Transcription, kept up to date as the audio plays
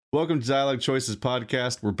Welcome to Dialogue Choices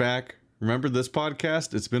podcast. We're back. Remember this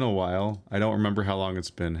podcast? It's been a while. I don't remember how long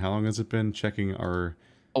it's been. How long has it been? Checking our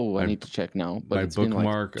I need to check now. But my it's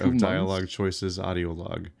bookmark been like of two Dialogue months. Choices audio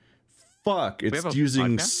log. Fuck! It's have a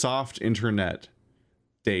using podcast? soft internet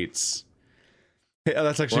dates. Hey,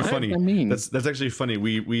 that's actually What? funny. What does that mean? That's actually funny.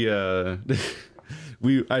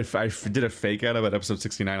 I did a fake out about episode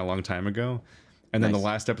 69 a long time ago, and then the Nice.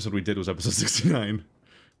 last episode we did was episode 69.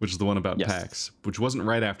 Which is the one about Yes. PAX, which wasn't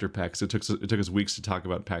right after PAX. It took us weeks to talk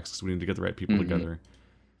about PAX because we need to get the right people Mhm. together.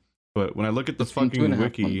 But when I look at the It's been fucking 2.5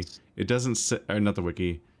 wiki, months. it doesn't say, or not the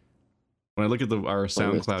wiki. When I look at our list.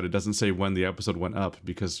 SoundCloud, it doesn't say when the episode went up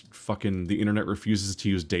because fucking the internet refuses to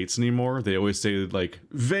use dates anymore. They always say like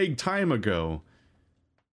vague time ago.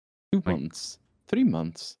 2 Like- months, 3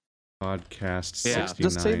 months. Podcast Yeah. 69.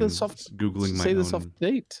 Just say the soft. Googling my say the own. soft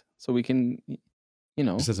date so we can,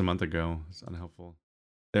 It says a month ago. It's unhelpful.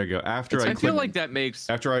 There you go. After It's- I I click, feel like that makes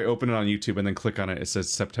after I open it on YouTube and then click on it, it says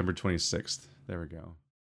September 26th. There we go.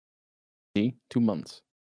 See, 2 months,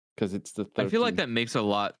 because it's the. 13th. I feel like that makes a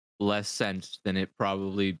lot less sense than it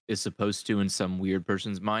probably is supposed to in some weird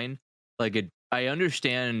person's mind. I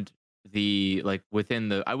understand the within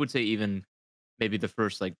the, I would say even maybe the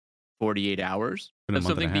first 48 hours Been a of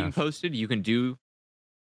month and a something being half. posted, you can do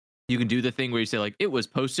the thing where you say it was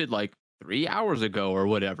posted 3 hours ago or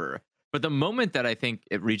whatever. But the moment that I think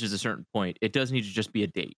it reaches a certain point, it does need to just be a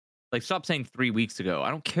date. Stop saying 3 weeks ago. I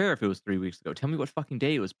don't care if it was 3 weeks ago. Tell me what fucking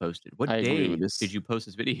day it was posted. What I agree day with this. did you post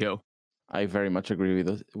this video? I very much agree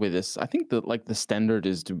with this. I think that the standard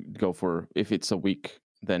is to go for, if it's a week,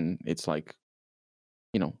 then it's 3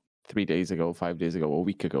 days ago, 5 days ago, a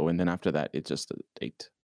week ago, and then after that it's just a date.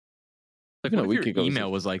 Even a What if week your ago is email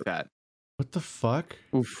just- was like that? What the fuck?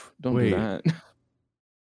 Oof! Don't Wait. do that.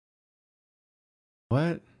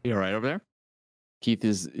 What? You all right over there? Keith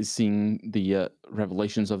is seeing the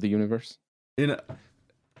revelations of the universe. In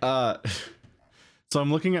so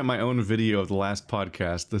I'm looking at my own video of the last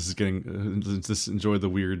podcast. This is getting just enjoy the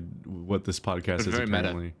weird what this podcast It's is very meta.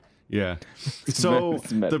 apparently. Yeah. It's So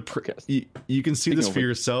it's a meta the podcast. you can see Speaking this of for which-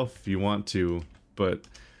 yourself if you want to, but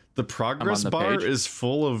the progress the bar page. is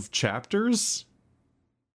full of chapters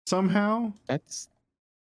somehow. That's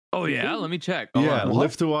Oh yeah, let me check. Hold Yeah, on. What?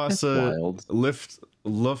 That's Luftwaffe, wild.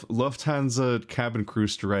 Lufthansa cabin crew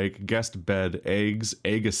strike, guest bed, eggs,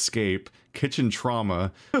 egg escape, kitchen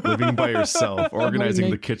trauma, living by yourself, organizing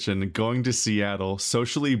the make- kitchen, going to Seattle,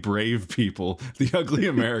 socially brave people, the ugly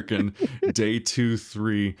American, day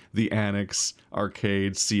 2-3, the annex,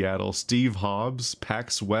 arcade, Seattle, Steve Hobbs,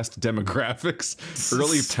 PAX West demographics,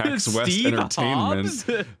 early PAX West Steve entertainment, Hobbs?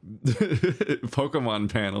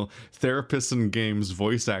 Pokemon panel, therapists and games,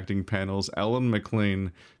 voice acting panels, Ellen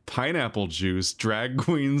McLean, pineapple juice, drag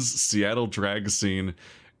queens, Seattle drag scene,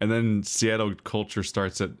 and then Seattle culture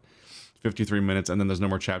starts at 53 minutes, and then there's no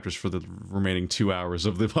more chapters for the remaining 2 hours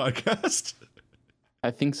of the podcast.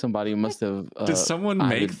 I think somebody must have. Did someone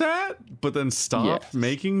added- make that, but then stop Yes.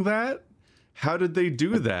 making that? How did they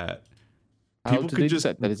do that? How People did could they do just-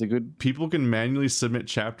 that? That is a good. People can manually submit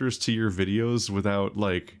chapters to your videos without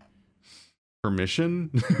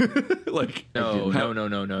permission. No, how- no.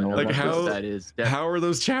 Like, That's how- what that is. How are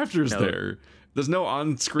those chapters No. there? There's no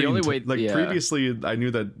on-screen. The only way- yeah. Previously, I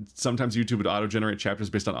knew that sometimes YouTube would auto-generate chapters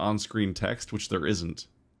based on on-screen text, which there isn't.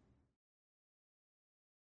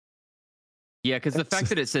 Yeah, because the That's- fact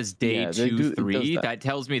that it says day Yeah, they do- two, it does three, that. that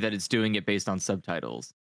tells me that it's doing it based on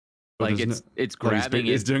subtitles. But there's It's no- grabbing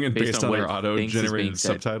it's it. doing it based on what their it thinks is being auto-generated said.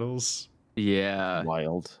 subtitles. Yeah.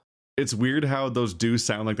 Wild. It's weird how those do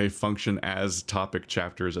sound like they function as topic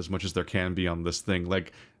chapters as much as there can be on this thing.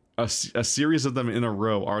 Like a series of them in a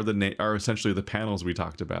row are essentially the panels we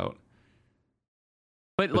talked about.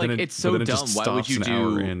 But then it's but so then it dumb. just Why would stops you an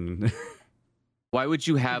hour do? in. Why would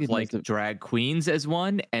you have it must have- drag queens as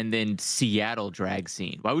one and then Seattle drag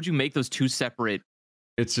scene? Why would you make those two separate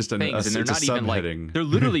It's just things? And they're it's not a even subheading. they're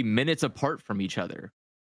literally minutes apart from each other.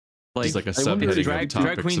 Just like a I wonder if subheading drag- of drag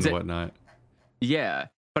topics queens and that- whatnot. Yeah.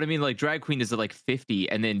 But I mean, drag queen is at 50,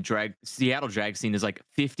 and then Seattle drag scene is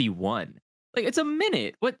 51. It's a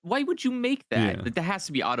minute. Why would you make that? Yeah. That has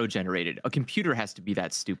to be auto-generated. A computer has to be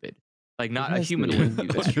that stupid. Not a has to human be. would do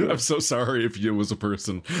That's that. true. I'm so sorry if you was a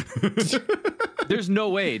person. There's no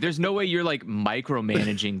way. There's no way you're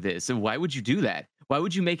micromanaging this. So why would you do that? Why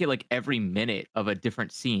would you make it every minute of a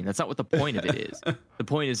different scene? That's not what the point of it is. The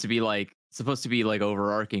point is to be supposed to be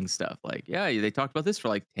overarching stuff. Yeah, they talked about this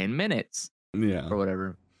for 10 minutes Yeah. or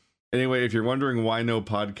whatever. Anyway, if you're wondering why no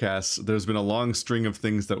podcasts, there's been a long string of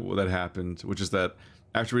things that happened, which is that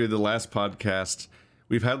after we did the last podcast,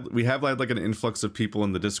 we have had an influx of people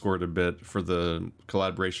in the Discord a bit for the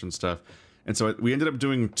collaboration stuff. And so we ended up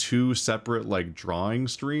doing 2 separate like drawing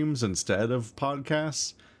streams instead of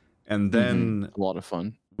podcasts. And then a lot of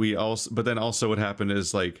fun. but then also what happened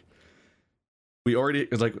is like we already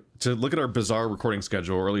like to look at our bizarre recording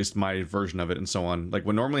schedule, or at least my version of it and so on. Like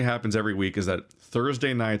what normally happens every week is that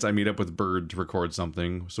Thursday nights I meet up with Bird to record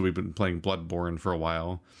something. So we've been playing Bloodborne for a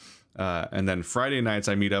while. And then Friday nights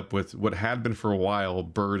I meet up with what had been for a while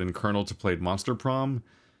Bird and Colonel to play Monster Prom.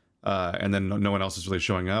 And then no one else is really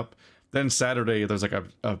showing up. Then Saturday there's like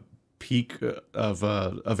a peak of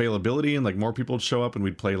availability and like more people would show up and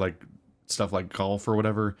we'd play like stuff like golf or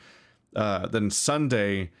whatever. Then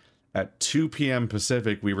Sunday at 2 p.m.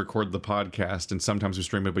 Pacific we record the podcast, and sometimes we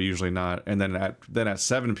stream it but usually not. And then at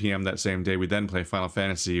 7 p.m. that same day we then play Final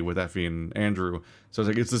Fantasy with Effie and Andrew. So it's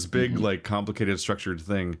like it's this big like complicated structured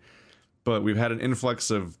thing. But we've had an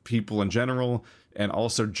influx of people in general, and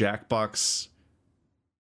also Jackbox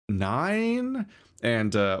 9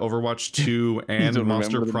 and Overwatch 2 and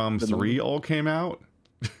Monster Prom 3 all came out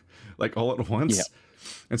like all at once. Yeah.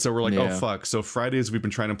 And so we're like, Yeah. oh fuck. So Fridays we've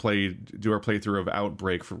been trying to do our playthrough of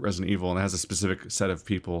Outbreak for Resident Evil, and it has a specific set of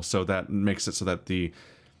people. So that makes it so that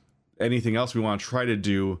anything else we want to try to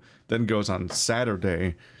do then goes on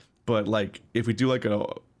Saturday. But like if we do like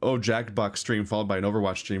Jackbox stream followed by an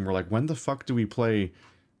Overwatch stream, we're like, when the fuck do we play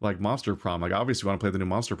like Monster Prom? Like obviously we want to play the new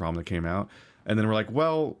Monster Prom that came out. And then we're like,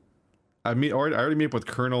 well, I already meet up with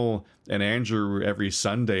Colonel and Andrew every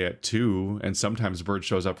Sunday at 2, and sometimes Bird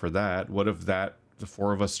shows up for that. What if the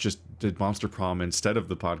 4 of us just did Monster Prom instead of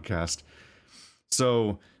the podcast?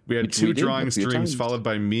 So we had Which 2 we did drawing a few streams times. followed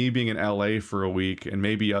by me being in LA for a week, and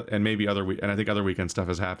maybe other week, and I think other weekend stuff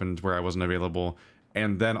has happened where I wasn't available.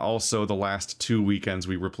 And then also the last 2 weekends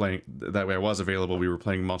we were playing, that way I was available, we were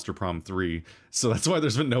playing Monster Prom 3. So that's why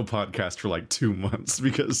there's been no podcast for like 2 months,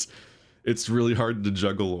 because it's really hard to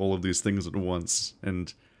juggle all of these things at once.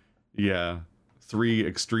 And yeah, 3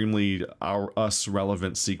 extremely us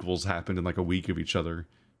relevant sequels happened in like a week of each other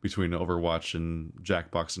between Overwatch and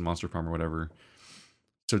Jackbox and Monster Prom or whatever.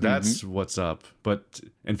 So that's what's up. But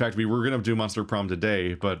in fact, we were gonna do Monster Prom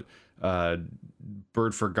today, but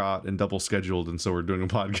Bird forgot and double scheduled, and so we're doing a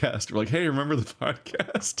podcast. We're like, hey, remember the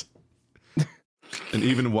podcast? And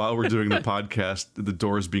even while we're doing the podcast, the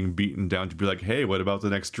door is being beaten down to be like, hey, what about the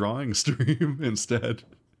next drawing stream instead?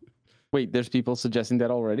 Wait, there's people suggesting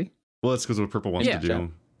that already? Well, that's because what Purple wants Yeah. to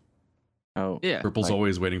do. Oh, Yeah. Purple's like-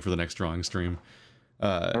 always waiting for the next drawing stream.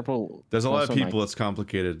 Purple. There's a lot of also people. It's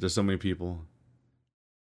complicated. There's so many people.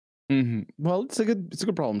 Well, it's a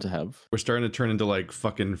good problem to have. We're starting to turn into like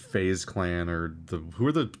fucking FaZe Clan or who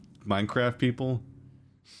are the Minecraft people?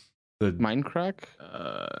 The Minecraft?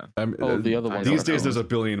 The other ones. These are days, there's called. a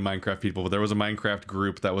billion Minecraft people, but there was a Minecraft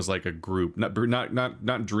group that was like a group,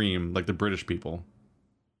 not Dream, like the British people.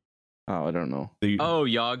 Oh, I don't know. The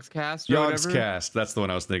Yogscast or whatever? Yogscast. That's the one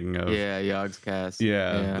I was thinking of. Yeah, Yogscast.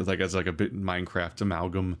 Yeah, it's like a bit Minecraft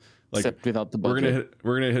amalgam. Like Except without the budget.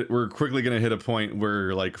 we're quickly gonna hit a point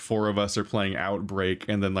where like 4 of us are playing Outbreak,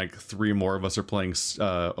 and then like 3 more of us are playing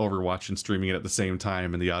Overwatch and streaming it at the same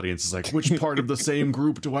time, and the audience is like, which part of the same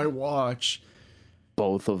group do I watch?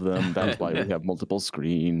 Both of them. That's why we have multiple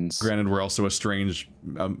screens. Granted, we're also a strange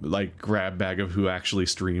like grab bag of who actually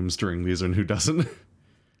streams during these and who doesn't,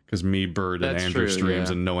 because me, Bird, and That's Andrew true, streams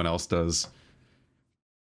yeah. and no one else does.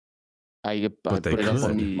 I But put they it up could.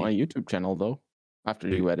 on my YouTube channel though. After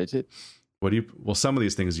you edit it. What do you? Well, some of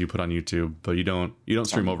these things you put on YouTube, but you don't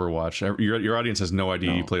stream Overwatch. Your audience has no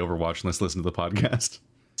idea you No. play Overwatch unless they listen to the podcast.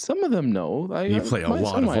 Some of them know. You play a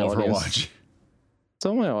lot of Overwatch.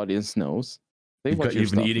 Some of my audience knows. They watch your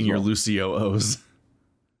You've been stuff eating as your well. Lucio O's.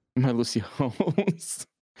 My Lucio. So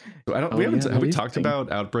Oh, we haven't yeah, have we that is talked a thing.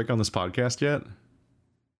 about Outbreak on this podcast yet?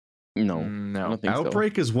 No. I No. don't think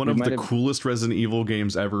Outbreak is one We of might the have- coolest Resident Evil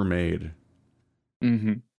games ever made. So.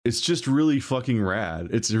 Mm-hmm. It's just really fucking rad.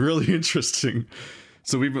 It's really interesting.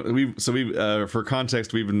 So we've for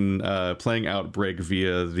context, we've been playing Outbreak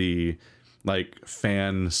via the like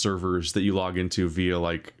fan servers that you log into via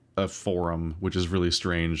like a forum, which is really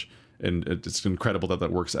strange, and it's incredible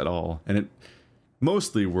that works at all. And it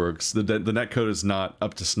mostly works. The netcode is not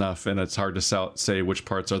up to snuff, and it's hard to say which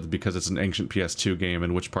parts are because it's an ancient PS2 game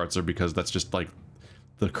and which parts are because that's just like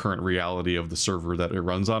the current reality of the server that it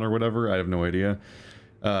runs on or whatever. I have no idea.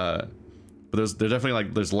 But there's definitely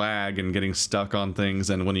like there's lag and getting stuck on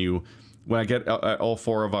things, and when I get all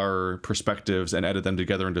 4 of our perspectives and edit them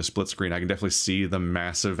together into a split screen, I can definitely see the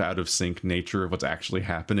massive out of sync nature of what's actually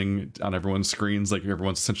happening on everyone's screens. Like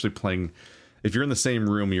everyone's essentially playing. If you're in the same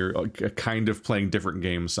room, you're kind of playing different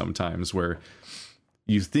games sometimes. Where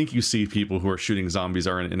you think you see people who are shooting zombies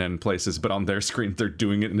are in places, but on their screen they're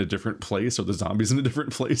doing it in a different place, or the zombies in a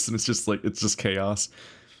different place, and it's just chaos.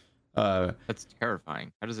 That's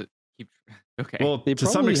terrifying. How does it keep? Okay. Well, They to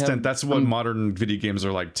some probably extent, have that's what modern video games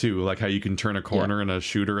are like too. Like how you can turn a corner in a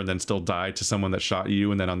shooter and then still die to someone that shot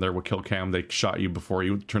you, and then on their kill cam they shot you before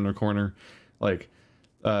you turn a corner. Like,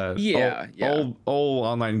 all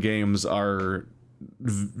online games are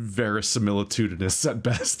verisimilitudinous at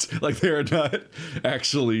best. Like they are not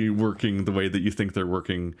actually working the way that you think they're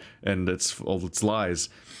working, and it's lies.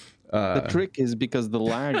 The trick is because the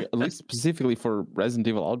lag, at least specifically for Resident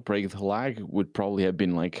Evil Outbreak, the lag would probably have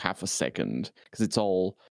been like half a second because it's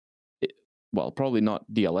all, well, probably not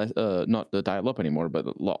DLS, not the dial-up anymore, but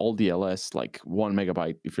all DLS, like 1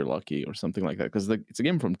 megabyte if you're lucky or something like that. Because it's a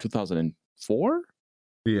game from 2004,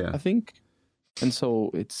 Yeah, I think, and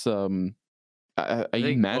so it's I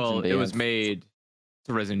imagine well, it was made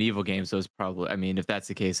to Resident Evil games, so it's probably. I mean, if that's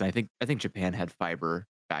the case, I think Japan had fiber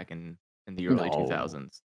back in the early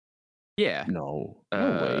 2000s. Yeah. No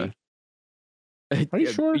way. Are you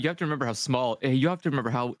Yeah, sure? You have to remember how small. You have to remember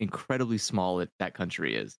how incredibly small that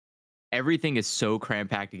country is. Everything is so cram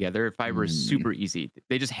packed together. Fiber is super easy.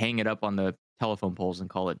 They just hang it up on the telephone poles and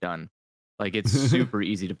call it done. Like it's super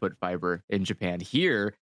easy to put fiber in Japan.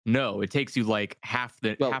 Here, no, it takes you like half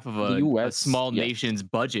of the a US, small yes. nation's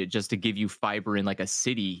budget just to give you fiber in like a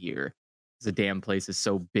city here. The damn place is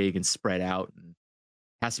so big and spread out, and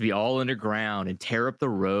has to be all underground and tear up the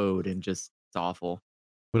road, and just it's awful.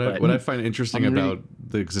 What I find interesting I'm really- about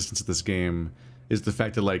the existence of this game is the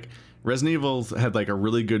fact that like Resident Evil had like a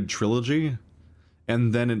really good trilogy,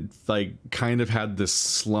 and then it like kind of had this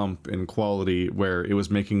slump in quality where it was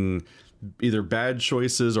making either bad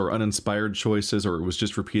choices or uninspired choices, or it was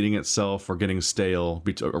just repeating itself or getting stale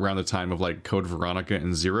around the time of like Code Veronica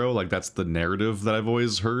and Zero. Like that's the narrative that I've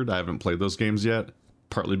always heard. I haven't played those games yet,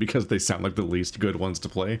 partly because they sound like the least good ones to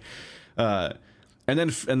play. And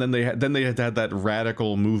then they had that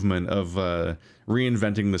radical movement of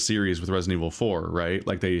reinventing the series with Resident Evil 4, right?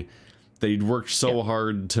 Like they worked so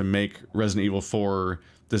hard to make Resident Evil 4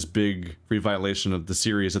 this big revitalization of the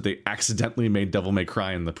series that they accidentally made Devil May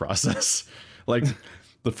Cry in the process. Like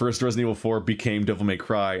the first Resident Evil 4 became Devil May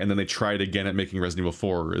Cry, and then they tried again at making Resident Evil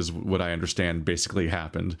 4, is what I understand basically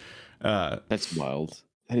happened. That's wild.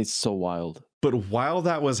 That is so wild. But while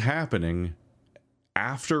that was happening,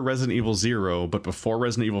 after Resident Evil 0, but before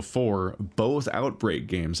Resident Evil 4, both Outbreak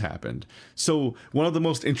games happened. So one of the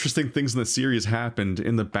most interesting things in the series happened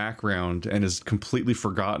in the background and is completely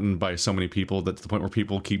forgotten by so many people, that to the point where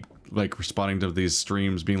people keep like responding to these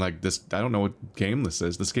streams being like, "This, I don't know what game this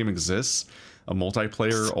is. This game exists. A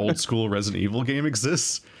multiplayer old school Resident Evil game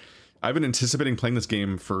exists." I've been anticipating playing this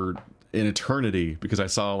game for an eternity because I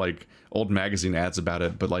saw like old magazine ads about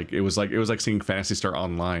it, but like it was like seeing Phantasy Star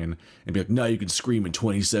Online and be like, "No, you can scream in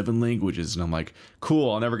 27 languages," and I'm like,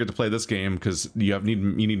 "Cool, I'll never get to play this game because you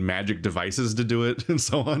need magic devices to do it," and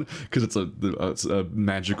so on, because it's a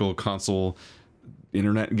magical console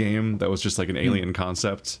internet game that was just like an alien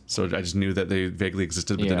concept. So I just knew that they vaguely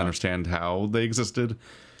existed, but didn't understand how they existed.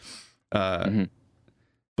 But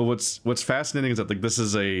what's fascinating is that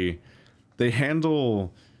like they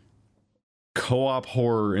handle co-op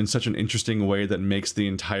horror in such an interesting way that makes the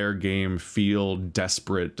entire game feel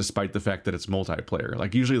desperate, despite the fact that it's multiplayer.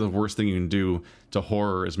 Like usually the worst thing you can do to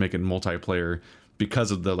horror is make it multiplayer, because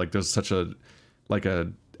of the like there's such a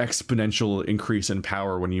exponential increase in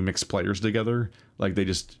power when you mix players together. Like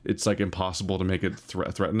it's like impossible to make it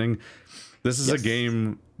threatening. This is a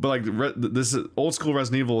game, but like this is old school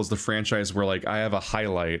Resident Evil is the franchise where like I have a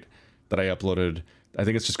highlight that I uploaded. I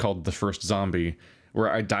think it's just called The First Zombie, where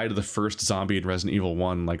I died to the first zombie in Resident Evil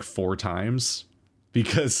 1 like 4 times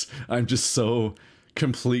because I'm just so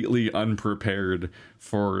completely unprepared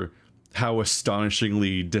for how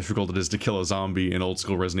astonishingly difficult it is to kill a zombie in old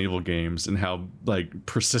school Resident Evil games and how like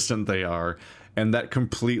persistent they are. And that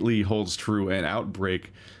completely holds true in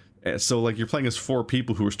Outbreak. So like you're playing as 4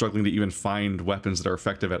 people who are struggling to even find weapons that are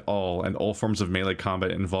effective at all, and all forms of melee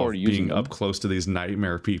combat involve being up close to these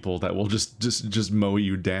nightmare people that will just mow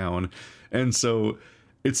you down. And so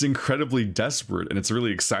it's incredibly desperate, and it's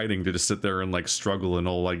really exciting to just sit there and like struggle and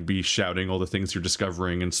all like be shouting all the things you're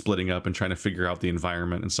discovering and splitting up and trying to figure out the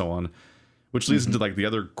environment and so on. Which leads into like the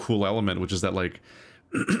other cool element, which is that like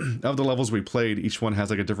of the levels we played, each one has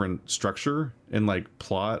like a different structure and like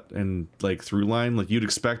plot and like through line. Like you'd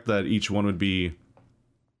expect that each one would be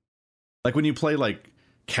like when you play like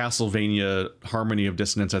Castlevania Harmony of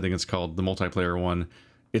Dissonance, I think it's called, the multiplayer one.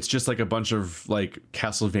 It's just like a bunch of like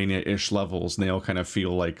Castlevania-ish levels, and they all kind of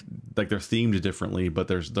feel like they're themed differently, but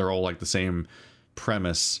they're all like the same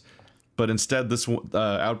premise. but instead this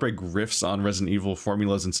Outbreak riffs on Resident Evil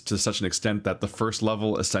formulas to such an extent that the first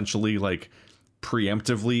level essentially like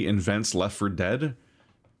preemptively invents Left 4 Dead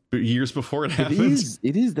years before it happens.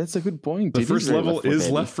 It is. That's a good point. The first level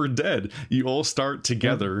is Left 4 Dead. You all start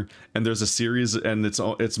together, and there's a series, and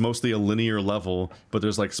it's mostly a linear level, but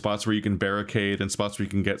there's like spots where you can barricade and spots where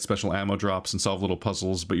you can get special ammo drops and solve little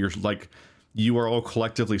puzzles. But you are all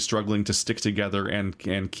collectively struggling to stick together and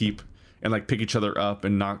keep and like pick each other up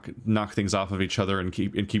and knock things off of each other and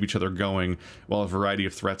keep each other going while a variety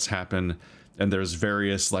of threats happen. And there's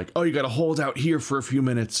various like, oh, you gotta hold out here for a few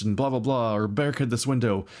minutes and blah blah blah, or barricade this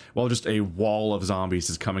window, while just a wall of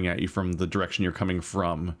zombies is coming at you from the direction you're coming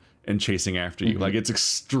from and chasing after you. Like, it's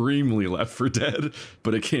extremely Left 4 Dead,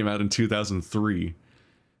 but it came out in 2003,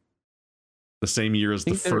 the same year as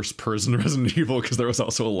the first person Resident Evil, because there was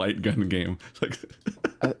also a light gun game. Like,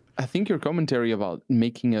 I think your commentary about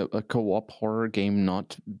making a co-op horror game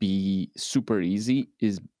not be super easy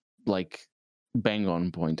is like bang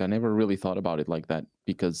on point. I never really thought about it like that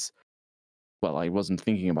because, well, I wasn't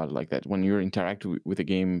thinking about it like that. When you're interacting with a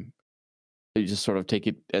game, you just sort of take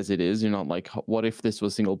it as it is. You're not like, what if this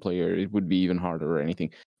was single player? It would be even harder or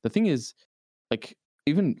anything. The thing is, like,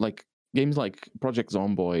 even like games like Project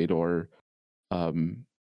Zomboid or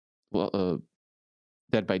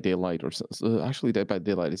Dead by Daylight, or actually Dead by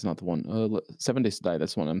Daylight is not the one. 7 Days to Die,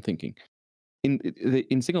 that's the one I'm thinking.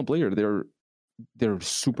 In single player, they're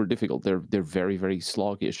super difficult. They're very, very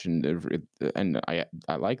sluggish, and I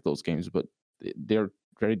like those games, but they're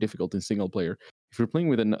very difficult in single player. If you're playing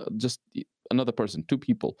with just another person, two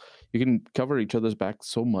people, you can cover each other's back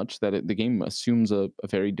so much that the game assumes a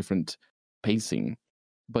very different pacing.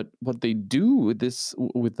 But what they do with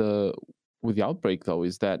the Outbreak though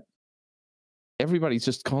is that everybody's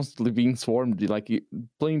just constantly being swarmed. Like,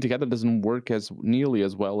 playing together doesn't work as nearly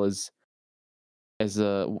as well as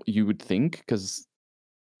you would think, because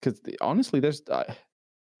honestly, there's I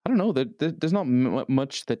don't know, there's not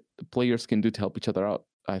much that players can do to help each other out.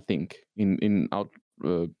 I think in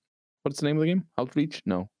what's the name of the game? Outreach?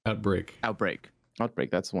 No, Outbreak.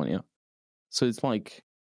 That's the one. Yeah. So it's like,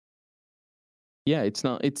 yeah, it's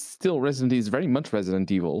not. It's still Resident. It's very much Resident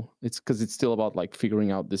Evil. It's because it's still about like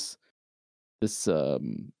figuring out this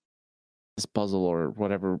puzzle or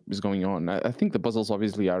whatever is going on. I think the puzzles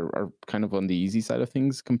obviously are kind of on the easy side of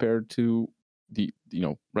things compared to the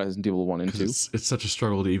Resident Evil 1 and 2. It's such a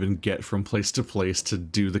struggle to even get from place to place to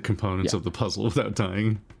do the components of the puzzle without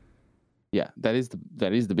dying. Yeah, that is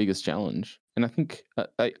the biggest challenge. And I think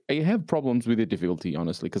I have problems with the difficulty,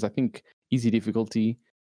 honestly, because I think easy difficulty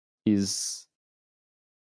is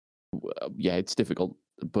it's difficult,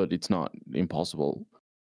 but it's not impossible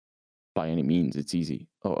by any means. It's easy,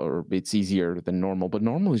 or it's easier than normal, but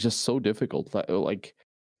normal is just so difficult. Like,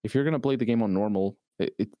 if you're gonna play the game on normal,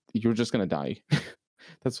 you're just gonna die.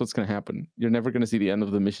 That's what's gonna happen. You're never gonna see the end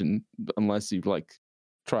of the mission unless you like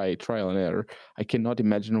try trial and error. I cannot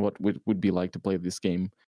imagine what would be like to play this game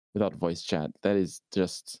without voice chat. That is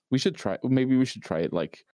just, maybe we should try it,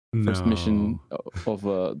 like first mission of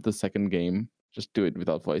the second game. Just do it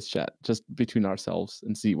without voice chat, just between ourselves,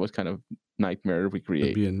 and see what kind of nightmare we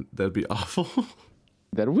create. That'd be awful.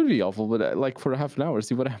 That would be awful, but like for a half an hour,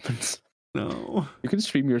 see what happens. No. You can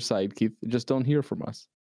stream your side, Keith. Just don't hear from us.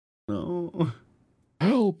 No.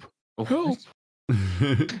 Help! Help!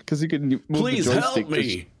 Because you can move Please the joystick. help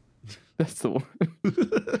me. That's the one.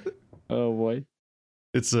 Oh boy.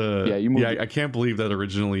 It's I can't believe that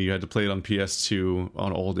originally you had to play it on PS2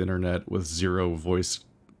 on old internet with zero voice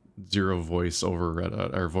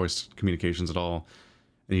over our voice communications at all,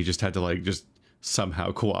 and you just had to like just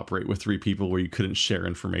somehow cooperate with three people where you couldn't share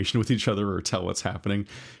information with each other or tell what's happening,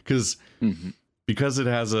 because it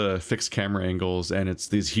has a fixed camera angles and it's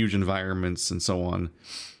these huge environments and so on.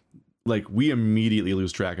 Like, we immediately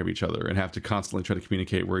lose track of each other and have to constantly try to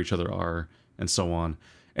communicate where each other are and so on.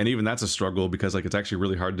 And even that's a struggle, because like it's actually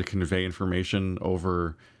really hard to convey information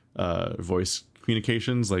over voice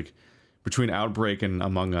communications. Like, between Outbreak and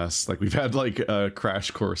Among Us, like, we've had like a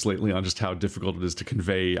crash course lately on just how difficult it is to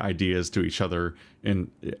convey ideas to each other,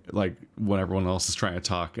 and like when everyone else is trying to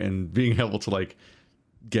talk, and being able to like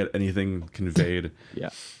get anything conveyed. And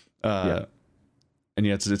yeah,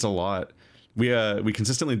 it's a lot. We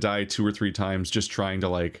consistently die 2 or 3 times just trying to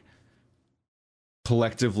like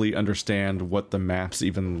collectively understand what the map's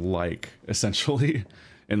even like, essentially,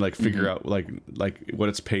 and like figure out like what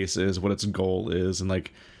its pace is, what its goal is, and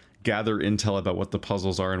like gather intel about what the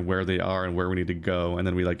puzzles are and where they are and where we need to go, and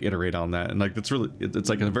then we like iterate on that. And like it's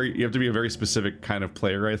like you have to be a very specific kind of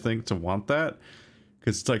player, I think, to want that,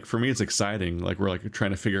 because it's like, for me, it's exciting. Like, we're like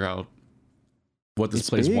trying to figure out what this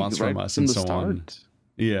place wants from us and so on.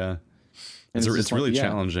 Yeah. And It's just really like, yeah.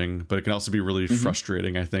 challenging, but it can also be really Mhm.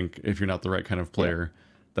 frustrating, I think, if you're not the right kind of player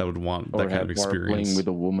that would want Or that kind of have or playing experience. with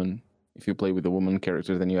a woman. If you play with a woman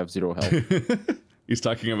character, then you have 0 health. He's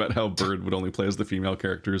talking about how Bird would only play as the female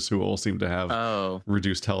characters who all seem to have Oh,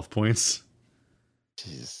 reduced health points.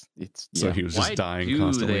 Jeez, it's So yeah. he was just why dying do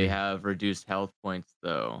constantly. they have reduced health points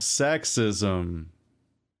though? Sexism.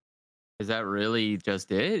 Is that really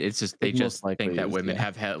just it? It's just they It most just likely think that is, women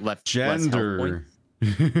yeah. have left less health Gender.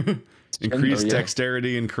 points. Increased yeah.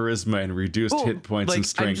 dexterity and charisma and reduced Oh, hit points like,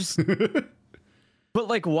 and I'm strength. But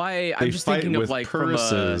like, why? They I'm just fight thinking with of like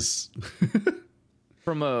purses.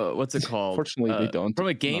 from a what's it called? Fortunately, they don't. From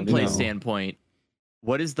a Not gameplay anymore. standpoint,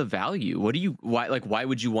 what is the value? What do you why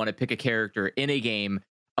would you want to pick a character in a game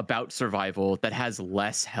about survival that has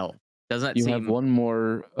less health? Doesn't that You seem have one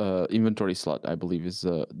more inventory slot, I believe, is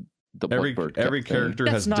the every what Bird every kept saying. character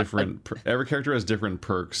That's has not a- different every character has different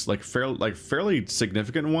perks, like fairly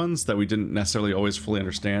significant ones that we didn't necessarily always fully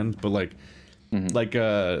understand, but like Mhm.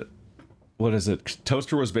 like what is it,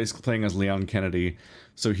 Toaster was basically playing as Leon Kennedy,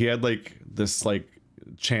 so he had like this like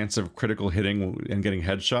chance of critical hitting and getting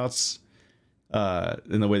headshots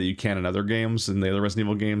in the way that you can in other games, in the other Resident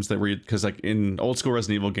Evil games, that were, because like in old school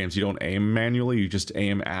Resident Evil games you don't aim manually, you just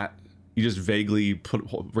vaguely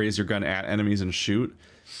raise your gun at enemies and shoot.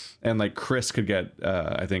 And like Chris could get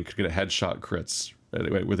I think could get a headshot crits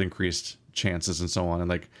with increased chances and so on. And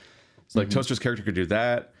like so like Toaster's character could do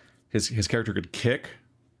that. His character could kick.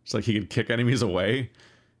 So like he could kick enemies away.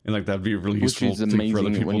 And like that'd be a really Which useful is thing amazing for other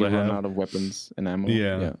people when you to run have. out of weapons and ammo.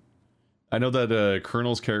 Yeah. I know that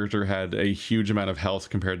Colonel's character had a huge amount of health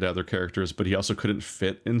compared to other characters, but he also couldn't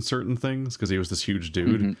fit in certain things because he was this huge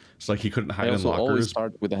dude. Mhm. So like he couldn't I hide in also always lockers.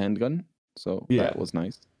 start with a handgun, so Yeah. that was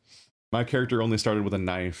nice. My character only started with a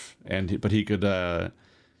knife, but he could oh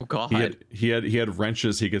god. he had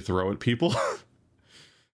wrenches he could throw at people.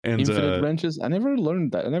 And Infinite wrenches? I never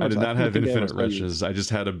learned that. I did not have think I ever infinite saw you wrenches. I just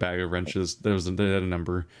had a bag of wrenches. They had a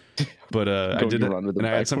number, but I going did, around with a and I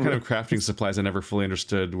had bag some of kind of crafting supplies I never fully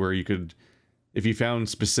understood, where you could, if you found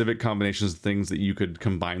specific combinations of things that you could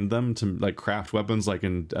combine them to like craft weapons, like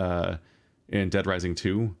in Dead Rising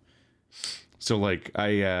 2. So like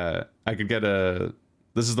I could get a.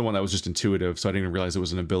 This is the one that was just intuitive, so I didn't even realize it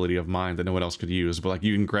was an ability of mine that no one else could use. But like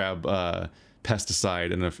you can grab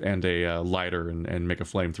pesticide and a lighter and make a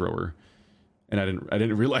flamethrower. And I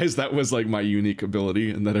didn't realize that was like my unique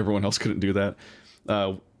ability, and that everyone else couldn't do that.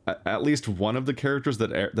 At least one of the characters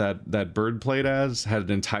that Bird played as had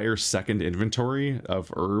an entire second inventory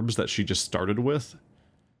of herbs that she just started with.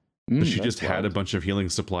 But she just had a bunch of healing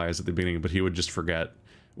supplies at the beginning, but he would just forget,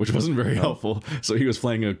 which wasn't very helpful. So he was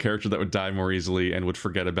playing a character that would die more easily and would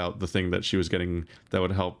forget about the thing that she was getting that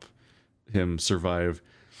would help him survive.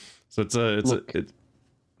 So it's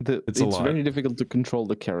a lot. very difficult to control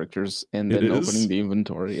the characters and It then is. opening the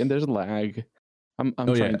inventory, and there's lag. I'm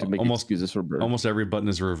Oh, trying yeah, to make almost- excuses for Bird. Almost every button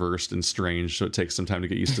is reversed and strange, so it takes some time to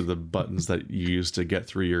get used to the buttons that you use to get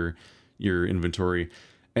through your inventory.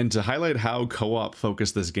 And to highlight how co-op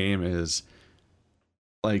focused this game is,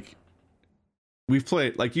 like, we've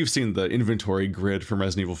played, like, you've seen the inventory grid from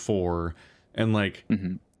Resident Evil 4, and like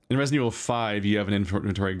Mhm. in Resident Evil 5 you have an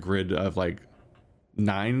inventory grid of like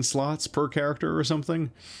 9 slots per character or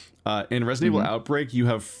something. In Resident Evil Outbreak you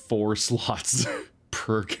have 4 slots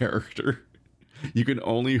per character. You can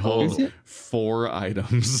only Is hold it? 4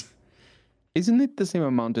 items. Isn't it the same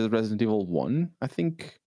amount as Resident Evil 1? I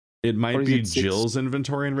think. It Or might is be it 6? Jill's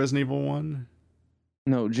inventory in Resident Evil 1.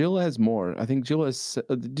 No, Jill has more. I think Jill has.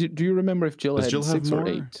 Do you remember if Jill Does had Jill have 6 or more?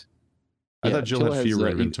 8? I Yeah, thought Jill had has, fewer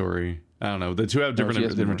eight- inventory. I don't know. The two have different she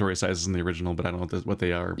has more. inventory sizes in the original, but I don't know what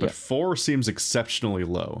they are. But Yeah. 4 seems exceptionally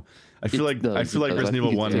low. I feel It like I does, feel it like does. I Resident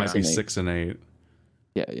think Evil it's 1 might be 6 6 and 8.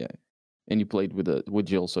 Yeah. And you played with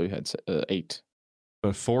Jill, so you had 8.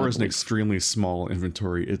 But 4 I is an believe. extremely small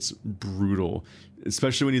inventory. It's brutal,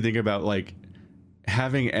 especially when you think about like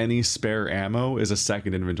having any spare ammo is a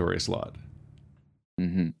second inventory slot.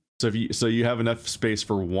 Mm-hmm. So you have enough space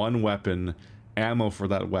for one weapon, ammo for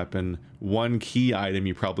that weapon, one key item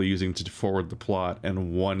you're probably using to forward the plot,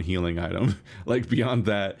 and one healing item. Like beyond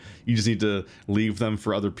that, you just need to leave them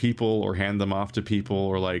for other people or hand them off to people,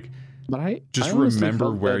 or like But I just honestly remember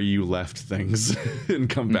felt where that- you left things and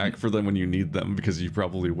come back for them when you need them, because you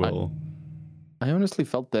probably will. I honestly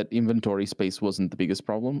felt that inventory space wasn't the biggest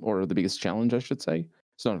problem, or the biggest challenge, I should say.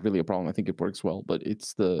 It's not really a problem. I think it works well, but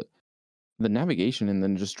it's the navigation and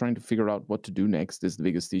then just trying to figure out what to do next is the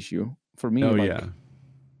biggest issue for me. Oh like, yeah.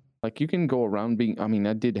 like you can go around being. I mean,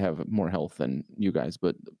 I did have more health than you guys,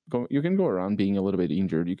 but you can go around being a little bit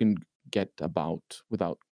injured. You can get about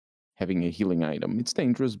without having a healing item. It's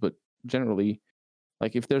dangerous, but generally,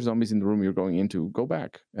 Like if there's zombies in the room you're going into, go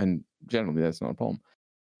back, and generally that's not a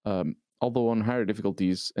problem. Although on higher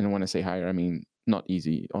difficulties, and when I say higher, I mean not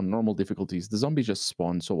easy, on normal difficulties, the zombies just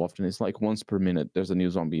spawn so often. It's like once per minute there's a new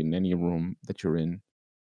zombie in any room that you're in,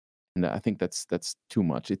 and I think that's too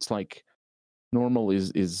much. It's like normal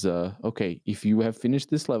is okay. If you have finished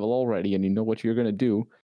this level already and you know what you're gonna do,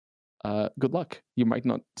 good luck. You might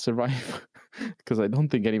not survive because I don't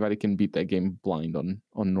think anybody can beat that game blind on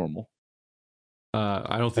normal.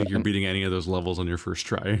 I don't think you're beating any of those levels on your first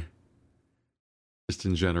try. Just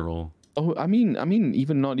in general. Oh, I mean,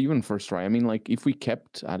 even not even first try. I mean, like if we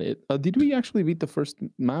kept at it, did we actually beat the first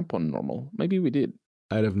map on normal? Maybe we did.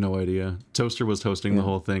 I have no idea. Toaster was hosting the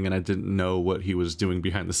whole thing, and I didn't know what he was doing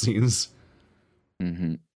behind the scenes.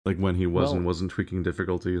 Mm-hmm. Like when he wasn't tweaking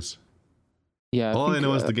difficulties. Yeah. All I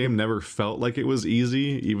know is the game never felt like it was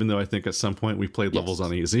easy, even though I think at some point we played levels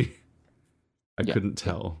on easy. I couldn't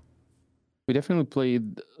tell. We definitely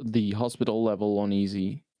played the hospital level on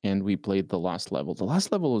easy, and we played the last level. The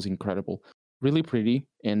last level was incredible, really pretty,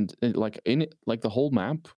 and like in it, like the whole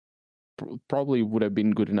map probably would have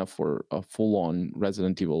been good enough for a full-on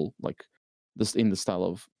Resident Evil, like this in the style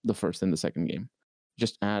of the first and the second game.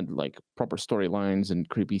 Just add like proper storylines and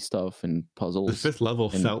creepy stuff and puzzles. The fifth level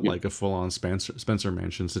felt like a full-on Spencer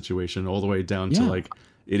Mansion situation, all the way down to like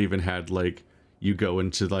it even had like you go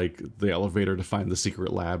into like the elevator to find the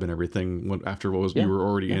secret lab and everything. After what was you were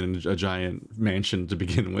already in a giant mansion to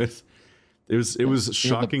begin with. It was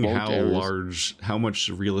shocking how much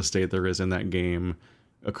real estate there is in that game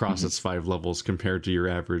across its 5 levels compared to your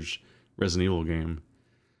average Resident Evil game.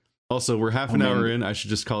 Also, we're half an hour in. I should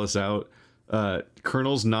just call this out.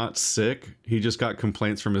 Colonel's not sick. He just got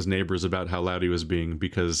complaints from his neighbors about how loud he was being,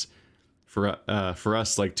 because for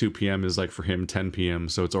us, like 2 p.m. is like for him 10 p.m.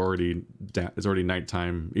 So it's already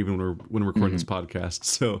nighttime, even when we're recording this podcast.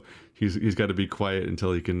 So he's got to be quiet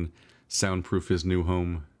until he can soundproof his new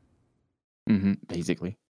home.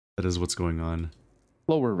 Basically, that is what's going on.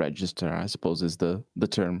 Lower register, I suppose, is the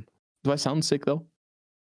term. Do I sound sick though?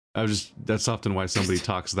 That's often why somebody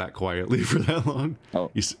talks that quietly for that long.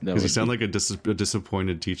 Oh, because you sound like a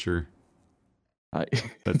disappointed teacher.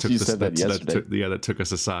 That took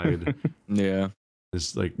us aside. Yeah,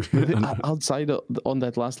 it's like outside on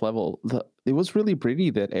that last level, it was really pretty,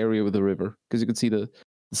 that area with the river, because you could see the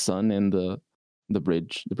sun and the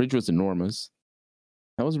bridge. The bridge was enormous.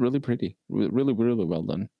 That was really pretty, really, really well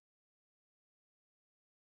done.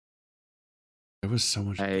 There was so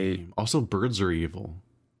much game. Also, birds are evil.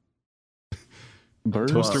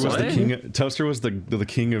 Birds? Toaster was the king. Toaster was the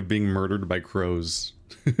king of being murdered by crows.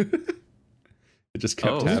 It just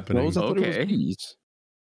kept happening.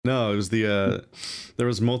 No, it was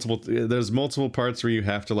there's multiple parts where you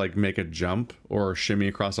have to like make a jump or shimmy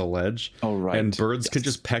across a ledge. Oh, right. And birds could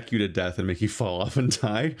just peck you to death and make you fall off and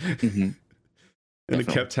die. And it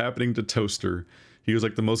kept happening to Toaster. He was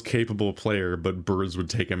like the most capable player, but birds would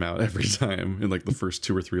take him out every time in like the first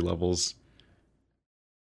 2 or 3 levels.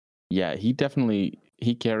 Yeah, he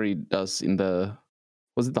carried us in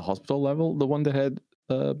was it the hospital level? The one that had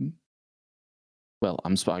well,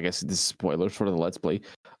 I guess this is spoilers for the Let's Play.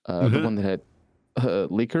 The one that had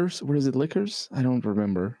lickers. Where is it? Lickers? I don't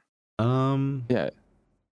remember. Yeah.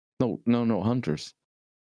 No, hunters.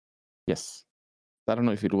 Yes. I don't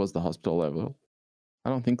know if it was the hospital level. I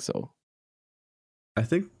don't think so. I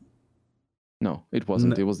think no, it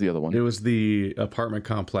wasn't. It was the other one. It was the apartment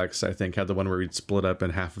complex. I think had the one where we'd split up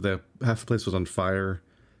and half the place was on fire.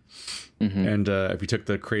 And if you took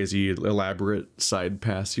the crazy elaborate side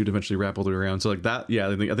pass, you'd eventually wrap all the way around. So like that, yeah.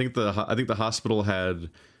 I think the hospital had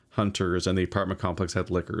hunters and the apartment complex had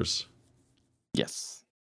lickers. Yes.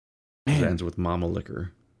 It ends with Mama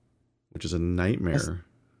Licker, which is a nightmare.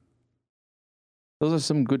 Those are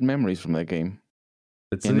some good memories from that game.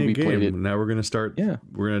 It's a new game. Now we're gonna start. Yeah,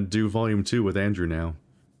 we're gonna do Volume 2 with Andrew now,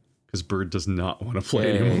 because Bird does not want to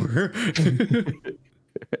play anymore.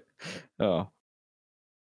 Oh,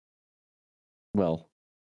 well,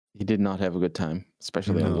 he did not have a good time,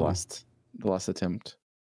 especially on the last attempt.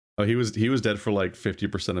 Oh, he was dead for like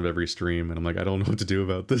 50% of every stream, and I'm like, I don't know what to do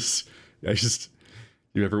about this.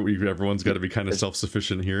 Everyone's got to be kind of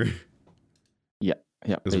self-sufficient here. Yeah,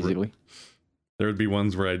 basically. There would be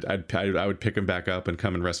ones where I would pick him back up and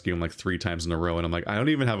come and rescue him like 3 times in a row, and I'm like, I don't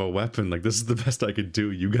even have a weapon. Like, this is the best I could do.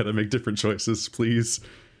 You got to make different choices, please.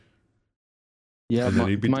 Yeah, and then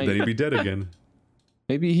he'd be dead again.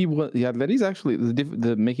 Maybe he was. Yeah, that is actually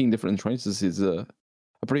the making different choices is a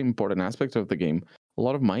pretty important aspect of the game. A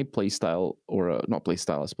lot of my play style, or not play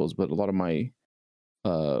style, I suppose, but a lot of my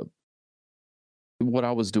what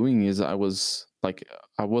I was doing is I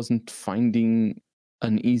wasn't finding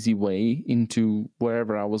an easy way into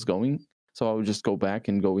wherever I was going. So I would just go back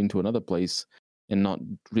and go into another place and not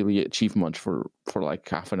really achieve much for like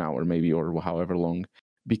half an hour maybe, or however long,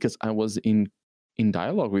 because I was in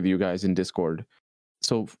dialogue with you guys in Discord.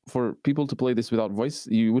 So for people to play this without voice,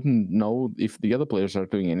 you wouldn't know if the other players are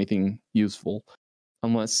doing anything useful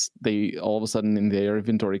unless they all of a sudden in their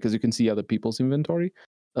inventory, because you can see other people's inventory,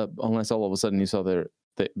 unless all of a sudden you saw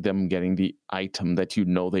them getting the item that you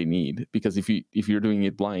know they need. Because if you're doing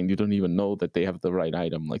it blind, you don't even know that they have the right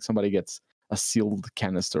item. Like somebody gets a sealed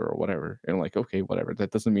canister or whatever, and like, okay, whatever,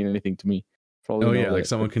 that doesn't mean anything to me. Oh yeah, like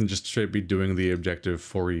someone can just straight be doing the objective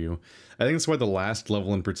for you. I think that's why the last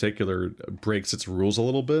level in particular breaks its rules a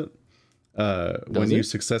little bit. When you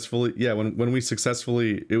successfully, when we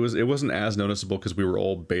successfully, it wasn't as noticeable because we were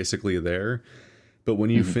all basically there. But when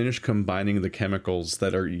you finish combining the chemicals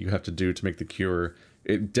that you have to do to make the cure,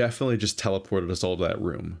 it definitely just teleported us all to that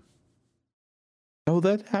room. Oh,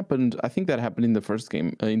 that happened. I think that happened in the first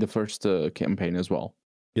game, in the first campaign as well.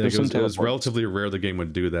 Yeah, like it was relatively rare the game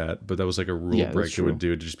would do that, but that was like a rule break it would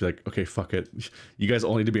do, to just be like, okay, fuck it, you guys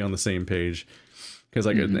all need to be on the same page. Because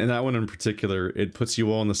like in that one in particular, it puts you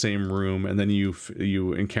all in the same room, and then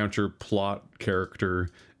you encounter plot, character,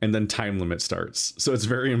 and then time limit starts. So it's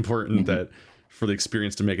very important that for the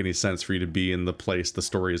experience to make any sense, for you to be in the place the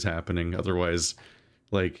story is happening. Otherwise,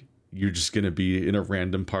 like, you're just gonna be in a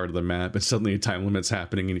random part of the map, and suddenly a time limit's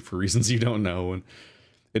happening for reasons you don't know. And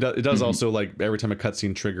it does also, like, every time a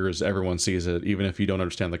cutscene triggers, everyone sees it, even if you don't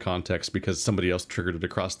understand the context, because somebody else triggered it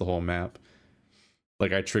across the whole map.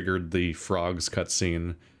 Like, I triggered the frogs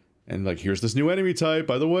cutscene, and like, here's this new enemy type,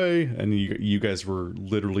 by the way, and you guys were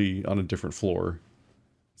literally on a different floor.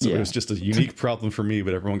 So it was just a unique problem for me,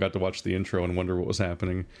 but everyone got to watch the intro and wonder what was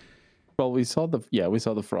happening. Well, we saw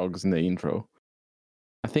the frogs in the intro.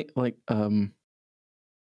 I think, like, oh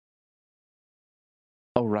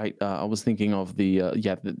right, I was thinking of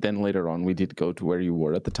then later on we did go to where you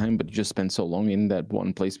were at the time, but you just spent so long in that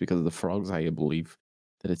one place because of the frogs, I believe,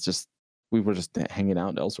 that it's just, we were just hanging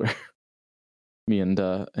out elsewhere. Me and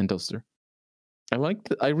Toaster. I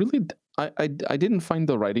didn't find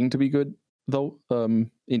the writing to be good though.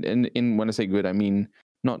 In when I say good, I mean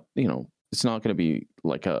not, it's not going to be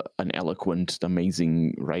like an eloquent,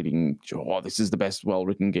 amazing writing. Oh, this is the best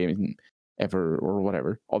well-written game ever, or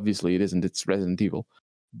whatever. Obviously, it isn't. It's Resident Evil,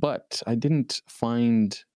 but I didn't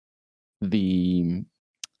find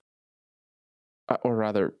or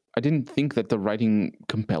rather, I didn't think that the writing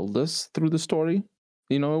compelled us through the story.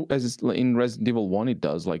 As in Resident Evil 1, it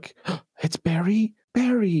does. Like, it's Barry,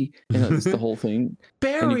 it's the whole thing.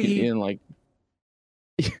 Barry, and like.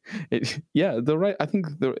 I think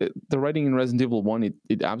the writing in Resident Evil 1,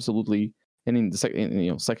 it absolutely, and in the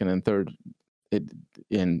second and third,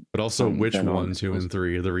 but also which 1, 2, and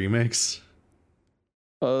 3, the remakes?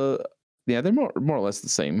 Yeah, they're more or less the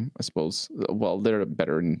same, I suppose. Well, they're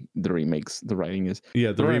better in the remakes. The writing is.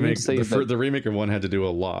 Yeah, the remake. The remake of 1 had to do a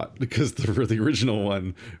lot, because the original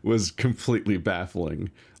one was completely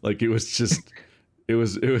baffling. Like, it was just, it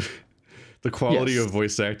was. The quality of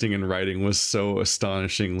voice acting and writing was so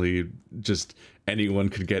astonishingly just anyone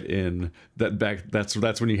could get in. That's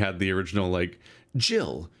when you had the original, like,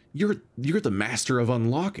 Jill, you're the master of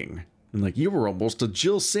unlocking, and like, you were almost a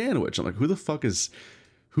Jill sandwich. I'm like,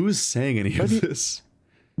 who's saying any of this?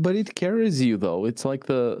 But it carries you though. It's like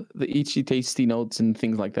the itchy tasty notes and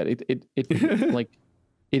things like that. It like,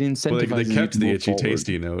 it incentivizes. Well, they kept you to the move itchy forward.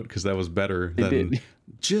 tasty note because that was better than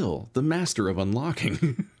Jill, the master of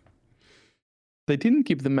unlocking. They didn't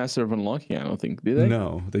keep the master of unlocking, I don't think, did they?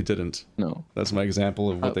 No, they didn't. No. That's my example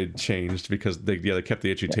of what they changed, because they kept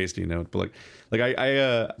the itchy tasty note. But like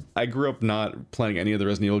I grew up not playing any of the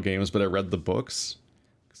Resident Evil games, but I read the books,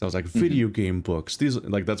 because I was like, video game books. These,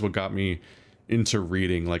 like, that's what got me into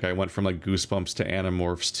reading. Like, I went from like Goosebumps to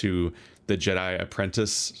Animorphs to the Jedi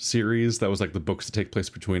Apprentice series. That was like the books that take place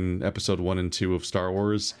between episode 1 and 2 of Star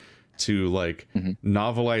Wars, to like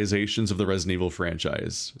novelizations of the Resident Evil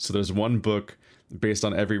franchise. So there's one book based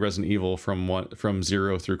on every Resident Evil from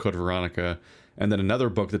 0 through Code Veronica, and then another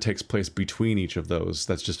book that takes place between each of those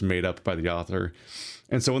that's just made up by the author.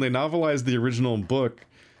 And so when they novelized the original book,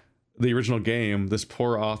 the original game, this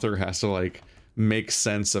poor author has to like make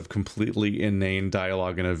sense of completely inane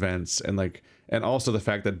dialogue and events, and also the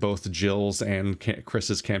fact that both Jill's and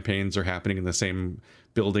Chris's campaigns are happening in the same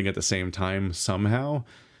building at the same time somehow.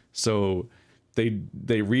 So they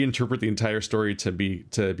reinterpret the entire story to be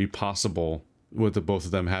possible with the both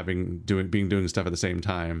of them doing stuff at the same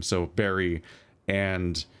time. So Barry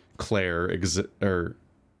and Claire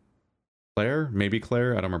Claire? Maybe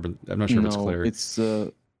Claire? I don't remember. I'm not sure if it's Claire. It's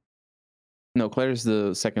No, Claire's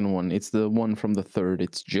the second one. It's the one from the third.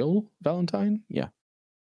 It's Jill Valentine. Yeah.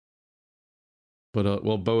 But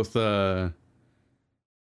well, both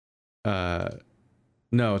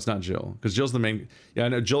no, it's not Jill, because Jill's the main. Yeah, I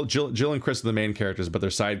know Jill and Chris are the main characters, but their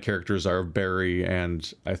side characters are Barry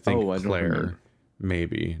and I think I don't Claire. remember.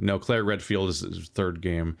 Maybe no, Claire Redfield is his third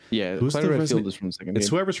game. Yeah, Who's Claire the Redfield is from the second It's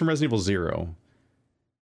game. whoever's from Resident Evil Zero.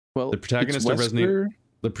 Well, The protagonist it's of Resident Wesker.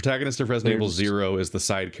 The protagonist of Resident Evil There's- Zero is the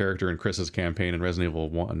side character in Chris's campaign in Resident Evil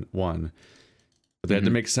 1. But they had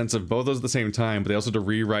to Mhm. make sense of both those at the same time, but they also had to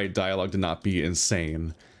rewrite dialogue to not be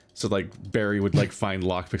insane. So like Barry would like find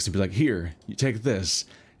lockpicks and be like, "Here, you take this.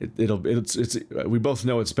 It's we both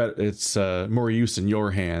know it's better. It's more use in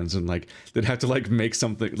your hands." And like they'd have to like make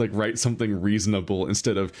something, like write something reasonable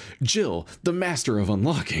instead of Jill, the master of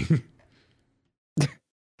unlocking.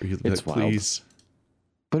 It's wild. Please.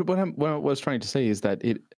 But what I was trying to say is that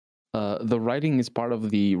the writing is part of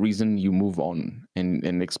the reason you move on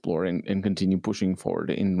and explore and continue pushing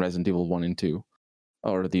forward in Resident Evil 1 and 2,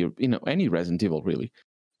 or any Resident Evil really,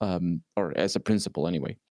 or as a principle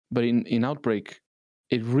anyway. But in Outbreak,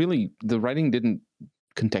 the writing didn't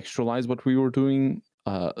contextualize what we were doing.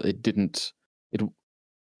 I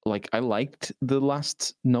liked the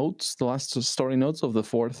last story notes of the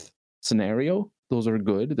fourth scenario. Those are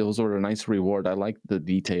good. Those are a nice reward. I like the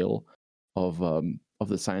detail of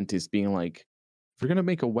the scientist being like, if you're gonna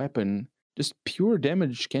make a weapon, just pure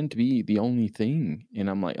damage can't be the only thing. And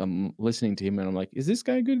I'm listening to him and I'm like, is this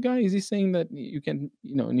guy a good guy? Is he saying that you can,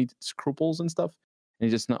 need scruples and stuff? And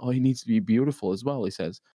he's just not. Oh, he needs to be beautiful as well. He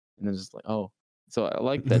says, and then just like, oh, so I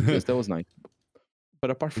like that. That was nice.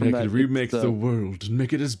 But apart from I that, could remake it's, the world and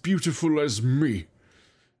make it as beautiful as me.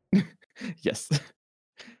 yes.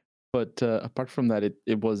 But apart from that,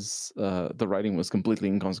 it was the writing was completely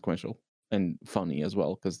inconsequential and funny as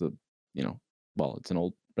well, because it's an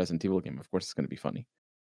old Resident Evil game. Of course, it's going to be funny.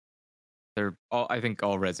 I think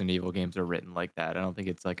all Resident Evil games are written like that. I don't think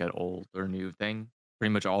it's like an old or new thing.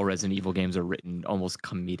 Pretty much all Resident Evil games are written almost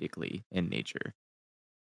comedically in nature.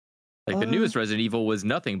 Like the newest Resident Evil was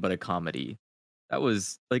nothing but a comedy. That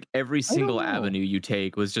was like every single avenue you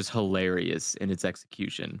take was just hilarious in its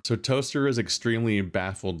execution. So Toaster is extremely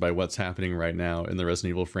baffled by what's happening right now in the Resident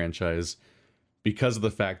Evil franchise because of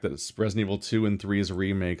the fact that Resident Evil 2 and 3's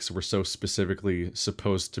remakes were so specifically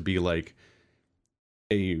supposed to be like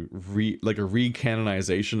a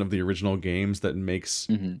recanonization of the original games that makes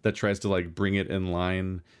that tries to like bring it in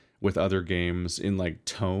line with other games in like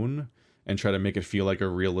tone and try to make it feel like a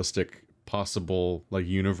realistic possible like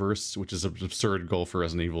universe, which is an absurd goal for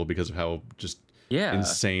Resident Evil because of how just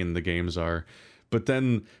insane the games are. But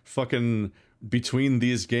then fucking between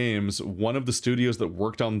these games, one of the studios that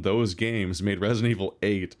worked on those games made Resident Evil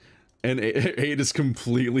 8, and 8 is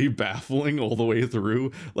completely baffling all the way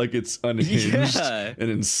through. Like it's unhinged and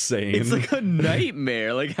insane. It's like a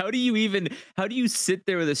nightmare. Like how do you sit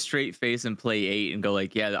there with a straight face and play 8 and go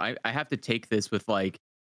like, yeah, I have to take this with like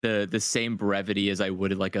the same brevity as I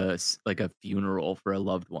would like a funeral for a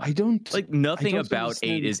loved one. I don't like nothing about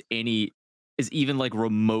understand. 8 is even like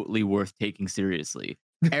remotely worth taking seriously.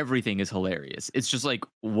 Everything is hilarious. It's just like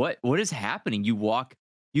what is happening? You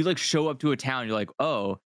like show up to a town, you're like,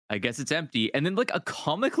 oh, I guess it's empty, and then like a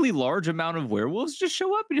comically large amount of werewolves just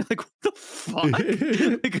show up, and you're like, what the fuck?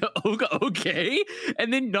 Like, okay.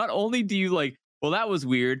 And then not only do you like, well, that was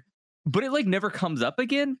weird, but it like never comes up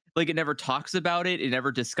again. Like it never talks about it. It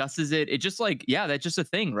never discusses it. It just like, yeah, that's just a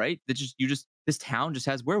thing, right? This town just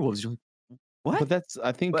has werewolves. You're like, what? But that's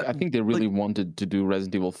I think they really wanted to do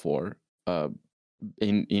Resident Evil 4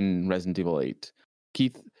 in Resident Evil 8.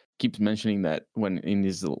 Keith keeps mentioning that when in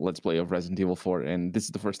his Let's Play of Resident Evil 4, and this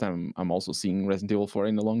is the first time I'm also seeing Resident Evil 4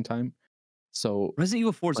 in a long time. So Resident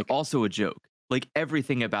Evil 4 is like, also a joke. Like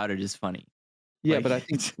everything about it is funny. yeah, Like, but I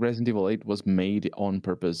think Resident Evil 8 was made on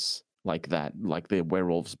purpose like that, like the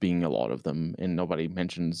werewolves being a lot of them, and nobody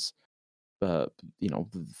mentions the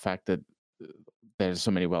fact that there's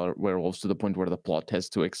so many werewolves to the point where the plot has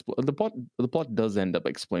to explain. The plot does end up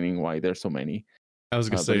explaining why there's so many. I was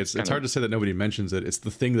gonna say it's hard to say that nobody mentions it. It's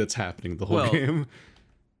the thing that's happening the whole game.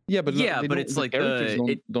 Yeah, but it's the like characters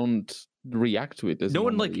don't react to it. As no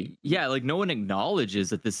one normally. like no one acknowledges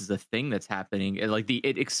that this is a thing that's happening, and like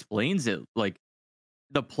it explains it, like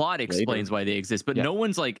the plot explains why they exist, but no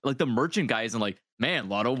one's like the merchant guy isn't like, man, a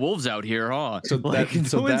lot of wolves out here, huh? So like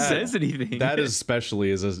no one says anything. That is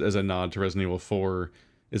especially as a nod to Resident Evil 4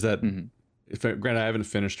 is that granted I haven't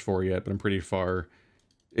finished 4 yet, but I'm pretty far.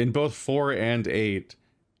 In both 4 and 8,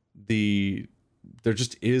 there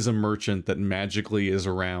just is a merchant that magically is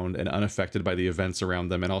around and unaffected by the events around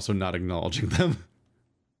them, and also not acknowledging them.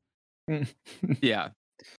 Yeah.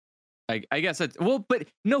 I guess that's well, but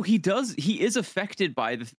no, he does. He is affected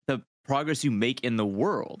by the progress you make in the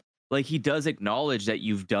world. Like he does acknowledge that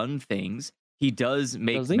you've done things. He does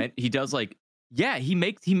make. Does he? He does like yeah. He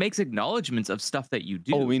makes acknowledgments of stuff that you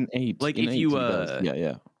do. Oh, in 8. Like in if 8 you he does.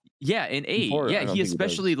 Yeah. yeah in 8 Before, I yeah don't he think he does.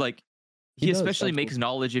 especially like He he does, especially makes actually.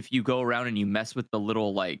 knowledge if you go around and you mess with the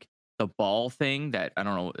little like the ball thing that I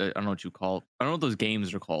don't know what you call. I don't know what those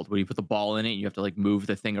games are called where you put the ball in it and you have to like move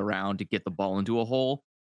the thing around to get the ball into a hole.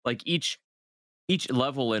 Like each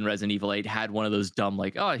level in Resident Evil 8 had one of those dumb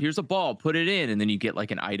like, oh, here's a ball, put it in, and then you get like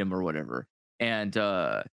an item or whatever. And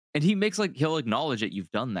he makes like he'll acknowledge that you've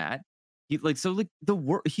done that. He like so like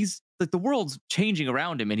he's like the world's changing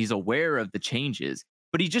around him and he's aware of the changes,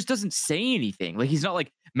 but he just doesn't say anything. Like he's not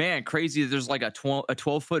like, man, crazy. There's like a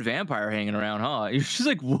 12-foot vampire hanging around, huh? You're just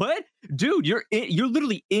like, what, dude? You're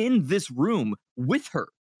literally in this room with her.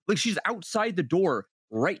 Like she's outside the door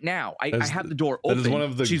right now. I have the door open. That is one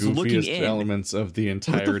of the She's looking goofiest in. elements of the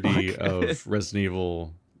entirety of Resident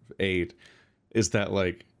Evil 8 is that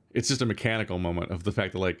like it's just a mechanical moment of the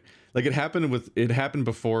fact that like it happened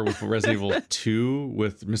before with Resident Evil 2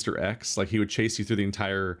 with Mr. X. Like he would chase you through the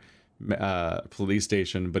entire police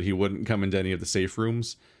station, but he wouldn't come into any of the safe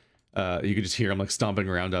rooms. You could just hear him like stomping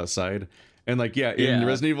around outside. And like in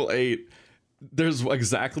Resident Evil 8 there's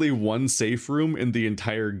exactly one safe room in the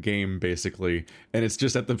entire game basically, and it's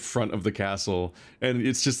just at the front of the castle, and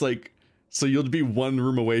it's just like, so you'll be one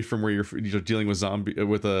room away from where you're dealing with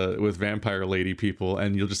with vampire lady people,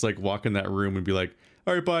 and you'll just like walk in that room and be like,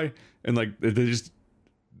 all right, bye, and like they just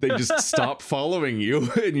stop following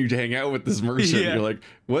you and you hang out with this merchant. You're like,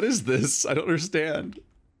 what is this? I don't understand.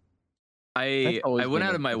 I went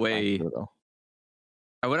out of my way.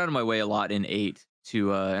 I went out of my way a lot in 8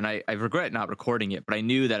 to and I regret not recording it, but I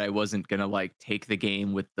knew that I wasn't gonna like take the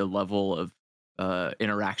game with the level of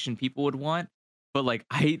interaction people would want. But like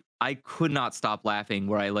I could not stop laughing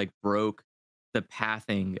where I like broke the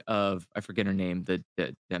pathing of, I forget her name, the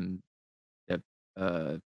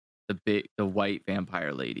white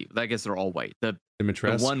vampire lady. I guess they're all white. The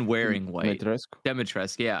one wearing white.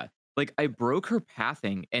 Dimitrescu, yeah. Like I broke her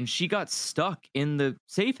pathing and she got stuck in the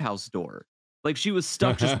safe house door. Like she was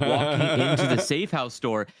stuck just walking into the safe house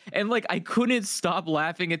door. And like I couldn't stop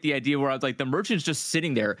laughing at the idea where I was like, the merchant's just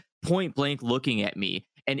sitting there point blank looking at me.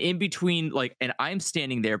 And in between, like, and I'm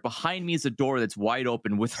standing there, behind me is a door that's wide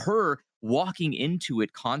open with her walking into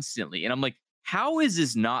it constantly. And I'm like, how is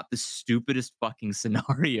this not the stupidest fucking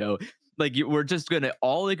scenario? Like we're just going to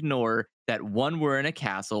all ignore that. 1, we're in a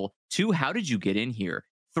castle. 2, how did you get in here?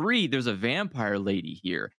 3, there's a vampire lady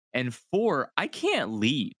here. And 4, I can't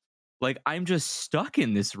leave. Like I'm just stuck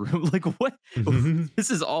in this room. Like what? This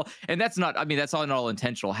is all, and that's not. I mean, that's not all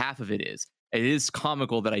intentional. Half of it is. It is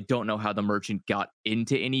comical that I don't know how the merchant got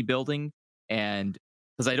into any building, and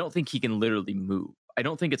because I don't think he can literally move. I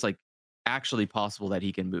don't think it's like actually possible that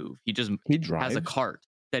he can move. He has a cart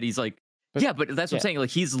that he's like. But that's what I'm saying. Like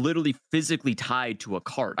he's literally physically tied to a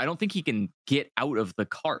cart. I don't think he can get out of the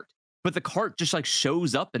cart. But the cart just like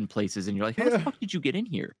shows up in places, and you're like, how the fuck did you get in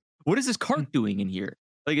here? What is this cart doing in here?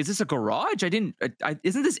 Like, is this a garage? Isn't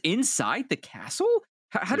this inside the castle?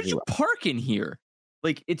 How did you park in here?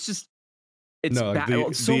 Like, it's just, it's no,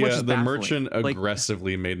 the merchant like,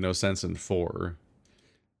 aggressively made no sense in 4.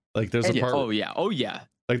 Like, there's a part. Oh yeah.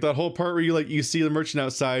 Like that whole part where you see the merchant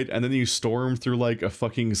outside, and then you storm through like a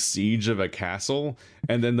fucking siege of a castle,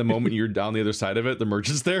 and then the moment you're down the other side of it, the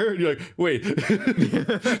merchant's there, and you're like, wait,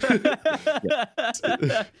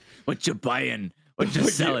 what you buying? What you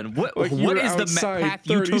selling? What is the path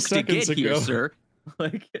you took to get here, sir?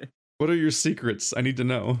 Like, what are your secrets? I need to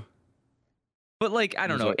know. But like, I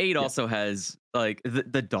don't know. 8 also has like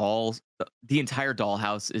the dolls. The entire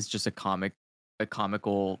dollhouse is just a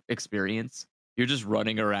comical experience. You're just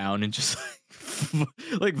running around and just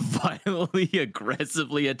like violently,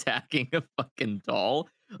 aggressively attacking a fucking doll.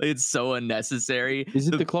 Like, it's so unnecessary. Is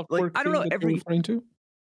it the clockwork? Like, I don't know. Every referring to?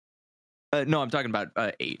 No, I'm talking about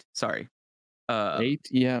 8. Sorry. 8,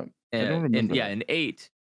 yeah. I don't remember. In 8.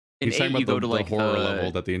 He's talking about the horror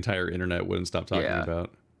level that the entire internet wouldn't stop talking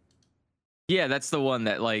about. Yeah, that's the one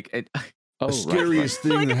that like. The scariest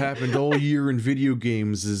thing that happened all year in video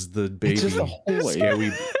games is the baby. It's just a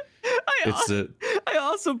hallway. I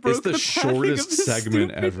also broke the shortest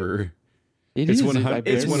segment ever. It's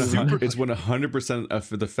 100%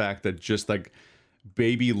 of the fact that just like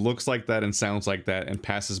baby looks like that and sounds like that and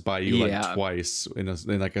passes by you like twice in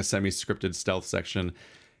like a semi-scripted stealth section.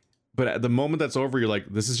 But at the moment that's over, you're like,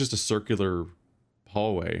 this is just a circular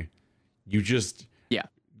hallway. You just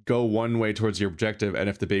go one way towards your objective, and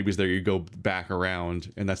if the baby's there, you go back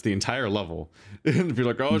around, and that's the entire level. And if you're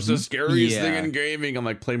like, oh, it's the scariest thing in gaming, I'm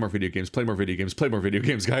like, play more video games, play more video games, play more video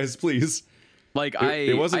games, guys, please. Like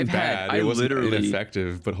it wasn't bad, it wasn't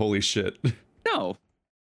ineffective, but holy shit. No.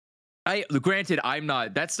 Granted, I'm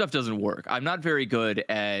not, that stuff doesn't work. I'm not very good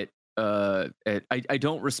at I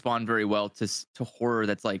don't respond very well to horror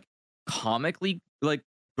that's like comically like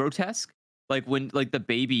grotesque. Like when like the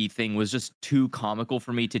baby thing was just too comical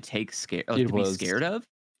for me to take be scared of.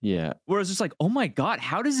 Yeah. Whereas it's like, oh my god,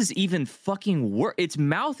 how does this even fucking work? Its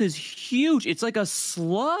mouth is huge. It's like a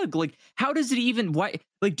slug. Like, how does it even? Why?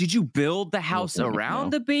 Like, did you build the house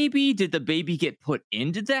around the baby? Did the baby get put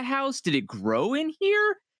into the house? Did it grow in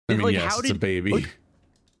here? I mean, like, yes, it's a baby. Like,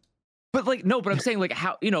 but like, no, but I'm saying like,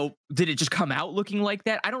 how, you know, did it just come out looking like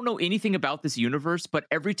that? I don't know anything about this universe, but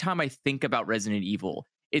every time I think about Resident Evil,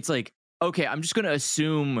 it's like, okay, I'm just gonna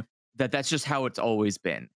assume that that's just how it's always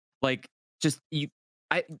been. Like, just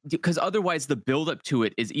because otherwise the buildup to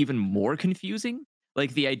it is even more confusing.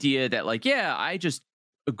 Like the idea that like, yeah, I just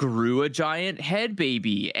grew a giant head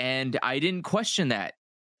baby and I didn't question that.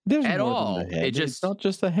 There's at more all. than the head. It just, it's not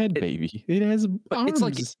just a head baby. It has arms.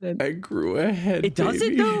 It's like I grew a head. It does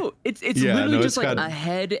baby. it though. It's Yeah, literally no, just it's like got- a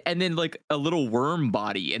head and then like a little worm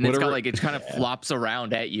body, and it's got Whatever- like it kind of flops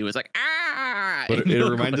around at you. It's like ah. But and it you're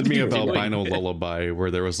like, reminded what me are of you doing? Albino Lullaby, where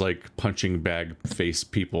there was like punching bag face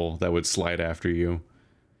people that would slide after you.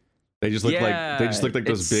 They just looked like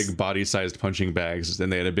those it's- big body-sized punching bags,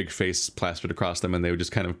 and they had a big face plastered across them, and they would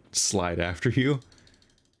just kind of slide after you.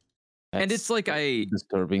 And it's like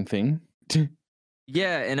disturbing thing.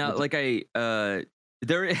 yeah, and like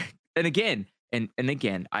there and again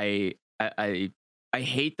I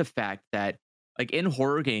hate the fact that like in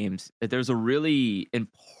horror games that there's a really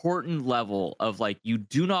important level of like you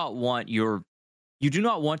do not want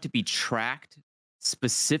to be tracked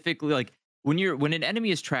specifically. Like when an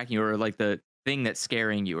enemy is tracking you, or like the thing that's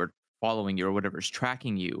scaring you or following you or whatever is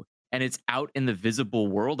tracking you, and it's out in the visible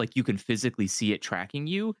world, like you can physically see it tracking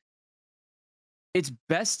you, it's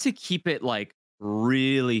best to keep it like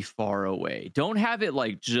really far away. Don't have it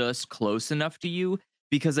like just close enough to you,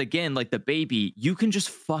 because again, like the baby, you can just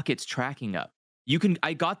fuck its tracking up.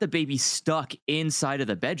 I got the baby stuck inside of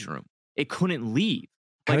the bedroom. It couldn't leave.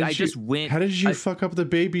 Like I just went. How did you fuck up the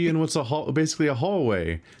baby in what's basically a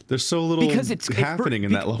hallway? There's so little happening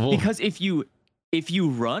in that level. Because if you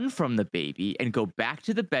run from the baby and go back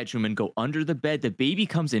to the bedroom and go under the bed, the baby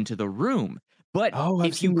comes into the room. But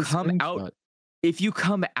if you come out. If you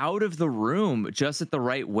come out of the room just at the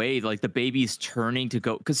right way, like the baby's turning to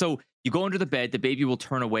go, because so you go under the bed, the baby will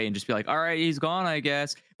turn away and just be like, all right, he's gone, I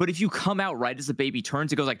guess. But if you come out right as the baby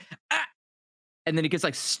turns, it goes like, ah, and then it gets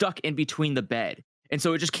like stuck in between the bed. And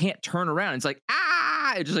so it just can't turn around. It's like,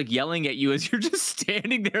 ah, it's just like yelling at you as you're just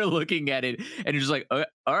standing there looking at it. And you're just like,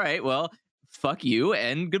 all right, well, fuck you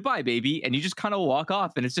and goodbye, baby. And you just kind of walk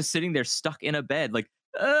off, and it's just sitting there stuck in a bed like,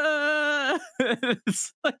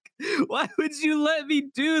 it's like, why would you let me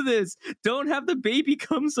do this? Don't have the baby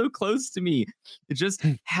come so close to me. Just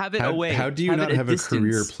have it away. How do you not have a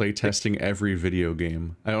career distance. playtesting every video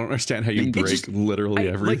game? I don't understand how you break literally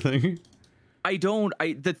everything.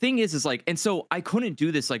 The thing is like, and so I couldn't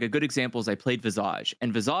do this. Like a good example is I played Visage,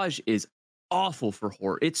 and Visage is awful for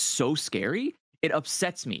horror. It's so scary. It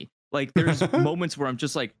upsets me. Like there's moments where I'm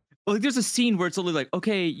just like there's a scene where it's literally like,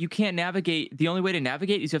 okay, you can't navigate. The only way to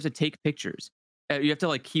navigate is you have to take pictures. You have to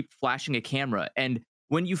like keep flashing a camera. And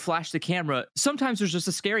when you flash the camera, sometimes there's just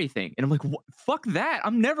a scary thing. And I'm like, fuck that.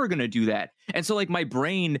 I'm never going to do that. And so like my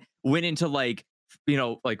brain went into like, you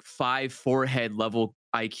know, like 5 forehead level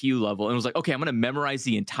IQ level. And it was like, okay, I'm going to memorize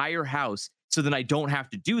the entire house so then I don't have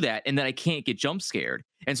to do that. And then I can't get jump scared.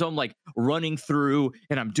 And so I'm like running through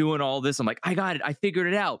and I'm doing all this. I'm like, I got it. I figured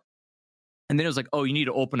it out. And then it was like, oh, you need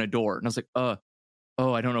to open a door. And I was like, oh,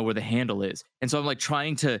 I don't know where the handle is. And so I'm like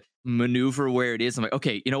trying to maneuver where it is. I'm like,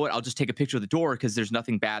 okay, you know what? I'll just take a picture of the door because there's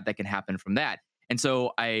nothing bad that can happen from that. And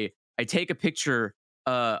so I take a picture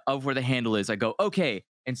of where the handle is. I go, okay.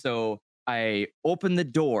 And so I open the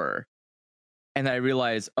door and I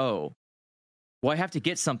realize, oh, well, I have to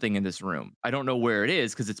get something in this room. I don't know where it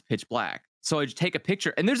is because it's pitch black. So I just take a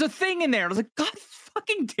picture and there's a thing in there. I was like, God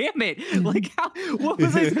fucking damn it. Like, what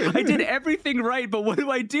was I did everything right, but what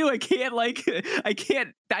do? I can't,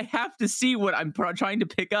 I have to see what I'm trying to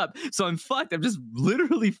pick up. So I'm fucked. I'm just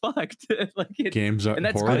literally fucked. Like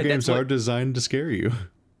horror games are designed to scare you.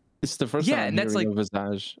 It's the first time I'm hearing of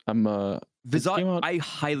Visage. Visage, I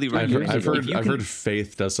highly recommend it. I've heard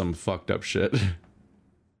Faith does some fucked up shit.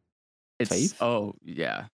 Faith? Oh,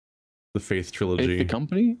 yeah. The Faith trilogy. Faith the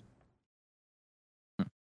company?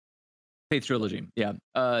 Faith Trilogy. Yeah.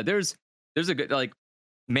 There's a good like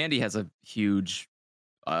Mandy has a huge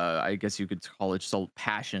I guess you could call it just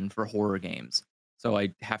passion for horror games. So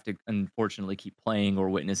I have to unfortunately keep playing or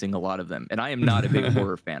witnessing a lot of them. And I am not a big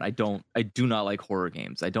horror fan. I do not like horror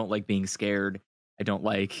games. I don't like being scared. I don't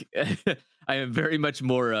like I am very much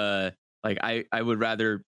more like I would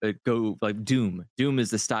rather go like Doom. Doom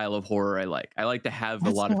is the style of horror I like. I like to have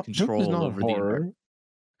a lot of control over the environment.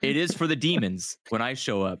 It is for the demons when I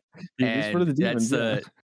show up. It is for the demons.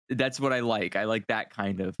 That's what I like. I like that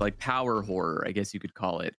kind of like power horror, I guess you could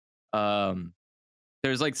call it.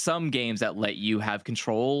 There's like some games that let you have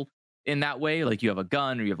control in that way, like you have a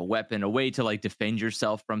gun or you have a weapon, a way to like defend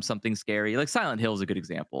yourself from something scary. Like Silent Hill is a good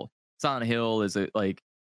example. Silent Hill is like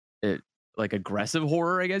aggressive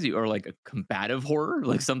horror, I guess, or like a combative horror.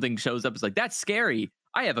 Like something shows up, it's like that's scary.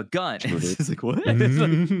 I have a gun. It's like what?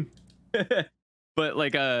 But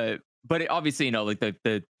like but obviously, you know, like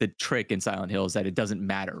the trick in Silent Hill is that it doesn't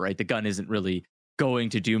matter, right? The gun isn't really going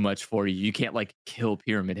to do much for you. You can't like kill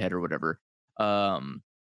Pyramid Head or whatever.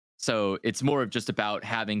 So it's more of just about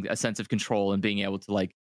having a sense of control and being able to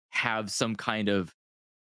like have some kind of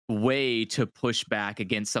way to push back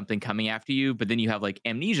against something coming after you. But then you have like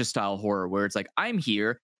Amnesia style horror where it's like, I'm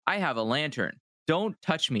here, I have a lantern, don't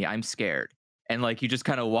touch me, I'm scared. And like you just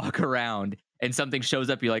kind of walk around and something shows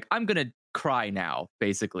up, you're like, I'm gonna cry now,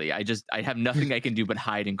 basically. I have nothing I can do but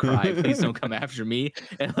hide and cry. Please don't come after me.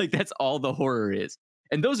 And like that's all the horror is.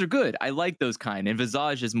 And those are good. I like those kind. And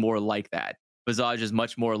Visage is more like that. Visage is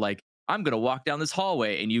much more like, I'm gonna walk down this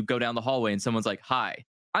hallway, and you go down the hallway and someone's like, hi,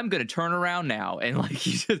 I'm gonna turn around now. And like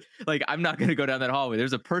you just like, I'm not gonna go down that hallway.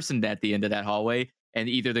 There's a person at the end of that hallway, and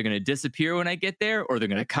either they're gonna disappear when I get there or they're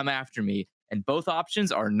gonna come after me. And both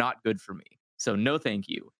options are not good for me. So no thank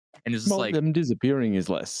you. And it's just like them disappearing is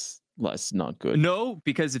less not good. No,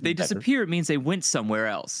 because if they disappear, it means they went somewhere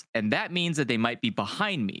else. And that means that they might be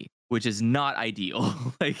behind me, which is not ideal.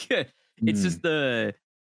 Like it's just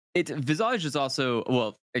Visage is also,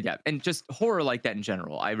 well, yeah, and just horror like that in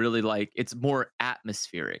general. I really like, it's more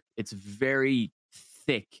atmospheric. It's very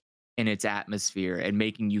thick in its atmosphere and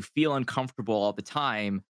making you feel uncomfortable all the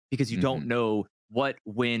time because you don't know what,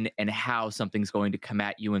 when, and how something's going to come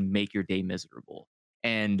at you and make your day miserable.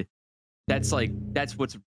 And that's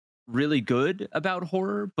what's really good about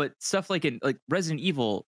horror. But stuff like in like Resident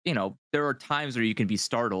Evil, you know, there are times where you can be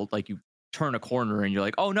startled, like you turn a corner and you're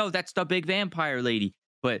like, oh no, that's the big vampire lady.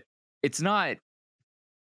 But it's not,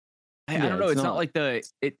 I don't know. It's not like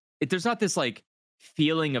there's not this like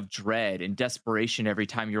feeling of dread and desperation every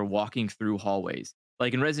time you're walking through hallways.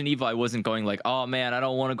 Like in Resident Evil, I wasn't going like, oh man, I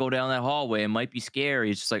don't want to go down that hallway. It might be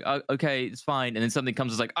scary. It's just like, oh, okay, it's fine. And then something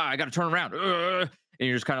comes, it's like, oh, I got to turn around. And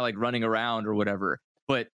you're just kind of like running around or whatever.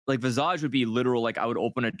 But like Visage would be literal. Like I would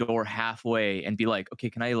open a door halfway and be like, okay,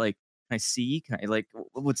 can I see? Can I like,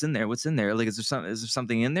 what's in there? What's in there? Like, is there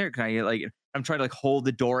something in there? Can I like, I'm trying to like hold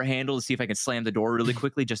the door handle to see if I can slam the door really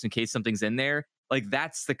quickly just in case something's in there. Like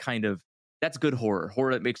that's good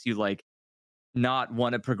horror that makes you like not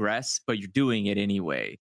want to progress, but you're doing it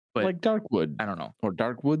anyway. But like Darkwood, I don't know, or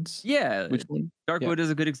Dark Woods. Yeah, which one? Darkwood is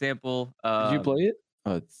a good example. Did you play it?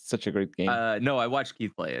 Oh, it's such a great game. No, I watched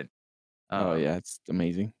Keith play it. Oh yeah, it's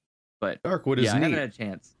amazing. But Darkwood is neat. I haven't had a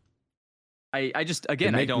chance. I just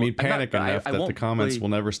again I don't. Me panic enough that the comments will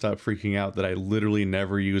never stop freaking out that I literally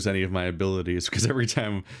never use any of my abilities because every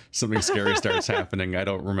time something scary starts happening, I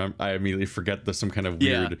don't remember. I immediately forget there's some kind of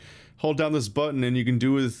weird. Hold down this button and you can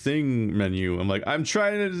do a thing menu. I'm like, I'm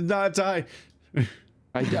trying to not die.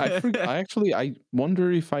 I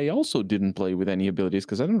wonder if I also didn't play with any abilities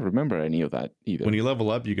because I don't remember any of that either. When you level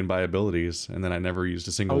up, you can buy abilities, and then I never used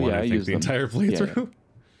a single one. I think the entire playthrough. Yeah.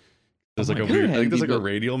 There's like a weird, I think there's like a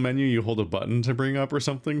radial menu. You hold a button to bring up or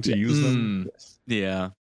something to use them. Yeah.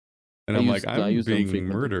 And I'm like, I'm being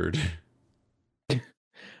murdered.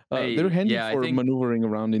 They're handy for maneuvering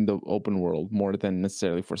around in the open world more than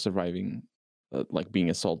necessarily for surviving, like being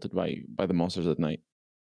assaulted by the monsters at night.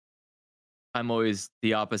 I'm always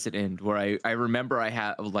the opposite end where I remember I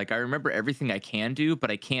remember everything I can do,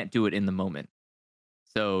 but I can't do it in the moment.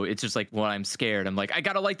 So it's just like when I'm scared, I'm like, I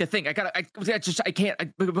gotta light the thing. I can't.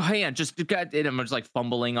 And I'm just like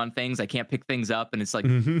fumbling on things. I can't pick things up, and it's like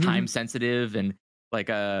time sensitive. And like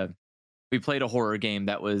we played a horror game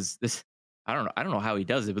that was this. I don't know how he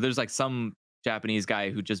does it, but there's like some Japanese guy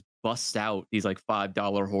who just busts out these like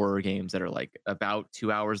 $5 horror games that are like about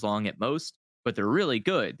 2 hours long at most, but they're really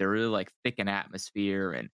good. They're really like thick in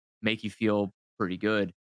atmosphere and make you feel pretty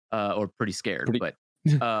good or pretty scared. But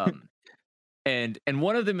and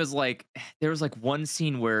one of them is like, there was like one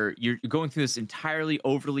scene where you're going through this entirely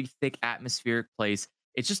overly thick atmospheric place.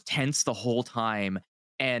 It's just tense the whole time.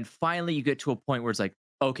 And finally you get to a point where it's like,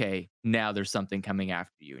 okay, now there's something coming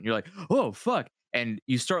after you. And you're like, oh fuck. And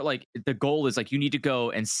you start like the goal is like you need to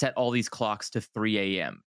go and set all these clocks to 3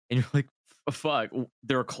 a.m. And you're like, fuck,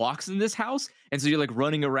 there are clocks in this house? And so you're like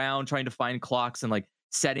running around trying to find clocks and like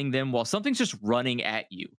setting them while something's just running at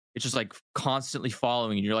you. It's just like constantly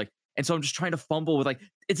following, and you're like, and so I'm just trying to fumble with like,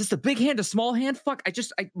 is this a big hand, a small hand? Fuck,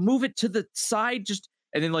 I move it to the side, just,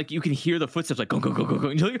 and then like you can hear the footsteps like go go go go go.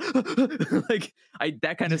 And you're like,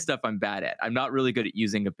 that kind of stuff I'm bad at. I'm not really good at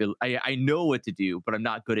using ability. I know what to do, but I'm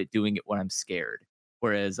not good at doing it when I'm scared.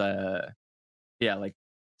 Whereas yeah, like,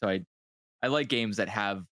 so I like games that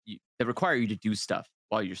that require you to do stuff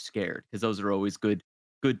while you're scared, because those are always good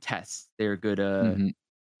tests. They're good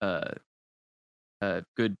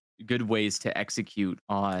good ways to execute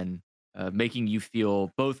on making you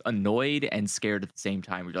feel both annoyed and scared at the same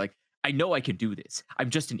time. Where you're like, I know I can do this. I'm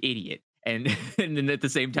just an idiot. And then at the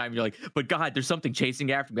same time you're like, but God, there's something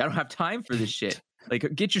chasing after me. I don't have time for this shit.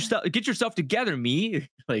 Like, get yourself together, me.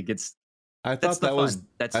 Like, I thought that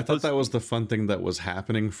was the fun thing that was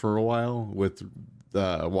happening for a while with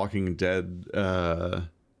Walking Dead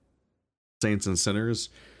Saints and Sinners,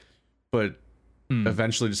 but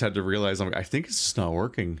eventually just had to realize, I think it's just not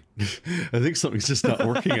working. I think something's just not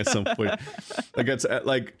working at some point. Like, it's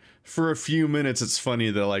like for a few minutes it's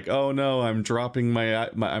funny that like, oh no, I'm dropping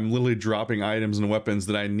I'm literally dropping items and weapons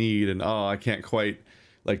that I need, and I can't quite,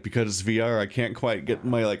 like, because it's VR, I can't quite get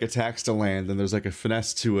my like attacks to land, and there's like a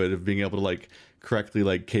finesse to it of being able to like correctly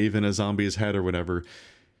like cave in a zombie's head or whatever.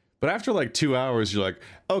 But after like 2 hours you're like,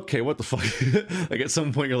 okay, what the fuck? Like at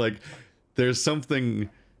some point you're like, there's something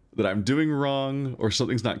that I'm doing wrong, or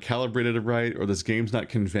something's not calibrated right, or this game's not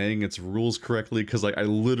conveying its rules correctly, because like I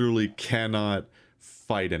literally cannot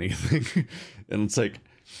fight anything. And it's like,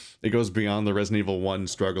 it goes beyond the Resident Evil 1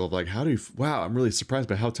 struggle of like, how do you, wow, I'm really surprised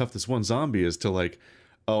by how tough this one zombie is, to like,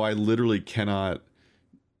 oh, I literally cannot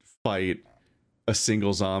fight a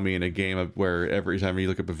single zombie in a game where every time you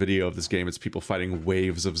look up a video of this game, it's people fighting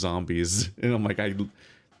waves of zombies. And I'm like,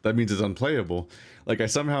 that means it's unplayable. Like I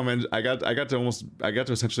somehow I got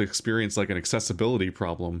to essentially experience like an accessibility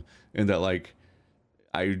problem, in that like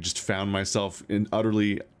I just found myself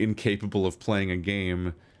utterly incapable of playing a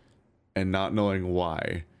game and not knowing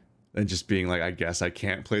why, and just being like, I guess I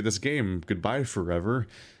can't play this game, goodbye forever.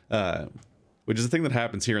 Which is a thing that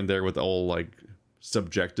happens here and there with all like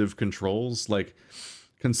subjective controls. Like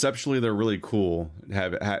conceptually they're really cool,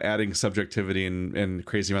 adding subjectivity and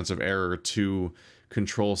crazy amounts of error to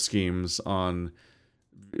control schemes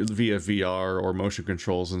via VR or motion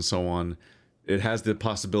controls and so on. It has the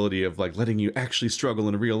possibility of like letting you actually struggle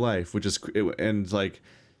in real life, which is, and like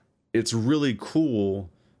it's really cool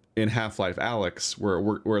in Half-Life Alyx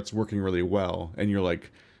where it's working really well, and you're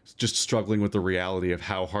like just struggling with the reality of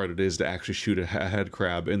how hard it is to actually shoot a head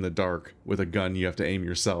crab in the dark with a gun you have to aim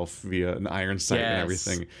yourself via an iron sight and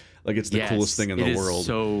everything. Like it's the coolest thing in the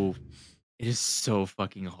world. It is so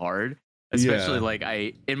fucking hard. Especially like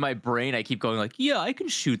in my brain, I keep going like, yeah, I can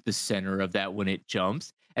shoot the center of that when it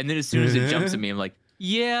jumps. And then as soon as it jumps at me, I'm like,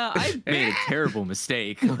 yeah, I made a terrible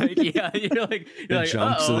mistake. Like, yeah, it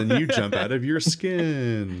jumps and then you jump out of your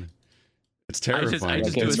skin. It's terrifying. I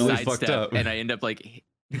just do a really sidestep and I end up like,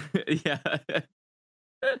 yeah.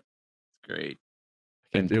 It's great.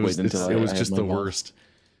 It was just the worst.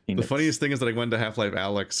 The funniest thing is that I went to Half-Life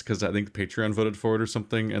Alyx because I think Patreon voted for it or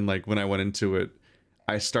something, and like when I went into it,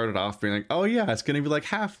 I started off being like, oh yeah, it's gonna be like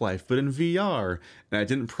Half-Life but in VR, and I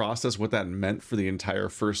didn't process what that meant for the entire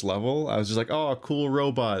first level. I was just like, oh, cool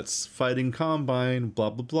robots fighting Combine, blah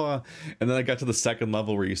blah blah. And then I got to the second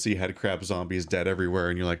level where you see headcrab zombies dead everywhere,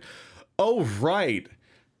 and you're like, oh right,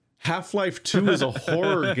 Half-Life 2 is a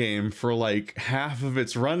horror game for like half of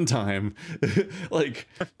its runtime. Like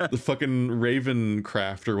the fucking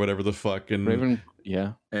Ravencraft or whatever the fuck, and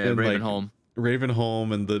Ravenholm.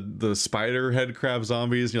 Ravenholm and the spider head crab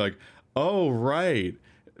zombies, and you're like, oh right,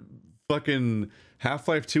 fucking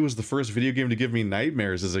Half-Life 2 was the first video game to give me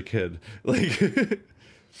nightmares as a kid. Like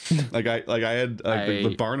I had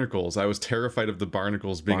the barnacles. I was terrified of the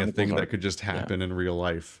barnacles being a thing that could just happen in real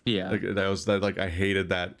life. Yeah, like I hated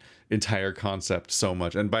that entire concept so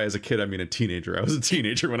much. And by as a kid, I mean a teenager. I was a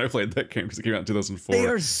teenager when I played that game because it came out in 2004. They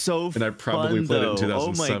are so fun, and I probably played it in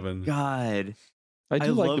 2007. Oh my god. I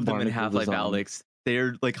love them in Half-Life Alyx.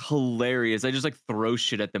 They're like hilarious. I just like throw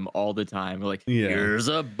shit at them all the time. We're like, here's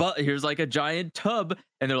like a giant tub,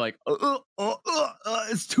 and they're like,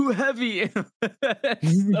 it's too heavy.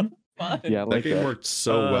 It's so fun. Yeah, that game worked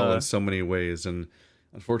so well in so many ways, and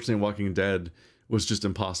unfortunately, Walking Dead was just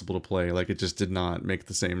impossible to play. Like it just did not make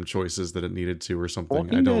the same choices that it needed to, or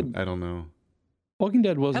something. I don't know. Walking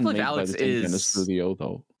Dead wasn't Half-Life made by Alyx the same kind of is studio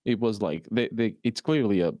though. It was like it's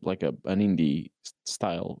clearly an indie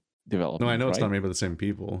style No, I development, know it's right? not made by the same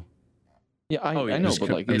people. Yeah, Oh, yeah. I know, Just but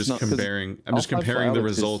like I'm it's just not 'cause comparing. I'm just Half-Life comparing the Alyx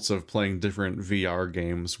is results of playing different VR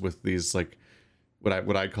games with these like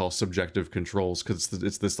what I call subjective controls, because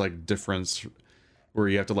it's this like difference where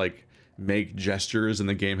you have to like make gestures and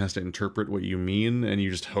the game has to interpret what you mean, and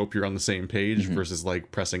you just hope you're on the same page Mhm. versus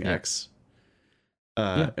like pressing Yeah. X.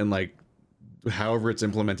 Yeah. And like however it's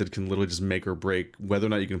implemented can literally just make or break whether or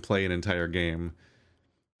not you can play an entire game,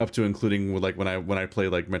 up to including with like when I play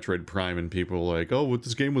like Metroid Prime and people are like, oh, well,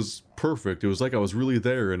 this game was perfect, it was like I was really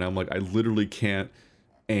there, and I'm like, I literally can't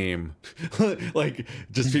aim. Like,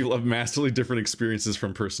 just people have massively different experiences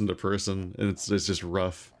from person to person, and it's just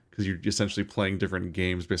rough because you're essentially playing different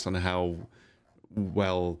games based on how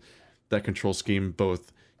well that control scheme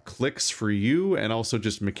both clicks for you and also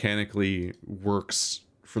just mechanically works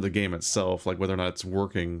for the game itself, like whether or not it's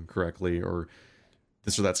working correctly, or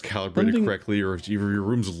this or that's calibrated Something- correctly, or if your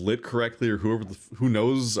room's lit correctly, or who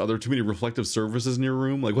knows, are there too many reflective surfaces in your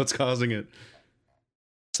room, like what's causing it?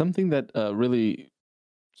 Something that really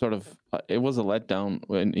sort of it was a letdown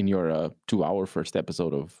in your 2-hour first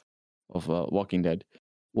episode of Walking Dead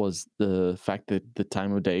was the fact that the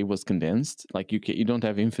time of day was condensed. Like you don't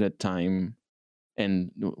have infinite time, and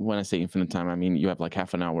when I say infinite time, I mean you have like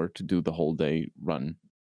half an hour to do the whole day run.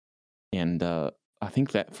 And I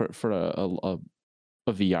think that for a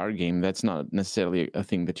VR game, that's not necessarily a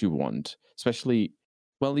thing that you want. Especially,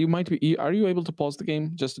 well, you might be. Are you able to pause the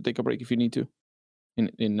game just to take a break if you need to?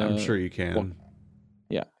 I'm sure you can.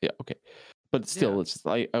 Yeah, okay. But still, Yeah. it's just,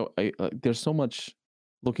 I there's so much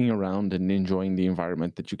looking around and enjoying the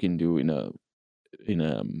environment that you can do in a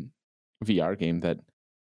VR game that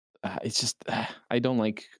it's just I don't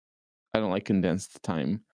like condensed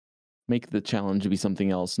time. Make the challenge be something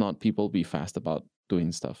else, not people be fast about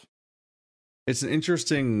doing stuff. It's an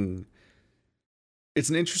interesting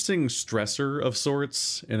stressor of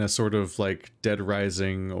sorts, in a sort of like Dead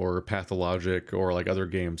Rising or Pathologic or like other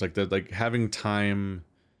games, like that, like having time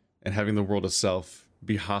and having the world itself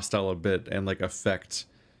be hostile a bit and like affect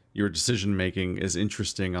your decision making is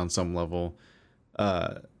interesting on some level.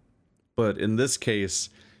 But in this case,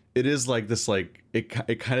 it is like this, like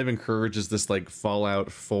it kind of encourages this like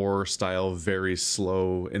Fallout 4 style, very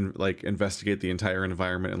slow and like investigate the entire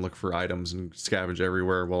environment and look for items and scavenge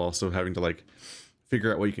everywhere, while also having to like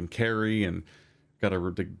figure out what you can carry, and gotta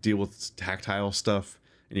like, deal with tactile stuff,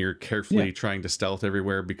 and you're carefully trying to stealth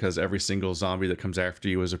everywhere because every single zombie that comes after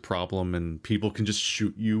you is a problem, and people can just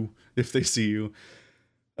shoot you if they see you.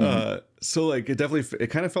 So like it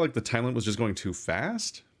kind of felt like the timeline was just going too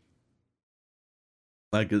fast.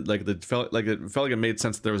 It felt like it made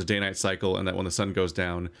sense that there was a day-night cycle, and that when the sun goes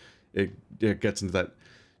down, it gets into that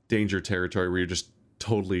danger territory where you're just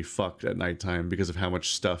totally fucked at nighttime because of how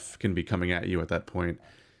much stuff can be coming at you at that point,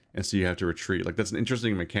 and so you have to retreat. Like, that's an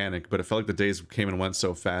interesting mechanic, but it felt like the days came and went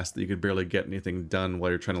so fast that you could barely get anything done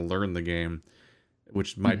while you're trying to learn the game,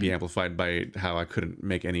 which might be amplified by how I couldn't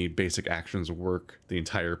make any basic actions work the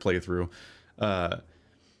entire playthrough. But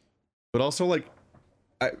also, like,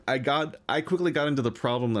 I quickly got into the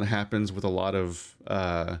problem that happens with a lot of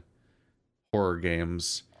horror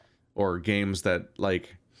games, or games that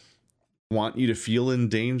like want you to feel in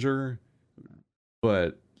danger,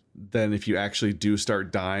 but then if you actually do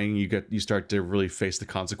start dying, you start to really face the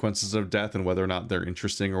consequences of death, and whether or not they're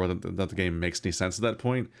interesting, or whether that the game makes any sense at that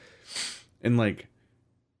point. And like,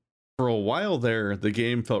 for a while there, the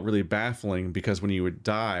game felt really baffling, because when you would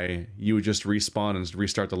die, you would just respawn and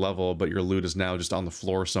restart the level, but your loot is now just on the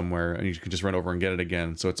floor somewhere, and you can just run over and get it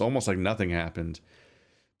again. So it's almost like nothing happened.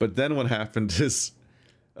 But then what happened is,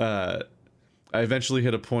 I eventually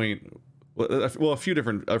hit a point. Well, a few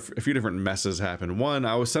different messes happened. One,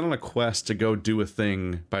 I was sent on a quest to go do a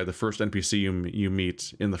thing by the first NPC you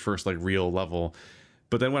meet in the first like real level.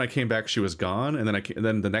 But then when I came back, she was gone, and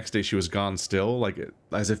then the next day she was gone still, like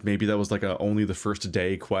as if maybe that was like only the first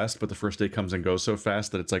day quest. But the first day comes and goes so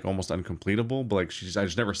fast that it's like almost uncompletable. But like I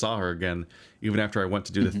just never saw her again, even after I went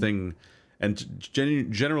to do the thing, and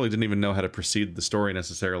generally didn't even know how to proceed the story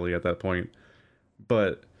necessarily at that point.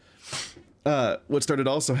 But what started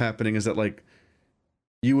also happening is that like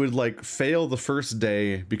you would like fail the first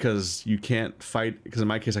day because you can't fight, because in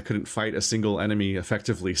my case I couldn't fight a single enemy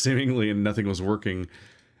effectively seemingly, and nothing was working.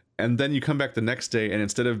 And then you come back the next day, and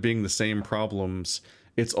instead of being the same problems,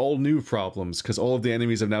 it's all new problems, because all of the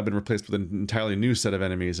enemies have now been replaced with an entirely new set of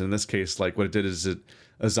enemies. And in this case, like what it did is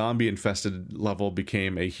a zombie infested level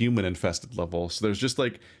became a human infested level. So there's just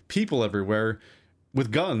like people everywhere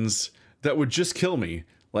with guns that would just kill me.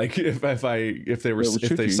 Like if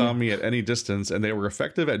they saw me at any distance, and they were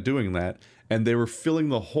effective at doing that, and they were filling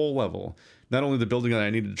the whole level, not only the building that I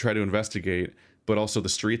needed to try to investigate, but also the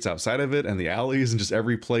streets outside of it and the alleys and just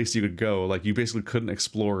every place you could go. Like you basically couldn't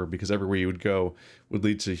explore because everywhere you would go would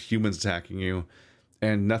lead to humans attacking you,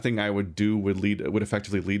 and nothing I would do would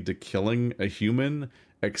effectively lead to killing a human,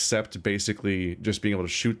 except basically just being able to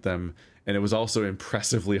shoot them. And it was also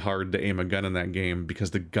impressively hard to aim a gun in that game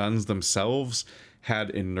because the guns themselves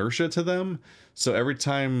had inertia to them. So every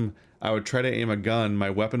time I would try to aim a gun,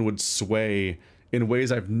 my weapon would sway in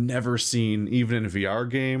ways I've never seen, even in VR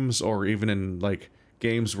games or even in like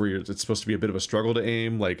games where it's supposed to be a bit of a struggle to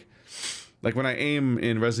aim. Like when I aim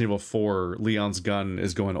in Resident Evil 4, Leon's gun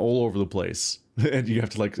is going all over the place, and you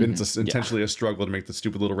have to like it's intentionally a struggle to make the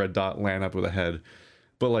stupid little red dot land up with a head.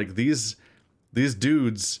 But like these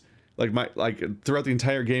dudes, like throughout the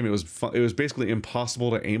entire game, it was basically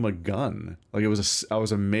impossible to aim a gun. Like I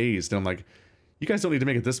was amazed, and I'm like, you guys don't need to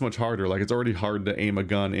make it this much harder. Like it's already hard to aim a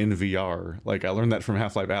gun in VR. Like I learned that from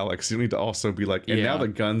Half-Life Alyx. You don't need to also be like, and now the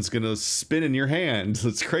gun's gonna spin in your hand.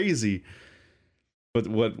 It's crazy. But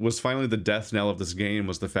what was finally the death knell of this game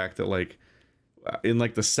was the fact that like in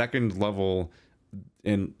like the second level,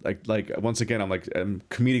 and like once again I'm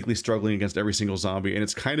comedically struggling against every single zombie, and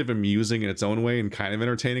it's kind of amusing in its own way and kind of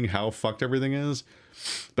entertaining how fucked everything is.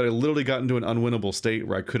 But I literally got into an unwinnable state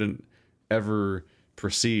where I couldn't ever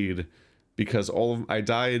proceed because I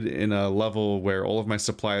died in a level where all of my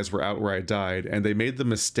supplies were out where I died, and they made the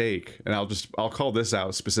mistake, and I'll call this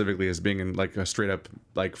out specifically as being in like a straight up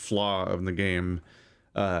like flaw of the game,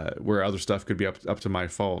 where other stuff could be up to my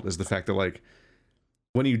fault, is the fact that like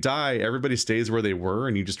when you die, everybody stays where they were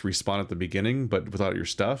and you just respawn at the beginning, but without your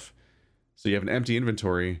stuff. So you have an empty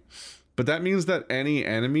inventory. But that means that any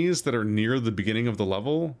enemies that are near the beginning of the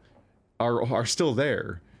level are still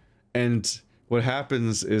there. And what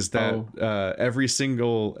happens is that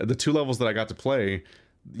the 2 levels that I got to play,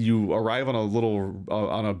 you arrive on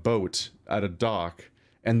on a boat at a dock,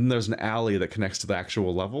 and then there's an alley that connects to the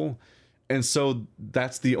actual level. And so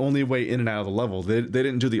that's the only way in and out of the level. They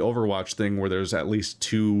didn't do the Overwatch thing where there's at least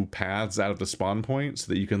 2 paths out of the spawn point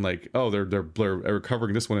so that you can like, oh, they're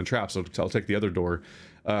covering this one in traps, so I'll take the other door.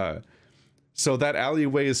 So that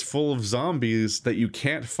alleyway is full of zombies that you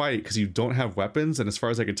can't fight because you don't have weapons. And as far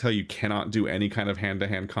as I can tell, you cannot do any kind of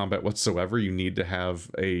hand-to-hand combat whatsoever. You need to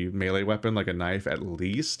have a melee weapon, like a knife at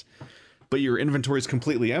least. But your inventory is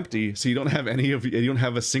completely empty, so you don't have you don't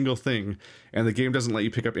have a single thing, and the game doesn't let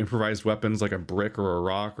you pick up improvised weapons like a brick or a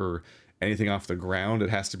rock or anything off the ground. It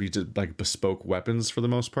has to be just like bespoke weapons for the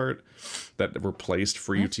most part that were placed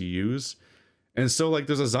for you to use. And so like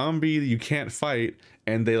there's a zombie that you can't fight,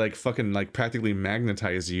 and they like fucking like practically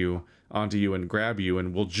magnetize you onto you and grab you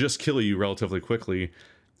and will just kill you relatively quickly.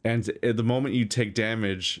 And at the moment you take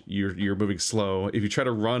damage, you're moving slow. If you try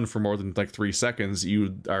to run for more than like 3 seconds,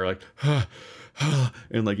 you are like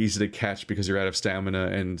and like easy to catch because you're out of stamina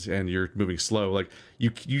and you're moving slow. Like you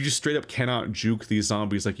just straight up cannot juke these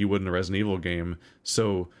zombies like you would in a Resident Evil game.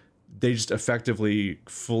 So they just effectively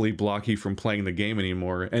fully block you from playing the game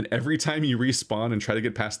anymore. And every time you respawn and try to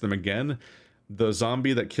get past them again, the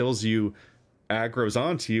zombie that kills you aggroes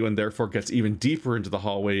onto you and therefore gets even deeper into the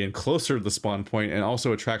hallway and closer to the spawn point, and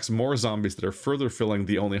also attracts more zombies that are further filling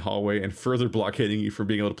the only hallway and further blockading you from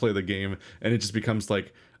being able to play the game. And it just becomes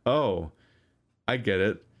like, oh, I get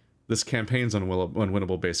it. This campaign's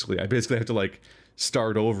unwinnable, basically. I basically have to like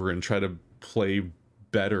start over and try to play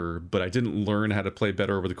better, but I didn't learn how to play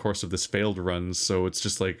better over the course of this failed run, so it's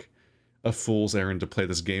just like a fool's errand to play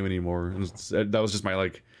this game anymore. And that was just my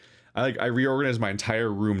like I reorganized my entire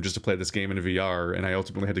room just to play this game in VR, and I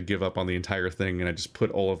ultimately had to give up on the entire thing, and I just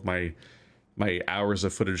put all of my hours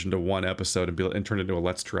of footage into one episode and turn it into a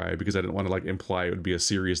let's try, because I didn't want to like imply it would be a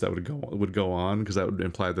series that would go on, because that would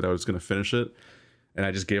imply that I was going to finish it, and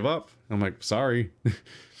I just gave up. I'm like, sorry.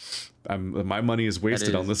 My money is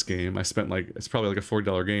wasted on this game. I spent like, it's probably like a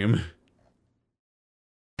 $40 game.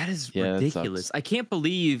 That is ridiculous. I can't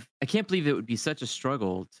believe it would be such a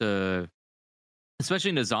struggle to, especially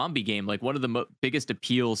in a zombie game. Like one of the biggest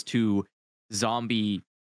appeals to zombie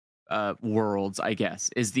worlds, I guess,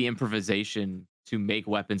 is the improvisation to make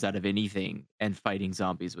weapons out of anything and fighting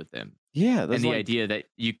zombies with them. Yeah, and the idea that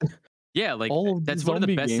you, that's one of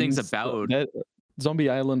the best things about that. Zombie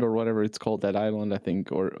Island or whatever it's called, Dead Island, I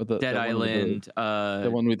think, or the Dead Island. The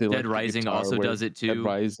one with the Dead Rising also does it too. Dead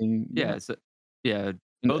Rising,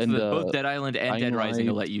 Both Dead Island and Dead Rising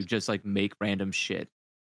will let you just like make random shit.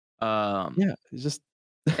 It's just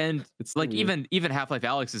and it's like weird. even Half-Life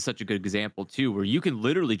Alyx is such a good example too, where you can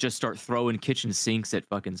literally just start throwing kitchen sinks at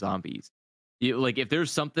fucking zombies. Like if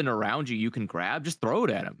there's something around you you can grab, just throw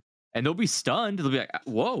it at them, and they'll be stunned. They'll be like,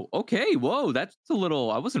 "Whoa, okay, whoa, that's a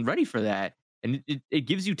little. I wasn't ready for that." And it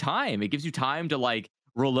gives you time. It gives you time to like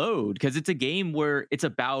reload because it's a game where it's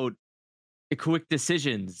about quick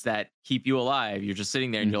decisions that keep you alive. You're just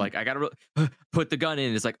sitting there and you're like, I gotta put the gun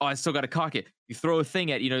in. It's like, oh, I still gotta cock it. You throw a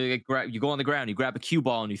thing at, you go on the ground, you grab a cue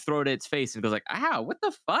ball and you throw it at its face, and it goes like, ow, what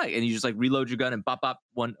the fuck? And you just like reload your gun and bop bop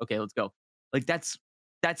one. Okay, let's go. Like that's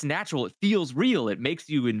natural. It feels real. It makes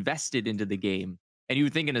you invested into the game. And you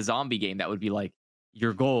would think in a zombie game that would be like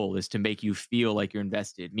your goal is to make you feel like you're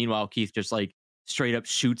invested. Meanwhile, Keith just like straight up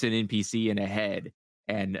shoots an NPC in the head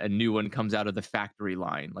and a new one comes out of the factory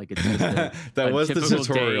line. Like it's just that was the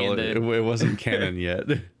tutorial. It wasn't canon yet.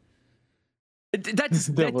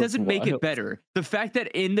 That doesn't make it better. The fact that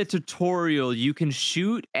in the tutorial you can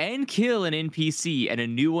shoot and kill an NPC and a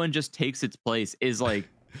new one just takes its place is like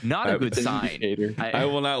not a good sign. I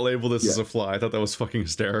will not label this as a flaw. I thought that was fucking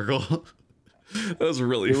hysterical. That was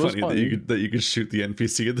really funny that you could shoot the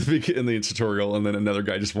NPC at the in the tutorial and then another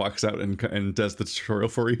guy just walks out and does the tutorial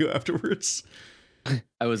for you afterwards.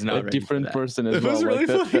 I was not a different person as well. It was really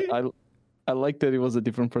funny. I like that it was a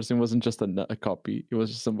different person. It wasn't just a copy. It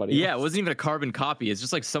was just somebody else. Yeah, it wasn't even a carbon copy. It's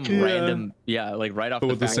just like some random, like right off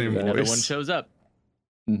the bat, another one shows up.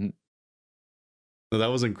 Mm-hmm. No, that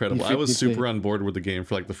was incredible. I was super on board with the game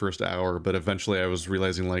for like the first hour, but eventually I was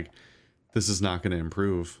realizing like this is not going to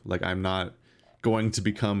improve. Like I'm not going to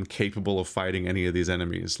become capable of fighting any of these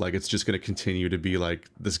enemies. Like it's just going to continue to be like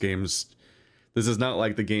this is not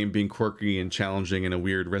like the game being quirky and challenging in a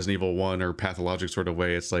weird Resident Evil 1 or Pathologic sort of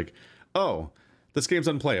way. It's like, oh, this game's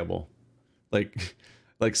unplayable. Like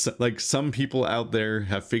some people out there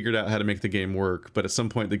have figured out how to make the game work, but at some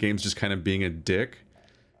point the game's just kind of being a dick.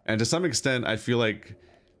 And to some extent, I feel like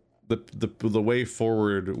the way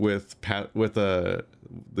forward with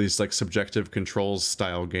these like subjective controls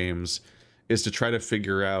style games is to try to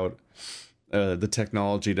figure out the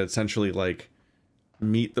technology to essentially like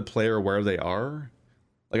meet the player where they are.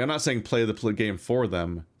 Like I'm not saying play the game for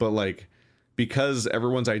them, but like because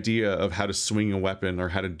everyone's idea of how to swing a weapon or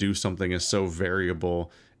how to do something is so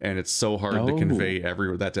variable and it's so hard to convey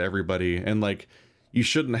that to everybody, and like you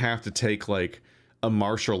shouldn't have to take like a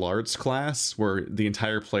martial arts class where the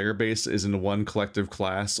entire player base is in one collective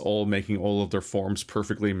class, all making all of their forms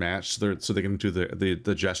perfectly matched so they can do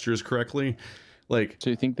the gestures correctly. Like,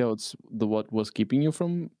 so you think that was what was keeping you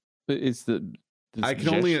from? Is the I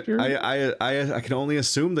can only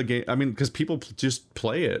assume the game. I mean, because people just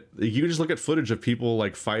play it. You just look at footage of people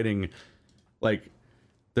like fighting, like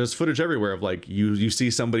there's footage everywhere of like you see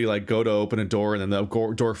somebody like go to open a door and then the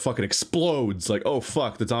door fucking explodes. Like, oh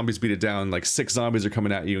fuck, the zombies beat it down. Like 6 zombies are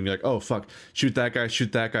coming at you and you're like, oh fuck, shoot that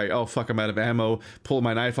guy. Oh fuck, I'm out of ammo. Pull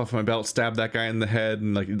my knife off my belt, stab that guy in the head,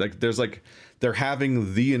 and like there's like they're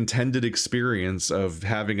having the intended experience of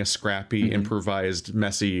having a scrappy, improvised,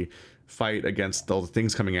 messy fight against all the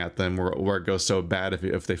things coming at them where it goes so bad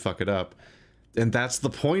if they fuck it up. And that's the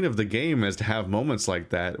point of the game, is to have moments like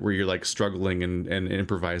that where you're like struggling and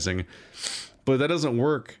improvising. But that doesn't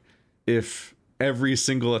work if every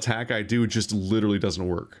single attack I do just literally doesn't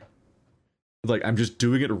work. Like I'm just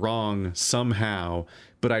doing it wrong somehow,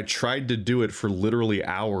 but I tried to do it for literally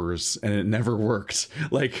hours and it never worked.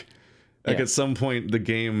 Like at some point the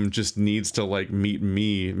game just needs to like meet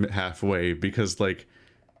me halfway, because like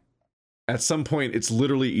at some point it's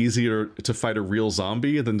literally easier to fight a real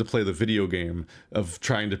zombie than to play the video game of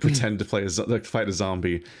trying to pretend to fight a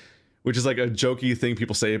zombie, which is like a jokey thing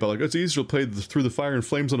people say about like, it's easier to play through the fire and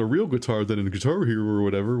flames on a real guitar than in a Guitar Hero or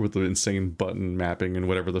whatever with the insane button mapping and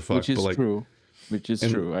whatever the fuck. Which is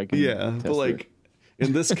true. I can but like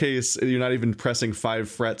in this case, you're not even pressing 5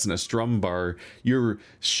 frets in a strum bar. You're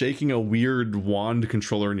shaking a weird wand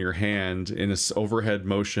controller in your hand in this overhead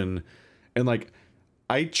motion, and like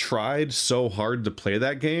I tried so hard to play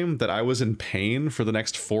that game that I was in pain for the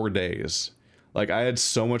next 4 days. Like I had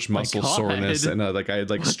so much muscle soreness and like I had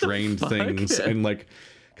like strained things and like,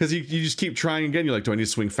 because you just keep trying again. You're like, do I need to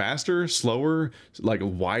swing faster, slower, like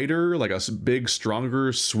wider, like a big,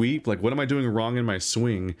 stronger sweep? Like what am I doing wrong in my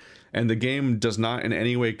swing? And the game does not in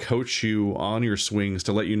any way coach you on your swings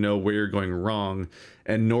to let you know where you're going wrong.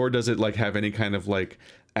 And nor does it like have any kind of like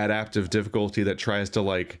adaptive difficulty that tries to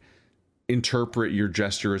like interpret your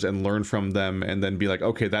gestures and learn from them and then be like,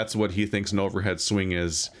 okay, that's what he thinks an overhead swing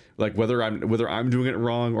is. Like whether I'm doing it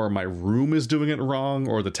wrong, or my room is doing it wrong,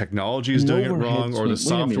 or the technology is doing it wrong, or the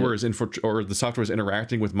software is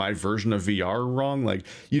interacting with my version of VR wrong. Like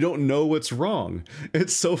you don't know what's wrong.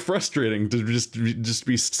 It's so frustrating to just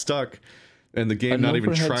be stuck and the game not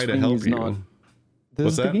even try to help you.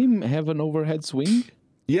 Does the game have an overhead swing?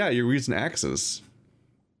 Yeah, you're using axes.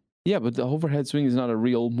 Yeah, but the overhead swing is not a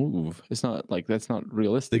real move. It's not like that's not They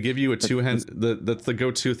realistic. give you a two-hand. That's the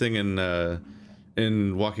go-to thing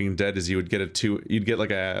in Walking Dead is you'd get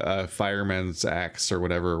like a fireman's axe or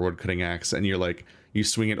whatever, wood cutting axe, and you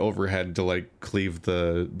swing it overhead to like cleave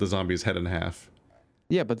the zombie's head in half.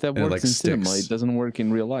 Yeah, but that And it, works like, in cinema. sticks. It doesn't work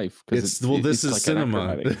in real life. This is like an cinema.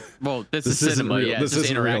 acrobatic. Well, this This is isn't cinema. real- Yeah, this it's just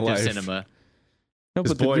isn't real interactive life. cinema. No,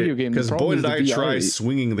 but the video game. Because the boy, problem did is I the try VR.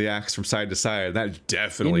 swinging the axe from side to side. That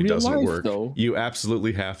definitely In real doesn't life, work. though. You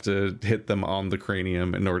absolutely have to hit them on the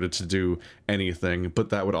cranium in order to do anything, but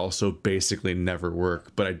that would also basically never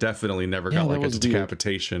work. But I definitely never Yeah, got that like a was weird.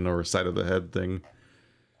 decapitation or side of the head thing.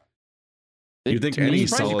 You'd think To me, any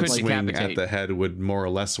it's surprised you solid couldn't swing at decapitate. the head would more or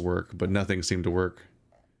less work, but nothing seemed to work.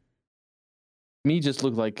 me just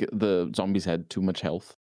looked like the zombies had too much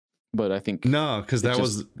health. But I think No, because It that just-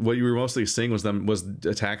 was what you were mostly seeing was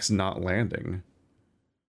attacks not landing.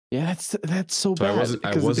 yeah, that's so So I bad. wasn't- I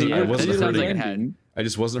because wasn't- they I were wasn't clearly hurting- like it had- landing. I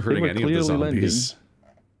just wasn't They hurting were any of the clearly landing. zombies.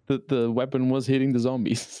 The weapon was hitting the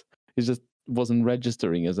zombies. It just wasn't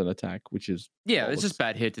registering as an attack, which is Yeah, it's flawless. just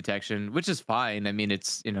bad hit detection, which is fine. I mean,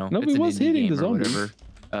 it's No, it's it an was indie hitting game the or zombies. whatever.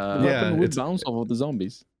 The Yeah, weapon would it's- bounce off of the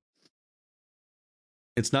zombies.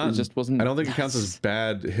 It's not. It just wasn't. I don't think it counts as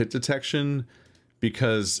bad hit detection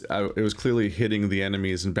because it was clearly hitting the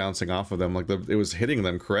enemies and bouncing off of them. Like it was hitting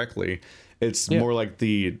them correctly. It's Yeah. more like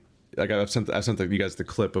I've sent you guys the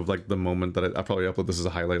clip of like the moment that I'll probably upload this as a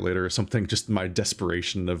highlight later or something. Just my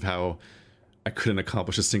desperation of how I couldn't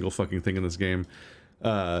accomplish a single fucking thing in this game.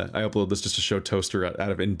 I uploaded this just to show Toaster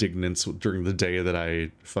out of indignance during the day that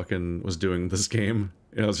I fucking was doing this game.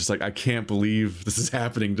 And I was just like, I can't believe this is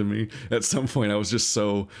happening to me. At some point, I was just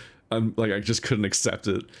so, I just couldn't accept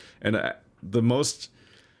it. And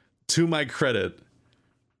to my credit,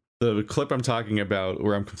 the clip I'm talking about,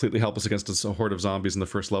 where I'm completely helpless against a horde of zombies in the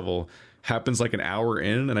first level, happens like an hour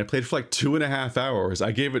in, and I played for like 2.5 hours.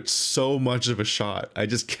 I gave it so much of a shot. I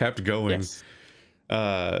just kept going. Yes.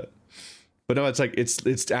 But no, it's like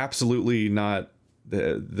it's absolutely not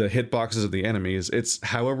the hitboxes of the enemies. It's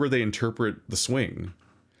however they interpret the swing.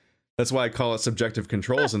 That's why I call it subjective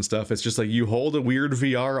controls and stuff. It's just like you hold a weird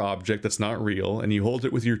VR object that's not real, and you hold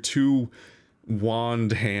it with your two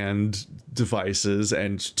wand hand devices,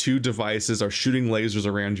 and two devices are shooting lasers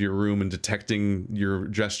around your room and detecting your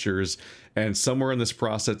gestures. And somewhere in this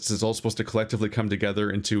process, it's all supposed to collectively come together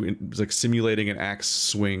into like simulating an axe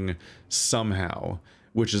swing somehow,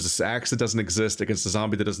 which is this axe that doesn't exist against a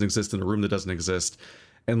zombie that doesn't exist in a room that doesn't exist.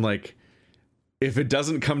 And like, if it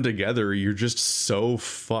doesn't come together, you're just so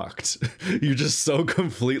fucked. You're just so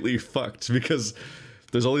completely fucked, because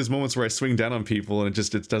there's all these moments where I swing down on people and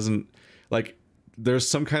it doesn't, like, there's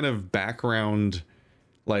some kind of background,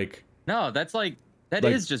 like, No, that Like-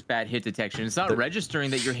 is just bad hit detection. It's not The- registering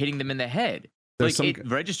that you're hitting them in the head. There's Like some- it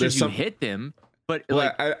registers there's you some- hit them, but well,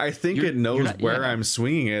 like I think you're- it you're knows not- where yeah. I'm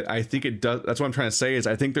swinging it. I think it does. That's what I'm trying to say is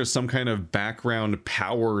I think there's some kind of background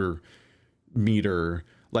power meter,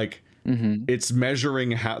 like Mm-hmm. it's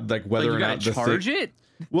measuring how, like, whether you or gotta not the charge thing, it.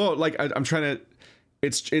 well, like I'm trying to,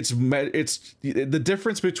 it's the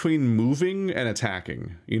difference between moving and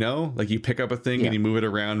attacking, you know, like you pick up a thing Yeah. and you move it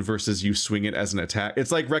around versus you swing it as an attack.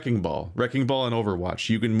 It's like wrecking ball in Overwatch.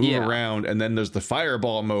 You can move Yeah. around, and then there's the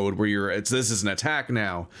fireball mode where this is an attack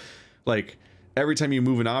now. Like every time you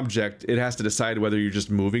move an object, it has to decide whether you're just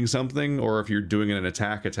moving something or if you're doing an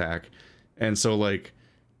attack. And so like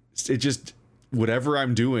it just, whatever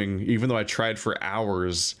I'm doing, even though I tried for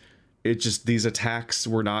hours, it just, these attacks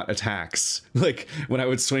were not attacks. Like when I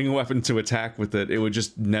would swing a weapon to attack with it, it would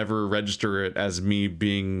just never register it as me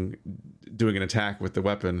doing an attack with the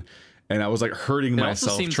weapon. And I was like hurting It also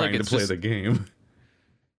myself seems trying like to it's play just- the game.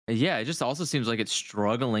 Yeah, it just also seems like it's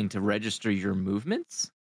struggling to register your movements.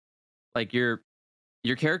 Like your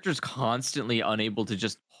character's constantly unable to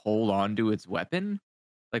just hold on to its weapon.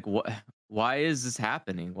 Like what? Why is this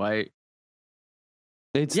happening? Why?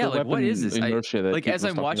 It's Yeah, the like, what weapon is this? inertia that Like Pete as was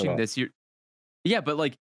I'm talking watching about. this, but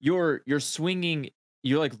like you're swinging,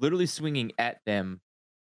 you're like literally swinging at them.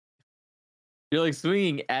 You're like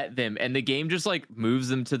swinging at them, and the game just like moves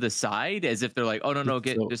them to the side as if they're like, oh no,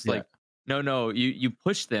 So, just yeah. like no, you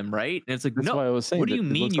push them, right? And it's like, That's no, why I was saying what do that you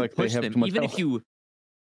it mean looks you like they push have them? too much Even if health. you,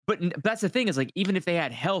 but that's the thing is like, even if they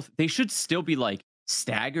had health, they should still be like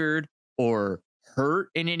staggered or hurt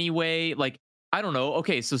in any way. Like, I don't know.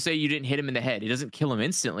 Okay, so say you didn't hit him in the head, it doesn't kill him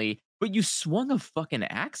instantly, but you swung a fucking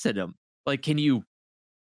axe at him. Like, can you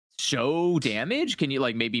show damage? Can you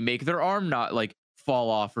like maybe make their arm not like fall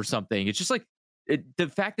off or something? It's just like the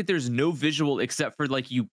fact that there's no visual except for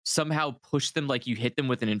like you somehow push them like you hit them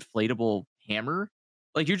with an inflatable hammer.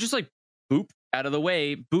 Like you're just like boop, out of the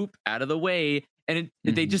way, boop, out of the way, and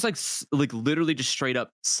they just like literally just straight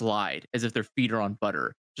up slide as if their feet are on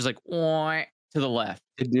butter, just like "Wah," to the left.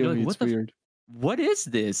 It You're do. like, It's weird. what is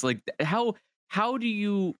this? Like, how do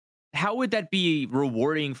you how would that be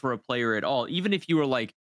rewarding for a player at all? Even if you were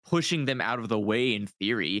like pushing them out of the way in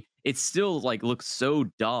theory, it still like looks so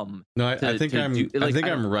dumb. No, I to- think to I'm do- I like, think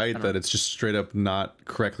I I'm don't- I right don't that know. it's just straight up not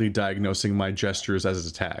correctly diagnosing my gestures as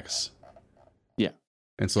attacks. Yeah.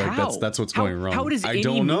 And so like that's what's How- going wrong. How does I any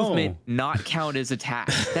don't know. movement not count as attack?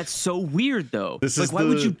 That's so weird, though. This like, is why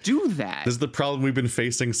would the- you do that? This is the problem we've been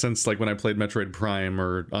facing since like when I played Metroid Prime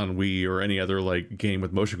or on Wii or any other like game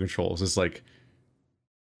with motion controls. It's like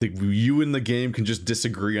you in the game can just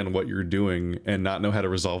disagree on what you're doing and not know how to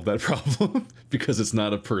resolve that problem because it's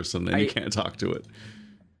not a person and you can't talk to it.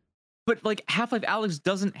 But like Half-Life Alyx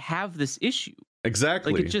doesn't have this issue.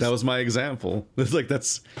 Exactly. Like, it just- that was my example. It's like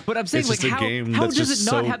that's But I'm saying, It's like, just a how game how that's does just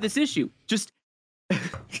it not so- have this issue? Just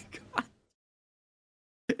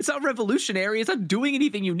it's not revolutionary. It's not doing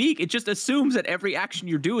anything unique. It just assumes that every action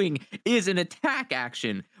you're doing is an attack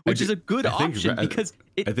action, which is a good I think option re- because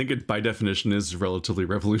I think it by definition is relatively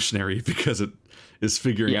revolutionary because it is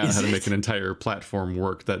figuring out Is how to it? make an entire platform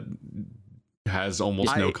work that has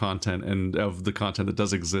almost no I- content, and of the content that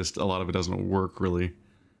does exist, a lot of it doesn't work really.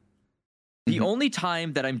 the only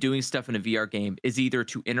time that I'm doing stuff in a VR game is either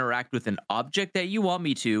to interact with an object that you want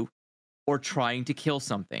me to, or trying to kill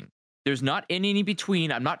something. There's not any in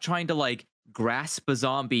between. I'm not trying to like grasp a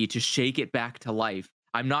zombie to shake it back to life.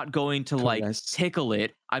 I'm not going to like Caress. tickle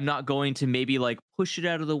it. I'm not going to maybe like push it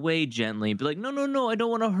out of the way gently and be like, no, no, no, I don't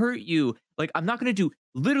want to hurt you. Like, I'm not going to do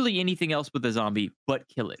literally anything else with the zombie but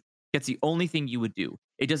kill it. That's the only thing you would do.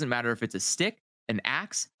 It doesn't matter if it's a stick, an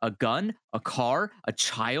axe, a gun, a car, a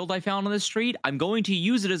child I found on the street. I'm going to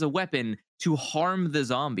use it as a weapon to harm the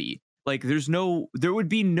zombie. Like, there would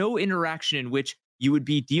be no interaction in which you would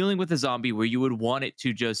be dealing with a zombie where you would want it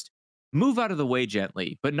to just move out of the way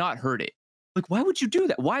gently, but not hurt it. Like, why would you do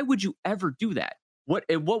that? Why would you ever do that? What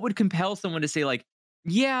would compel someone to say, like,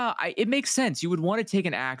 yeah, it makes sense. You would want to take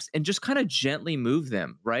an axe and just kind of gently move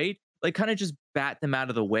them, right? Like, kind of just bat them out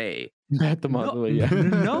of the way. Bat them out of the way, yeah.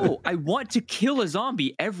 No, I want to kill a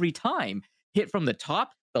zombie every time. Hit from the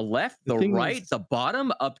top, the left, The the thing right, is- the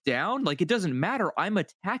bottom, up, down. Like, it doesn't matter. I'm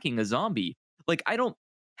attacking a zombie. Like, I don't.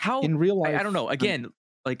 How? In real life, I don't know. Again,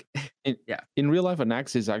 like, in real life, an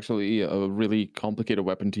axe is actually a really complicated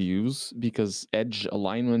weapon to use because edge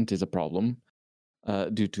alignment is a problem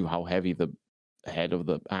due to how heavy the head of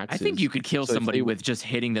the axe I think is. you could kill So if somebody they- with just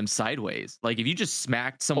hitting them sideways. Like, if you just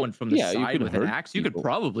smacked someone from the yeah, you side could with an hurt axe, you could people.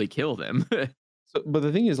 probably kill them. So, but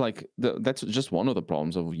the thing is, like, that's just one of the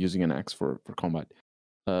problems of using an axe for combat.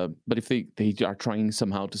 But if they are trying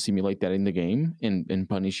somehow to simulate that in the game and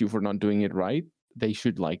punish you for not doing it right, they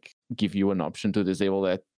should like give you an option to disable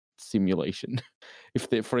that simulation. If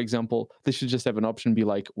they, for example, they should just have an option be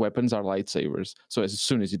like weapons are lightsabers. So as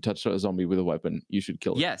soon as you touch a zombie with a weapon, you should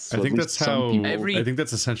kill it. Yes. So I at think least that's some how people- I think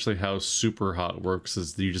that's essentially how Super Hot works.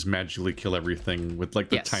 Is you just magically kill everything with like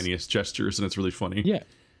the Yes. tiniest gestures, and it's really funny. Yeah.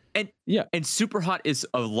 And Super Hot is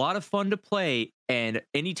a lot of fun to play, and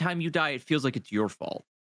anytime you die, it feels like it's your fault.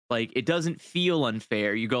 Like, it doesn't feel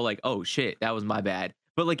unfair. You go like, oh shit, that was my bad.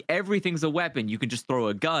 But like, everything's a weapon. You can just throw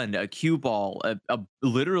a gun, a cue ball, a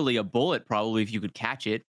literally a bullet, probably, if you could catch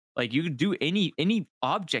it. Like, you could do any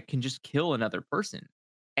object can just kill another person.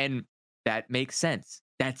 And that makes sense.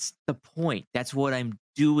 That's the point. That's what I'm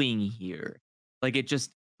doing here. Like, it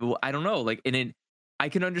just, I don't know. Like, I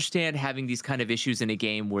can understand having these kind of issues in a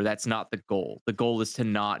game where that's not the goal. The goal is to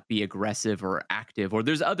not be aggressive or active, or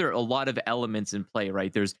there's a lot of elements in play,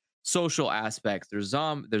 right? There's social aspects, there's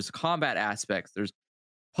combat aspects, there's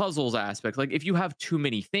puzzles aspects. Like, if you have too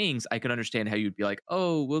many things, I can understand how you'd be like,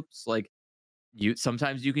 oh, whoops, like,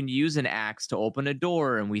 sometimes you can use an axe to open a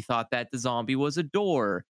door, and we thought that the zombie was a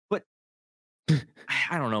door. But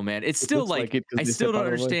I don't know, man. It's still looks like like, it 'cause I they still step don't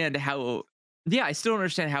out of the way. understand how. Yeah, I still don't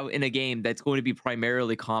understand how in a game that's going to be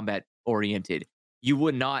primarily combat oriented, you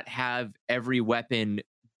would not have every weapon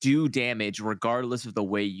do damage regardless of the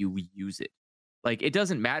way you use it. Like, it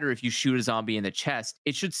doesn't matter if you shoot a zombie in the chest,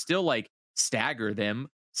 it should still like stagger them,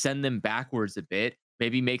 send them backwards a bit,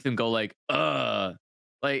 maybe make them go like,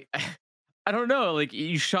 like, I don't know, like,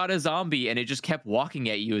 you shot a zombie and it just kept walking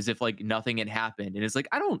at you as if like nothing had happened. And it's like,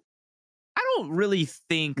 I don't really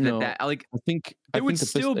think No, that like I think there would the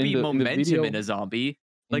still in be the momentum video- in a zombie. in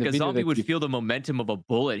Like, the a video zombie that would you- feel the momentum of a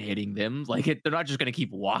bullet hitting them. Like, they're not just going to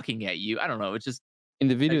keep walking at you. I don't know. It's just, in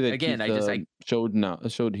the video that again, Keith,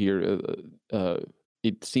 showed here,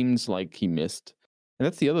 it seems like he missed. And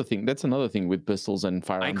that's the other thing. That's another thing with pistols and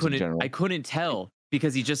firearms in general. I couldn't tell.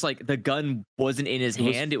 because he just like the gun wasn't in his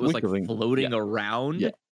hand; it was like flickering. floating around, Yeah.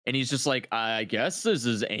 and he's just like, I guess this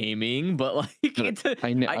is aiming, but like,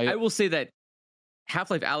 I I will say that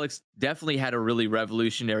Half-Life Alyx definitely had a really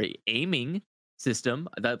revolutionary aiming system.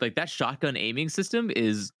 That shotgun aiming system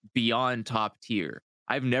is beyond top tier.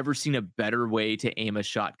 I've never seen a better way to aim a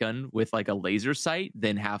shotgun with like a laser sight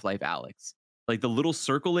than Half-Life Alyx. Like the little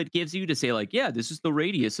circle it gives you to say like, yeah, this is the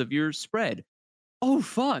radius of your spread. Oh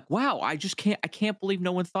fuck! Wow, I can't believe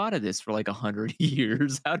no one thought of this for like 100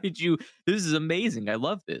 years. How did you? This is amazing. I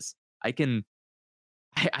love this. I can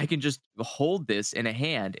just hold this in a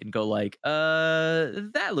hand and go like,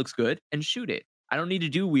 that looks good, and shoot it. I don't need to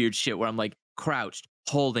do weird shit where I'm like crouched,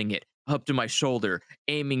 holding it up to my shoulder,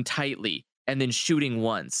 aiming tightly, and then shooting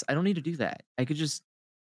once. I don't need to do that. I could just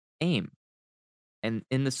aim and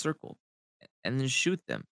in the circle and then shoot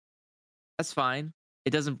them. That's fine. It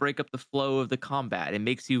doesn't break up the flow of the combat. It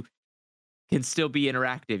makes you can still be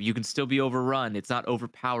interactive. You can still be overrun. It's not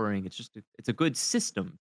overpowering. It's a good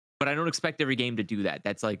system. But I don't expect every game to do that.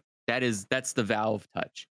 That's the Valve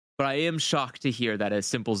touch. But I am shocked to hear that a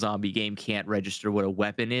simple zombie game can't register what a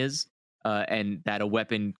weapon is, and that a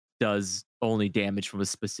weapon does only damage from a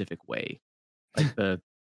specific way. Like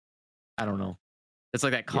I don't know. It's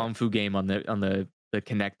like that Kung Fu game on the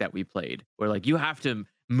Kinect that we played, where like you have to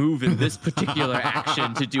move in this particular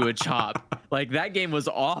action to do a chop. Like that game was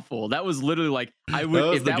awful. That was literally like I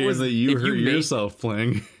would. That was the game that you hurt yourself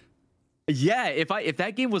playing. Yeah, if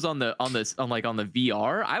that game was on the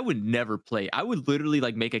VR, I would never play. I would literally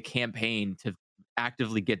like make a campaign to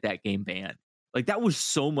actively get that game banned. Like that was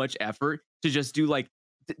so much effort to just do like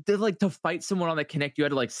to fight someone on the Kinect. You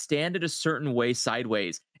had to like stand at a certain way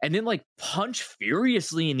sideways and then like punch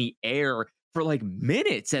furiously in the air for like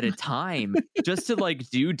minutes at a time just to like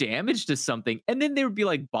do damage to something. And then there would be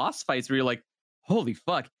like boss fights where you're like, holy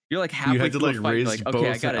fuck. You're like halfway you had to through like a fight, raise like, both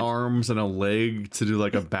okay, I gotta... arms and a leg to do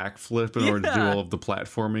like a backflip in order to do all of the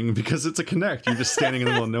platforming, because it's a Kinect. You're just standing in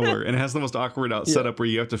the middle of nowhere, and it has the most awkward setup where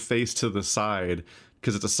you have to face to the side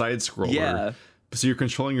because it's a side scroller. Yeah. So you're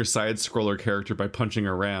controlling your side scroller character by punching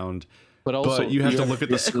around, but also you have to look at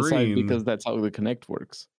the screen because that's how the Kinect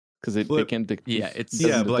works. Because they can't.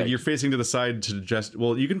 But like you're facing to the side to just.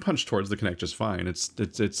 Well, you can punch towards the Kinect just fine. The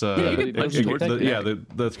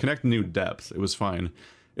Kinect knew depth. It was fine.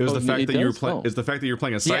 It was the fact that you were playing. It's the fact that you're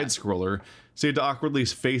playing a side scroller, so you had to awkwardly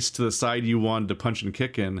face to the side you wanted to punch and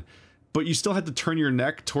kick in, but you still had to turn your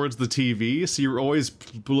neck towards the TV, so you were always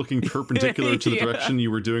looking perpendicular to the direction you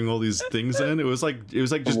were doing all these things in. It was like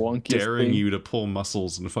just daring you to pull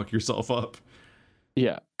muscles and fuck yourself up.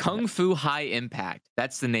 Yeah, Kung Fu High Impact.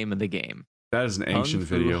 That's the name of the game. That is an ancient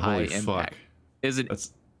video. Holy fuck! Is it?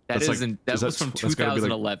 That was from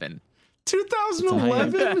 2011.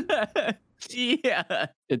 2011. Yeah,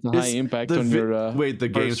 it's a high impact on your. Wait, the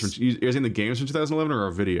games from you're saying the games from 2011 or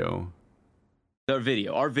our video?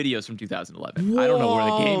 Our video's from 2011. Whoa. I don't know where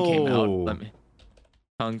the game came out.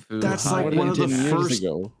 Kung Fu. That's like one of the first.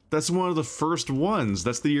 That's one of the first ones.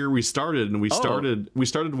 That's the year we started, and we started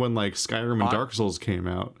when like Skyrim and Dark Souls came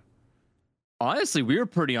out. Honestly, we were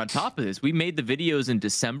pretty on top of this. We made the videos in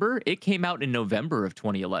December. It came out in November of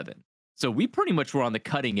 2011. So we pretty much were on the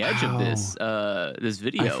cutting edge of this this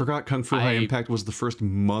video. I forgot Kung Fu High Impact was the first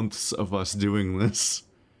months of us doing this.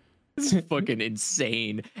 It's fucking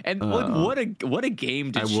insane. And what a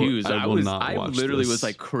game to choose. I literally was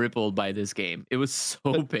like crippled by this game. It was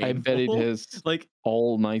so painful. I bet it has like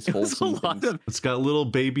all nice wholesome things. It's got little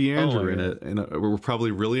baby Andrew in it, and we're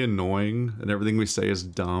probably really annoying, and everything we say is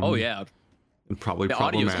dumb. Oh yeah, and probably the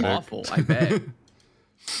problematic. Audio's awful, I bet.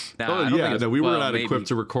 We were not equipped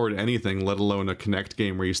to record anything, let alone a Kinect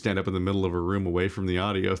game where you stand up in the middle of a room away from the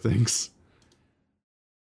audio things.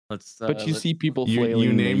 But you see people flailing.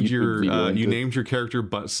 You named your character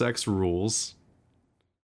Butt Sex Rules.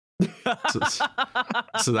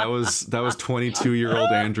 so that was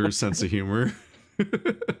 22-year-old Andrew's sense of humor.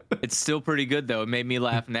 It's still pretty good though. It made me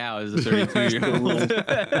laugh now as a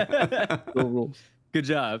 32-year-old. Good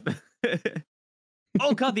job.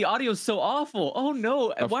 Oh god, the audio's so awful. Oh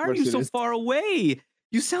no, why are you so far away?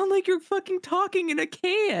 You sound like you're fucking talking in a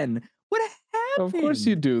can. What happened? Of course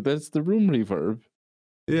you do. That's the room reverb.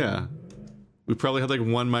 Yeah. We probably had like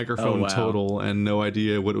one microphone total and no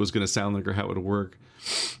idea what it was going to sound like or how it would work.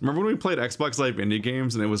 Remember when we played Xbox Live indie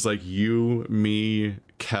games and it was like you, me,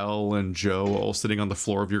 Kel, and Joe all sitting on the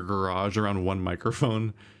floor of your garage around one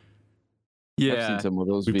microphone? Yeah, I've seen some of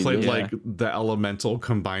those. We played like the Elemental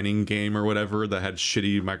combining game or whatever that had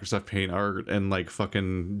shitty Microsoft Paint art, and like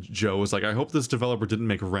fucking Joe was like, "I hope this developer didn't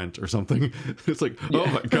make Rent or something." It's like, oh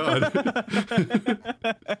my god.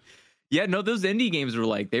 Yeah, no, those indie games were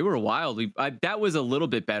like they were wild. That was a little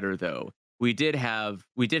bit better though. We did have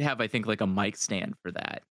I think like a mic stand for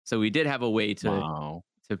that. So we did have a way Wow.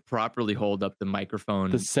 to properly hold up the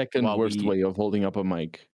microphone The second while worst we way of holding up a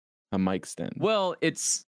mic stand. well,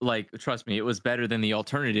 it's like trust me, it was better than the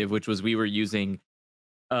alternative, which was we were using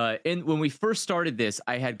and when we first started this,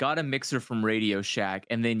 I had got a mixer from Radio Shack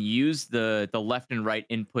and then used the left and right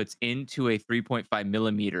inputs into a 3.5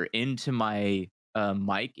 millimeter into my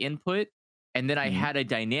mic input, and then I Mhm. had a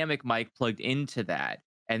dynamic mic plugged into that,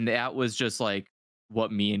 and that was just like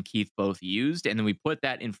what me and Keith both used, and then we put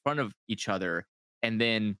that in front of each other, and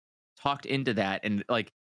then talked into that, and like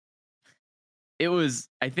it was.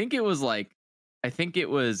 I think it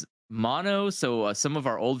was mono. So some of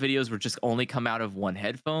our old videos were just only come out of one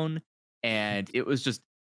headphone, and it was just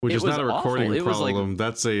Which it is was not a recording awful. It was like problem.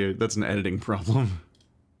 That's an editing problem.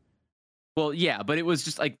 well, yeah, but it was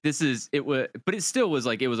just like but it still was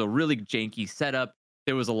like it was a really janky setup.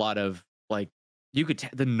 There was a lot of like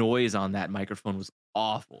the noise on that microphone was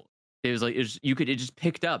awful. It was like it just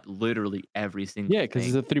picked up literally every single Yeah, because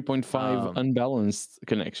it's thing. a 3.5 unbalanced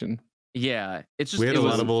connection. Yeah, it's just We had it a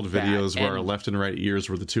was lot of old bad. videos where our And- left and right ears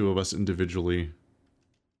were the two of us individually.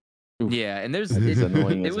 Oof. yeah, and there's That is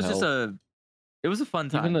annoying it as was just hell. it was a fun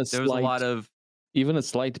time. Even a There was a lot slight- of Even a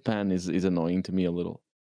slight pan is annoying to me a little.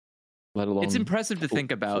 Let alone it's impressive to full-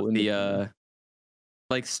 think about full in the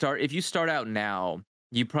like if you start out now,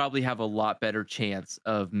 you probably have a lot better chance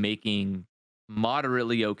of making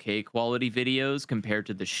moderately okay quality videos compared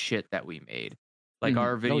to the shit that we made. Like Mhm.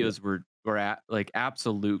 our Oh, yeah. videos were at like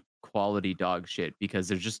absolute quality dog shit because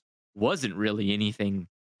there just wasn't really anything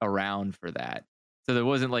around for that. So there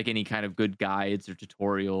wasn't like any kind of good guides or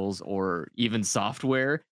tutorials or even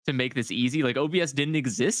software to make this easy. Like OBS didn't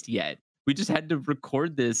exist yet. We just had to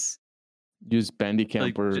record this. Use Bandicam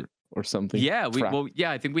like, or ju- or something. Yeah, Trap.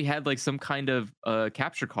 I think we had like some kind of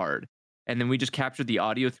capture card, and then we just captured the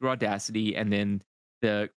audio through Audacity, and then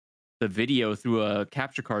the video through a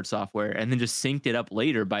capture card software, and then just synced it up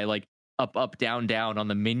later by like up down down on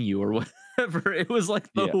the menu or whatever. It was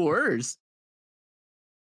like the Yeah. worst.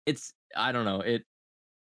 I don't know it.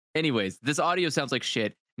 Anyways, this audio sounds like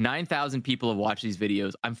shit. 9,000 people have watched these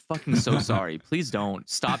videos. I'm fucking so sorry. Please don't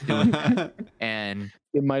stop doing that. And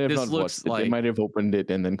They might have this not looks watched it. They like- might have opened it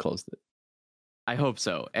and then closed it. I hope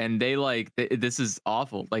so. And they this is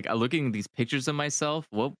awful. Like looking at these pictures of myself,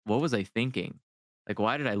 what was I thinking? Like,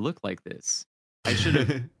 why did I look like this? I should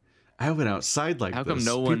have. I went outside like How come this.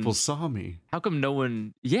 no People one- saw me. How come no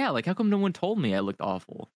one? Yeah, like how come no one told me I looked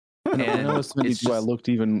awful? And And I was 22. I just- looked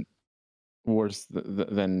even worse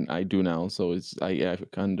than I do now. So I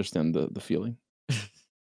can understand the feeling.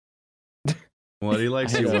 Well, he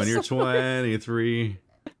likes I you had when a- you're 23.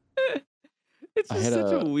 It's I just had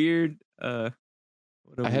such a a- weird. I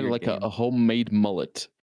had like a homemade mullet.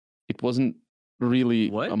 It wasn't really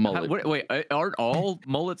what? a mullet. Wait, aren't all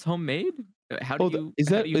mullets homemade? How do Oh, you? is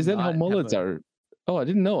how that do you is that how not have mullets a- are? Oh, I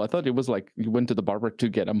didn't know. I thought it was like you went to the barber to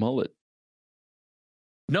get a mullet.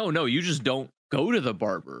 No, you just don't go to the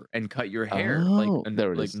barber and cut your hair Oh, like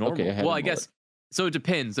there it like is. normal. Okay, I had Well, a I guess so. It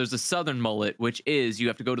depends. There's a southern mullet, which is you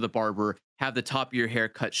have to go to the barber, have the top of your hair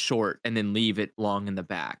cut short, and then leave it long in the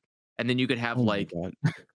back. And then you could have Oh my like God.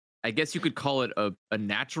 I guess you could call it a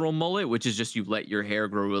natural mullet, which is just you let your hair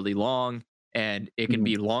grow really long, and it can Mhm.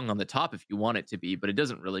 be long on the top if you want it to be, but it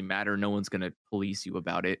doesn't really matter. No one's gonna police you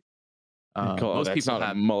about it. Most That's people not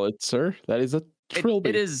have a mullet, sir. That is a it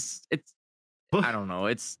trilby. is. It's I don't know.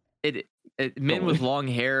 Men with long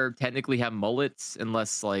hair technically have mullets,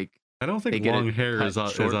 unless like I don't They think get it long hair cut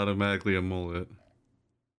is short. automatically a mullet.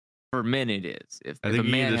 for men it is. If I a think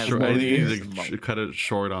you man need to, has short, I long think you hair, need it's a to mullet. cut it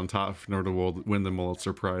short on top in order to win the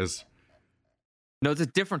Mulletzer prize. No, it's a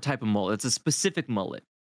different type of mullet. It's a specific mullet.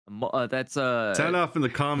 That's Sound off in the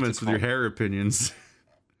comments with your called? hair opinions.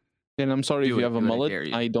 And I'm sorry Do if you it, have a do it, I mullet. dare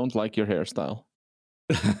you. I don't like your hairstyle.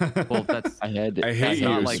 well, that's I had it. I That's hate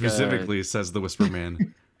not you like a- specifically, says the Whisper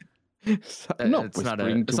Man. I'm not it's not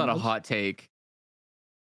whispering it's too not a much. hot take.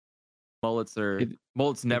 Mullets It-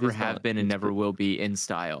 never is have not. been and It's never good. will be in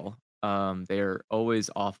style. They're always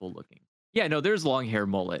awful looking. Yeah, no, there's long hair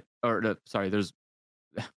mullet, or sorry, there's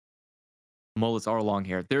mullets are long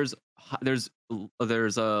hair. There's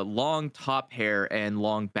a long top hair and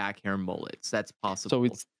long back hair mullets. That's possible. So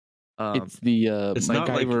it's um, it's the It's not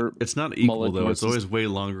like MacGyver. it's not equal mullet though. It's versus- always way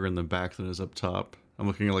longer in the back than it is up top. I'm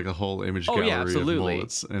looking at like a whole image Oh, gallery yeah, of absolutely.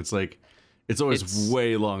 mullets, and it's like it's always It's-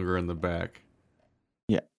 way longer in the back.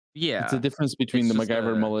 yeah, It's the difference between It's the just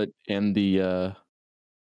MacGyver a- mullet and the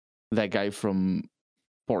that guy from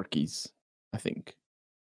Porky's, I think.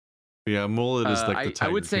 Yeah, mullet is like the I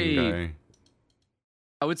Tiger would King say- guy.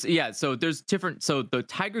 I would say, yeah. So there's different. So the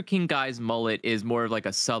Tiger King guy's mullet is more of like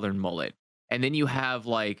a southern mullet, and then you have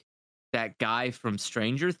like that guy from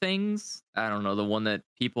Stranger Things. I don't know, the one that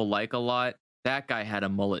people like a lot. That guy had a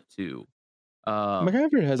mullet too.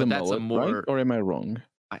 MacGyver has a but that's a mullet, right? more- Or am I wrong?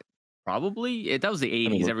 Probably that was the me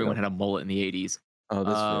 80s. look it Everyone up. had a mullet in the 80s. Oh,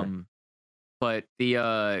 that's fair. But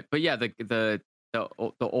yeah, the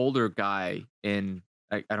older guy in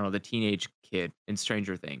I don't know, the teenage kid in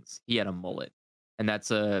Stranger Things, he had a mullet, and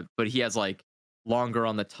but he has like longer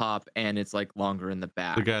on the top and it's like longer in the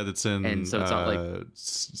back. The guy that's in And so it's not like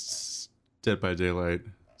Dead by Daylight,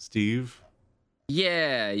 Steve.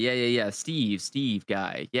 yeah, Steve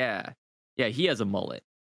guy, yeah, he has a mullet.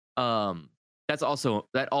 That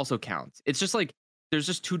also counts. It's just like there's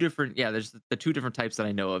just two different there's the two different types that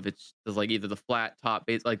I know of. There's like either the flat top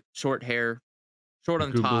base, like short hair, short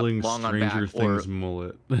on top, Googling long on Stranger back, Things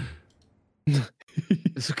mullet.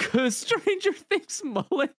 or Stranger Things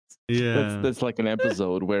mullet. Yeah. That's like an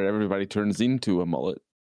episode where everybody turns into a mullet.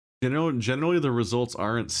 Generally the results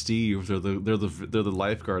aren't Steve. They're the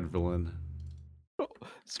lifeguard villain.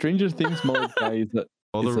 Stranger Things mullet guy is that.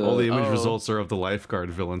 All the image Oh. results are of the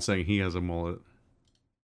lifeguard villain saying he has a mullet.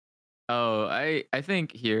 Oh, I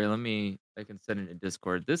think here. I can send it in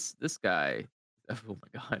Discord. This guy. Oh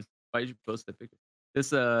my god! Why did you post that picture?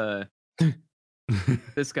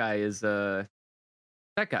 This guy is that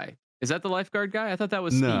guy. Is that the lifeguard guy? I thought that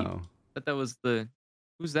was Steve. I No, thought that was who's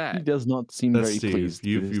He that? does not seem that's very Steve. pleased. with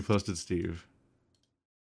You his- posted Steve.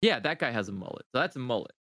 Yeah, that guy has a mullet. So that's a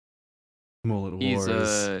mullet. Mullet He's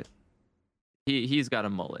wars. he's got a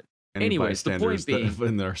mullet. Any anyways, the point bystanders that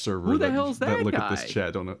in our server who the that, hell's that that look at this guy?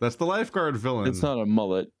 chat don't know. That's the lifeguard villain. It's not a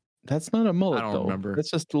mullet. That's not a mullet, don't though. remember. That's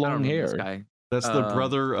just I don't long remember this hair. guy. That's the Um,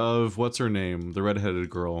 brother of what's her name, the redheaded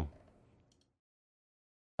girl.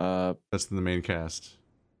 That's in the main cast.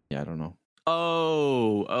 Yeah, I don't know.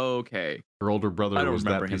 Oh, okay. Her older brother I don't was that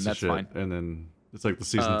remember him, piece of that's shit, fine. and then it's like the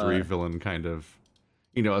season 3 villain kind of.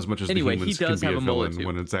 You know, as much as Anyway, the he humans can does be have a a mullet,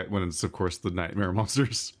 villain too. when it's of course the nightmare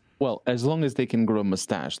monsters. Well, as long as they can grow a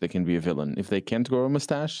mustache, they can be a villain. If they can't grow a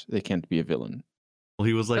mustache, they can't be a villain. Well,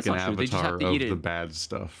 he was like That's an not true. They just have avatar to of eat the it. bad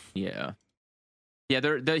stuff. Yeah. Yeah,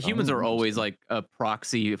 the humans Oh, are always interesting. like a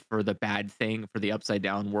proxy for the bad thing, for the upside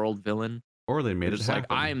down world villain. Or they made It's it like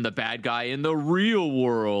happen. I'm the bad guy in the real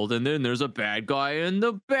world, and then there's a bad guy in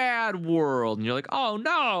the bad world, and you're like, oh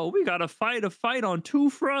no, we gotta fight a fight on two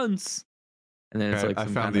fronts. And then it's like I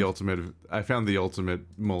some found kind the of- ultimate. I found the ultimate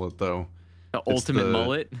mullet though. the it's ultimate the-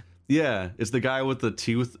 mullet. Yeah, it's the guy with the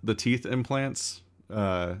teeth implants.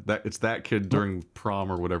 It's that kid during prom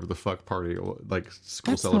or whatever the fuck party, like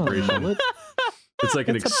school That's not a celebration. mullet. It's like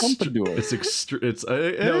That's a pompadour. It's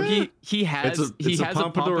No, he has it's a has a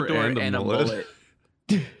pompadour pompadour and and a a mullet. mullet.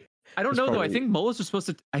 I don't It's know though. I probably- think mullets are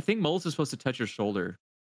supposed to touch your shoulder.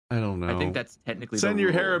 I don't know. I think that's technically Send the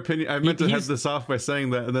your hair rule. opinion. I meant to head he's- this off by saying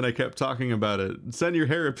that, and then I kept talking about it. Send your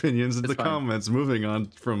hair opinions in It's the fine. comments. Moving on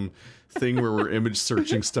from thing where we're image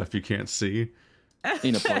searching stuff you can't see.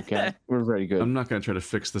 In a podcast. We're very good. I'm not gonna try to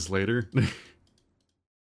fix this later.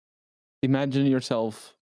 Imagine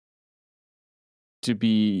yourself to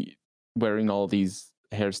be wearing all these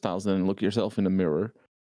hairstyles and then look yourself in the mirror.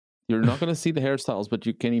 You're not going to see the hairstyles, but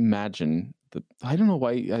you can imagine that. I don't know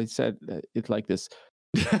why I said it like this.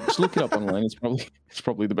 Just look it up online. It's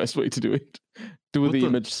probably the best way to do it. Do What the the-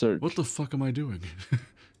 image search. What the fuck am I doing?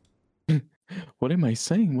 What am I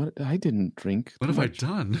saying? What I didn't drink. What too have I much.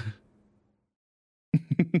 done?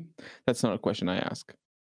 That's not a question I ask.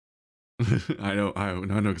 I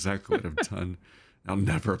know exactly what I've done. I'll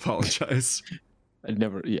never apologize. I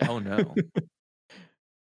never. Yeah. Oh no.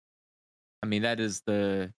 I mean that is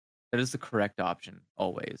the correct option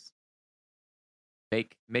always.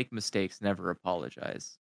 Make mistakes, never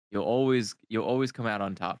apologize. You'll always come out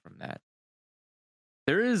on top from that.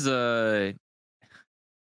 There is a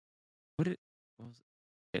what was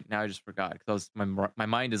it? Now I just forgot because my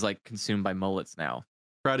mind is like consumed by mullets now.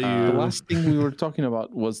 Proud of The you. The last thing we were talking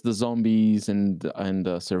about was the zombies and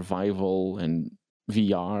survival and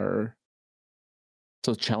VR.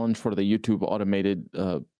 So challenge for the YouTube automated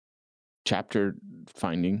chapter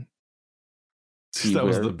finding. that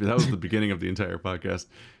was beware. the beginning of the entire podcast.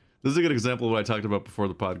 This is a good example of what I talked about before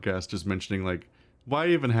the podcast, just mentioning like why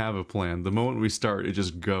even have a plan? The moment we start, it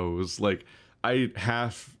just goes. Like I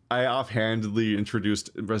offhandedly introduced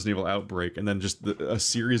Resident Evil Outbreak, and then just a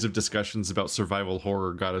series of discussions about survival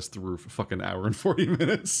horror got us through a fucking hour and 40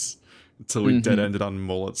 minutes until we Mhm. dead ended on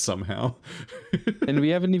mullets somehow. And we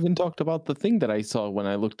haven't even talked about the thing that I saw when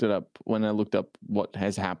I looked it up. When I looked up what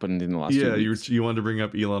has happened in the last Yeah, few you weeks. wanted to bring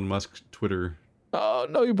up Elon Musk Twitter. Oh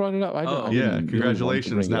no, you brought it up. I Oh. I Yeah, didn't really want to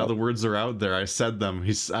congratulations. bring it Now up. the words are out there. I said them.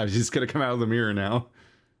 He's gonna come out of the mirror now.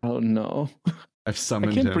 Oh no, I've I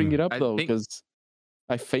summoned can't him. bring it up I though think- because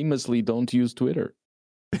I famously don't use Twitter.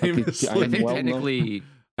 Like, Famously. I think well known. technically,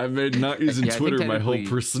 I've made not using Yeah, I think Twitter my whole technically-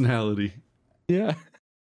 personality. Yeah.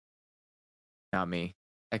 not me.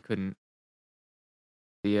 I couldn't.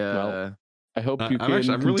 The Well, I hope you can.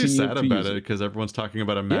 I'm really continue sad to about use it because everyone's talking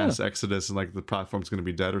about a mass exodus and like the platform's going to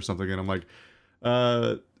be dead or something, and I'm like,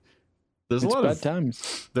 there's It's a lot bad of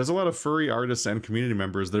times. there's a lot of furry artists and community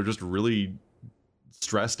members that are just really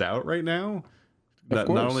stressed out right now. That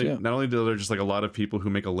course, not yeah. only do there just like a lot of people who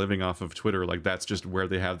make a living off of Twitter, like that's just where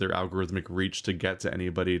they have their algorithmic reach to get to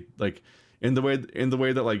anybody. Like in the way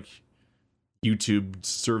that like YouTube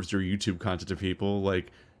serves your YouTube content to people,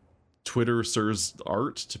 like Twitter serves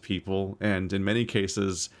art to people, and in many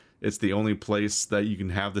cases, it's the only place that you can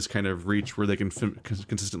have this kind of reach where they can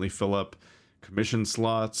consistently fill up commission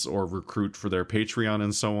slots or recruit for their Patreon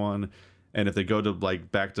and so on. And if they go to like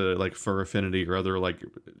back to like Fur Affinity or other like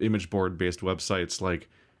image board based websites, like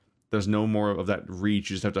there's no more of that reach.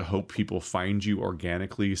 You just have to hope people find you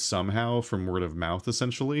organically somehow from word of mouth,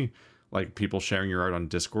 essentially. Like people sharing your art on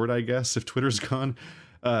Discord, I guess, if Twitter's gone.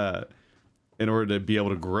 In order to be able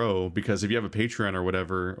to grow, because if you have a Patreon or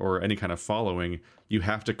whatever, or any kind of following, you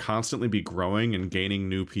have to constantly be growing and gaining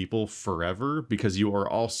new people forever, because you are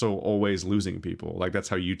also always losing people. Like that's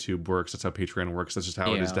how YouTube works. That's how Patreon works. That's just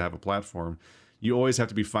how it is to Yeah. have a platform. You always have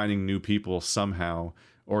to be finding new people somehow,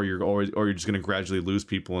 or you're just going to gradually lose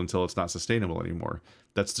people until it's not sustainable anymore.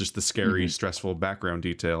 That's just the scary, stressful background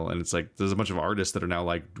detail. And it's like, there's a bunch of artists that are now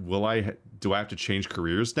like, do I have to change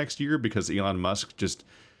careers next year because Elon Musk just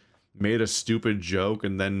made a stupid joke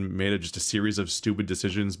and then made just a series of stupid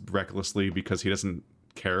decisions recklessly because he doesn't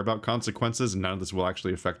care about consequences, and none of this will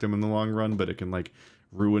actually affect him in the long run, but it can like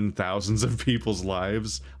ruin thousands of people's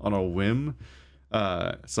lives on a whim.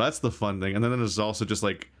 So that's the fun thing. And then there's also just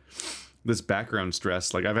like this background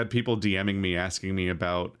stress. Like I've had people DMing me asking me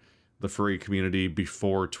about the furry community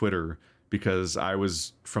before Twitter, because I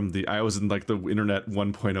was in like the internet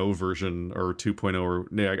 1.0 version or 2.0, or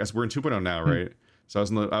yeah, I guess we're in 2.0 now, right? So I was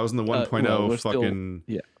in the 1.0 well, we're still- fucking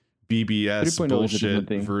yeah. BBS 3.0 is a different bullshit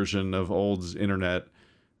thing. version of old internet.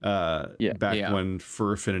 Back Yeah. when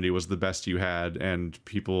Fur Affinity was the best you had, and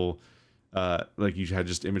people like you had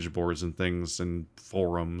just image boards and things and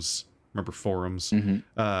forums. Remember forums?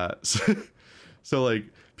 So like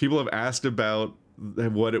people have asked about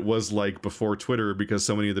what it was like before Twitter, because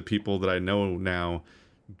so many of the people that I know now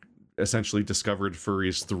essentially discovered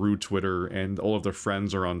furries through Twitter, and all of their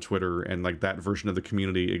friends are on Twitter, and like that version of the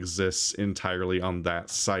community exists entirely on that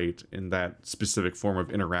site, in that specific form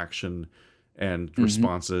of interaction and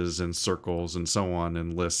responses and circles and so on,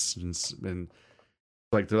 and lists and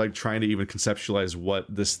like they're like trying to even conceptualize what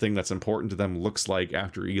this thing that's important to them looks like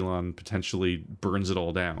after Elon potentially burns it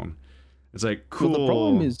all down. It's like, cool. Well, the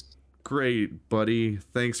problem is, great, buddy.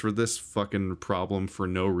 Thanks for this fucking problem for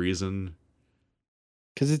no reason.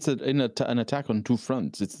 because it's an attack on two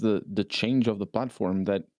fronts. It's the change of the platform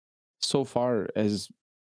that so far has,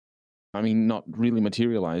 I mean, not really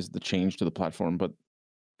materialized the change to the platform, but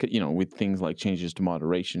with things like changes to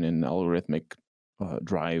moderation and algorithmic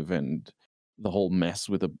drive and the whole mess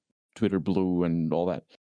with the Twitter Blue and all that.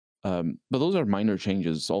 But those are minor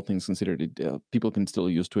changes, all things considered. People can still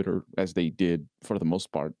use Twitter as they did for the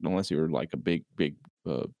most part, unless you're like a big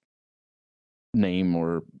name,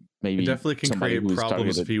 or maybe It definitely can somebody create who's problems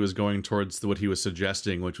if targeted. he was going towards what he was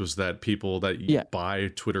suggesting, which was that people that Yeah. buy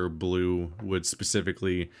Twitter Blue would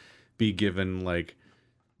specifically be given like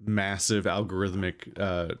massive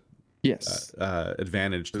algorithmic Yes.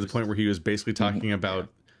 advantage, to the point where he was basically talking about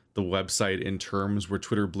the website in terms where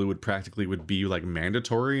Twitter Blue would be like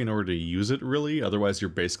mandatory in order to use it, really. Otherwise, you're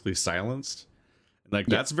basically silenced. Like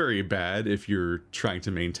that's very bad if you're trying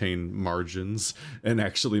to maintain margins and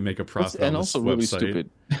actually make a profit And on this also really website. stupid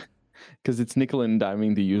because it's nickel and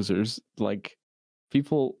diming the users. Like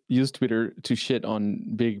people use Twitter to shit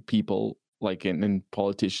on big people, like in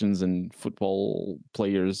politicians and football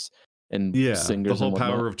players and Yeah, singers. the whole and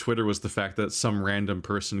whatnot. power of Twitter was the fact that some random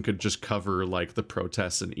person could just cover like the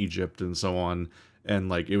protests in Egypt and so on, and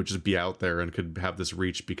like it would just be out there and could have this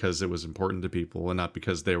reach because it was important to people and not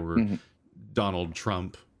because they were Donald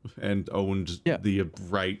Trump and owned Yeah. the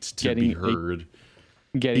right to Getting be a- heard.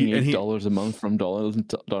 Getting and he- $8 a month from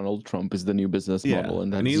Donald Trump is the new business model,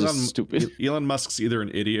 and that's just stupid. Elon Musk's either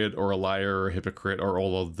an idiot or a liar or a hypocrite or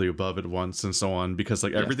all of the above at once and so on, because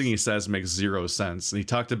like everything he says makes zero sense. And he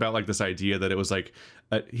talked about like this idea that it was like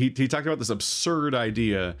he talked about this absurd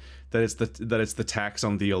idea that it's the tax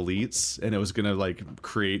on the elites and it was gonna like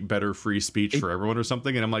create better free speech for everyone or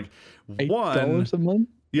something. And I'm like, $8 a month?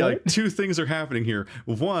 Yeah, like two things are happening here.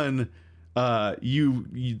 One,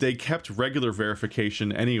 they kept regular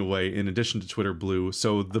verification anyway in addition to Twitter Blue,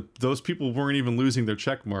 so those people weren't even losing their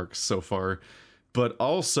check marks so far. But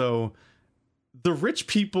also the rich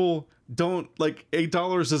people don't, like,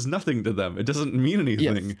 $8 is nothing to them. It doesn't mean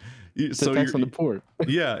anything. Yes. So tax on the poor.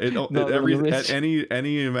 Yeah, at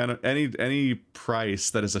any amount of any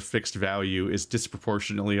price that is a fixed value is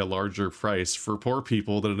disproportionately a larger price for poor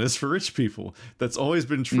people than it is for rich people. That's always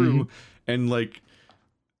been true. And like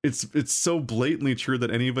it's so blatantly true that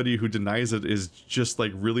anybody who denies it is just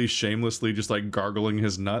like really shamelessly just like gargling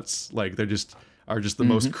his nuts. Like they are just the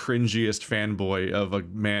most cringiest fanboy of a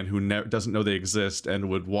man who doesn't know they exist and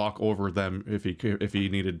would walk over them if he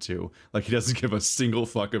needed to. Like he doesn't give a single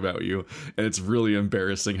fuck about you, and it's really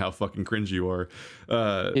embarrassing how fucking cringe you are.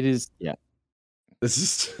 It is, yeah.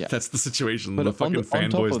 That's the situation. But the fucking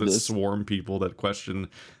fanboys that this, swarm people that question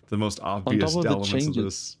the most obvious elements of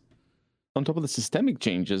this. On top of the systemic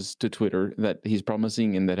changes to Twitter that he's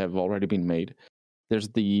promising and that have already been made, there's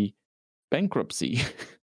the bankruptcy.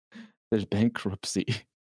 There's bankruptcy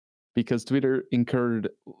because Twitter incurred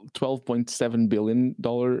 $12.7 billion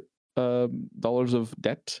dollars of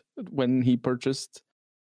debt when he purchased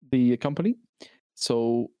the company.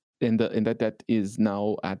 So, and that debt is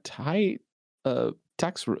now at high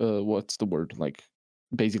tax. What's the word? Like,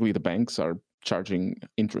 basically, the banks are charging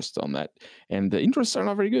interest on that, and the interests are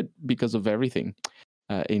not very good because of everything,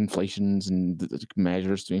 inflations and the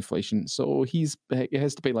measures to inflation. So he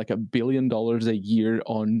has to pay like $1 billion a year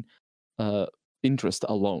on interest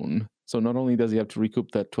alone. So not only does he have to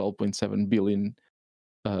recoup that 12.7 billion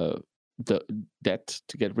the debt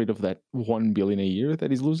to get rid of that 1 billion a year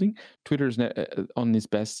that he's losing, Twitter's on its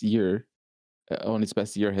best year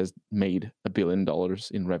has made $1 billion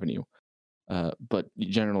in revenue. But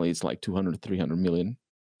generally it's like 200-300 million.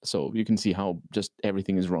 So you can see how just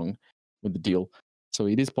everything is wrong with the deal. So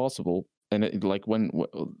it is possible, and like when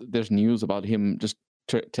there's news about him just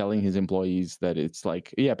telling his employees that it's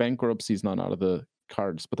like, yeah, bankruptcy is not out of the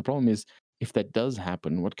cards. But the problem is, if that does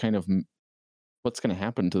happen, what's going to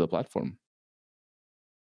happen to the platform?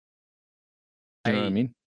 You know what I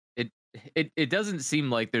mean? It doesn't seem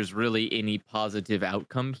like there's really any positive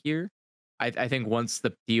outcome here. I think once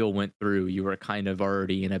the deal went through, you were kind of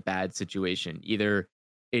already in a bad situation. Either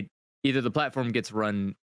the platform gets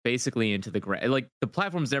run basically into the ground. Like the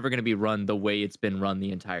platform's never going to be run the way it's been run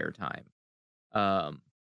the entire time.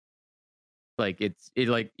 Like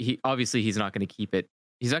he's not going to keep it.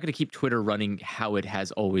 He's not going to keep Twitter running how it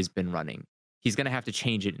has always been running. He's going to have to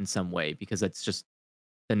change it in some way because that's just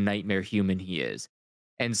the nightmare human he is.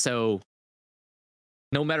 And so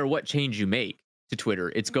no matter what change you make to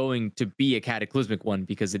Twitter, it's going to be a cataclysmic one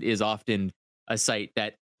because it is often a site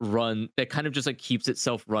that kind of just like keeps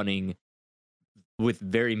itself running with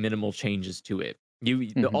very minimal changes to it.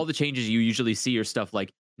 All the changes you usually see are stuff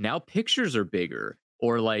like now pictures are bigger,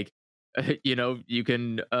 or like you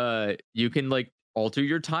can like alter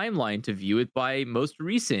your timeline to view it by most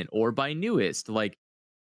recent or by newest. Like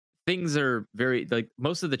things are very, like,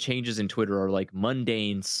 most of the changes in Twitter are like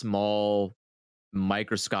mundane, small,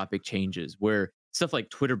 microscopic changes, where stuff like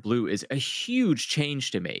Twitter Blue is a huge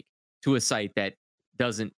change to make to a site that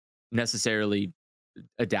doesn't necessarily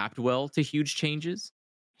adapt well to huge changes.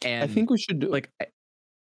 And I think we should do like,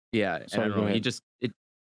 yeah, Sorry, I don't know.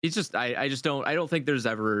 I don't think there's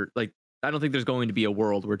ever like, I don't think there's going to be a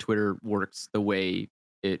world where Twitter works the way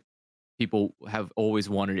people have always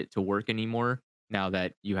wanted it to work anymore, now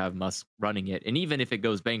that you have Musk running it. And even if it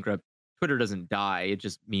goes bankrupt, Twitter doesn't die. It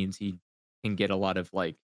just means he can get a lot of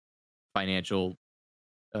like financial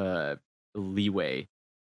leeway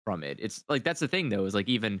from it. It's like, that's the thing though, is like,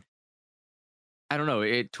 even I don't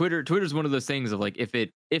know, Twitter's one of those things of like, if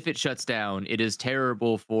it shuts down, it is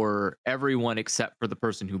terrible for everyone except for the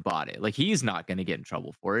person who bought it. Like, he's not going to get in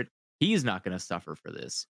trouble for it. He's not going to suffer for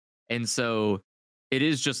this. And so it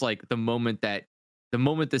is just like the moment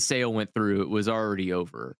the sale went through, it was already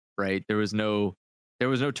over, right? There was no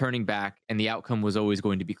turning back, and the outcome was always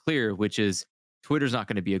going to be clear, which is Twitter's not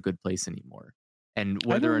going to be a good place anymore. And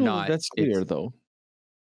whether or not that's clear, though.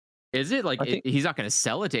 Is it? Like, he's not going to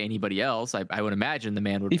sell it to anybody else. I would imagine the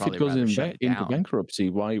man would if probably it goes rather shut it into down. bankruptcy,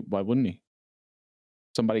 why wouldn't he?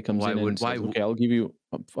 Somebody comes in and says, okay, I'll give you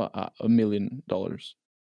 $1 million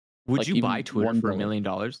Would Like, you even buy Twitter for $1 $1. million?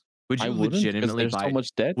 Would I you wouldn't, because legitimately there's buy? so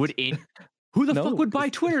much debt. Would who the No, fuck would buy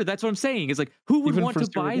 'cause Twitter? That's what I'm saying. It's like who would even want for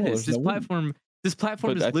to buy this? $0, I wouldn't. This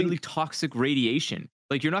platform But is I literally think toxic radiation.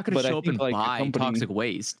 Like you're not going to but I show up think, and like, buy toxic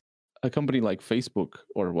waste. a company like Facebook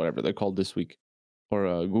or whatever they're called this week,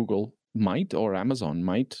 or Google might, or Amazon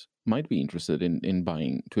might be interested in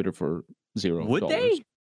buying Twitter for $0. Would they?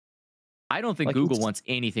 I don't think Like, Google it's wants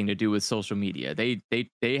anything to do with social media. They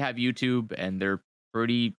have YouTube and they're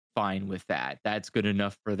pretty fine with that. That's good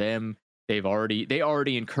enough for them. They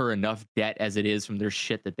already incur enough debt as it is from their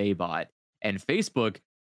shit that they bought. And Facebook,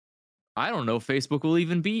 I don't know if Facebook will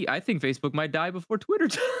even be. I think Facebook might die before Twitter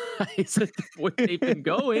dies at the point they've been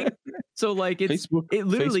going. So like it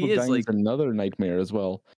literally Facebook is dying like is another nightmare as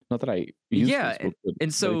well. Not that I use yeah, Facebook, but and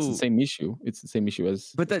it's so the same issue. It's the same issue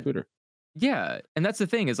as Twitter. yeah, and that's the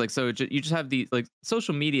thing is like so you just have the like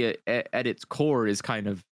social media at its core is kind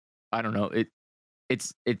of I don't know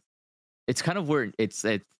it's kind of where it's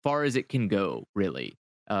as far as it can go really.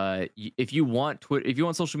 If you want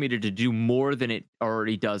social media to do more than it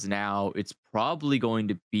already does now, it's probably going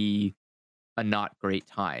to be a not great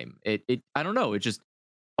time. I don't know. It just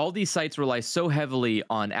all these sites rely so heavily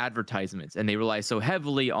on advertisements and they rely so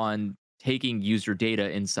heavily on taking user data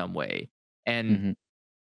in some way. And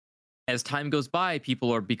as time goes by,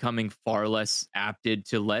 people are becoming far less apted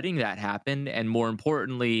to letting that happen. And more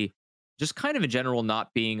importantly, just kind of in general,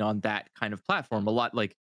 not being on that kind of platform. A lot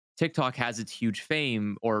like TikTok has its huge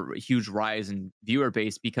fame or huge rise in viewer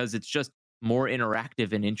base because it's just more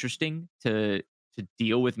interactive and interesting to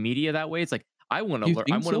deal with media that way. It's like I want to learn.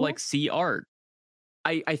 I want to like see art.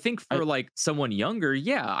 I think for like someone younger,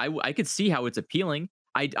 yeah, I could see how it's appealing.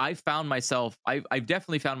 I found myself. I've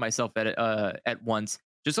definitely found myself at once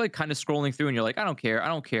just like kind of scrolling through, and you're like, I don't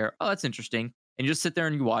care. Oh, that's interesting. And you just sit there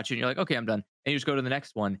and you watch it, and you're like, okay, I'm done. And you just go to the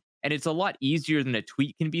next one. And it's a lot easier than a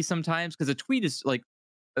tweet can be sometimes because a tweet is like.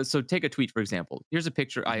 So take a tweet, for example. Here's a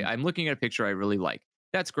picture. I'm looking at a picture I really like.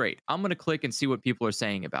 That's great. I'm going to click and see what people are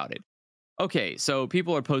saying about it. Okay, so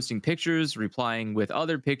people are posting pictures, replying with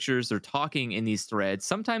other pictures. They're talking in these threads.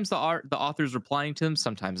 Sometimes the author's replying to them,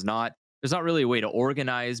 sometimes not. There's not really a way to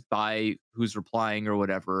organize by who's replying or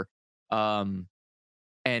whatever. And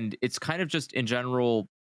it's kind of just in general,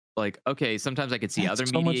 like, okay, sometimes I could see other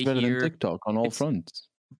media much better here. than TikTok on all fronts.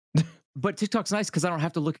 But TikTok's nice because I don't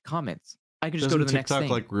have to look at comments. I can just go to the next thing.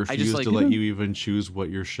 TikTok like refuse to let you even choose what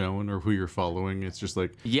you're showing or who you're following? It's just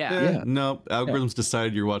like no, algorithms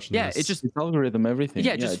decided you're watching this. It's just it's algorithm everything.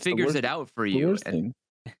 Yeah, it just figures it out for you.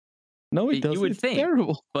 No, it doesn't. You would think,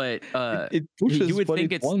 terrible. But it pushes you would what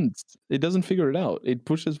think it wants. It doesn't figure it out. It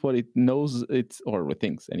pushes what it knows it's or what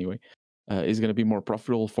thinks anyway is going to be more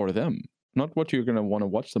profitable for them. Not what you're going to want to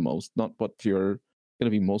watch the most. Not what you're going to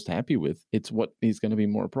be most happy with. It's what is going to be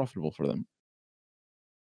more profitable for them.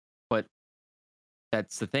 But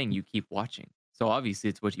that's the thing. You keep watching, so obviously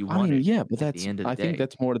it's what you want. I mean, yeah, but that's. The end of the I day. think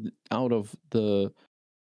that's more out of the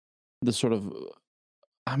sort of.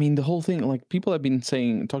 I mean, the whole thing. Like people have been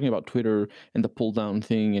talking about Twitter and the pull down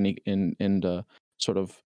thing, and sort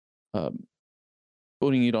of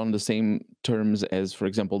putting it on the same terms as, for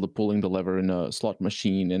example, the pulling the lever in a slot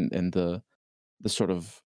machine, and the sort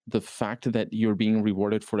of the fact that you're being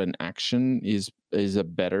rewarded for an action is a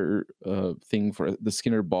better thing for the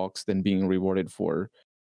Skinner box than being rewarded for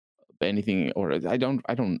anything. Or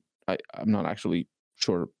I'm not actually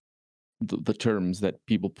sure the terms that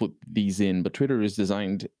people put these in, but Twitter is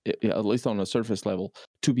designed, at least on a surface level,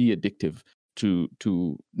 to be addictive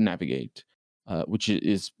to navigate, which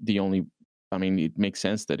is the only. I mean, it makes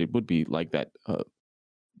sense that it would be like that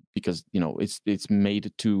because it's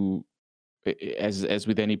made to. As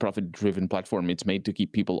with any profit-driven platform, it's made to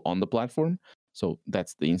keep people on the platform. So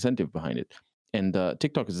that's the incentive behind it. And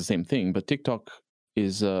TikTok is the same thing, but TikTok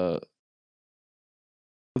is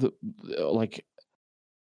like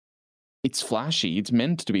it's flashy. It's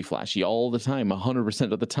meant to be flashy all the time,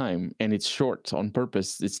 100% of the time, and it's short on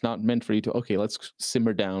purpose. It's not meant for you to let's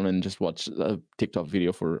simmer down and just watch a TikTok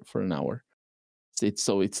video for an hour. It's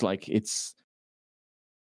I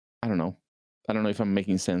don't know. I don't know if I'm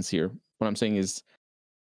making sense here. What I'm saying is,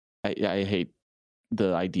 I hate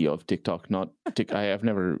the idea of TikTok. I have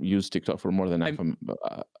never used TikTok for more than half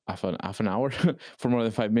an hour, for more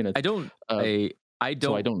than 5 minutes. I don't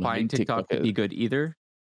find TikTok to be good either.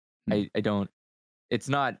 I don't. It's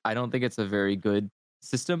not. I don't think it's a very good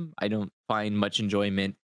system. I don't find much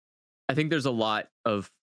enjoyment. I think there's a lot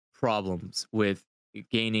of problems with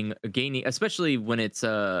gaining, especially when it's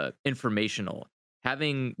informational.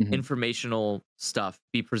 Having informational stuff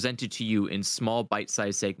be presented to you in small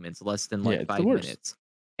bite-sized segments, less than 5 minutes,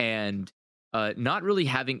 and not really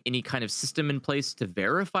having any kind of system in place to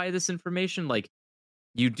verify this information. Like,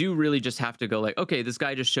 you do really just have to go like, okay, this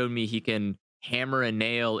guy just showed me he can hammer a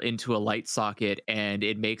nail into a light socket and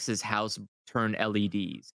it makes his house turn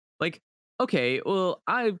LEDs. Like, okay, well,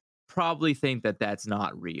 I probably think that that's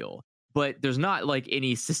not real, but there's not like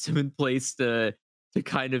any system in place to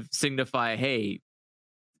kind of signify, hey,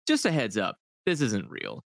 just a heads up, this isn't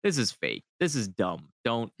real. This is fake. This is dumb.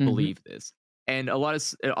 Don't Mhm. believe this. And a lot of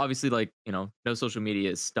obviously, like, no social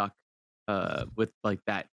media is stuck with like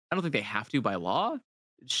that. I don't think they have to by law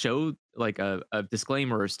show like a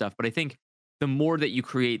disclaimer or stuff. But I think the more that you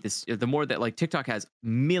create this, the more that like TikTok has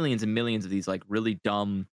millions and millions of these like really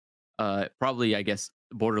dumb, probably I guess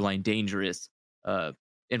borderline dangerous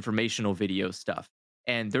informational video stuff.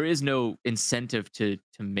 And there is no incentive to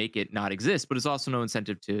make it not exist, but it's also no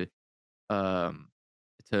incentive um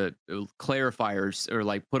to clarify or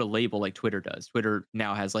like put a label like Twitter does. Twitter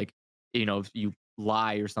now has like, if you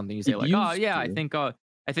lie or something, you say It like, oh used yeah, to.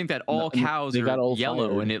 I think that No, all cows they got are all yellow,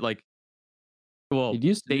 fired. and it like, well, It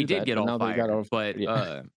used to they do did that, get but all now they got fired, all but fired.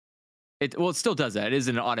 Yeah. it still does that. It is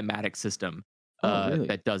an automatic system Oh, really?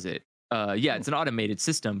 that does it. Yeah, Oh. it's an automated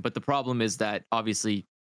system, but the problem is that obviously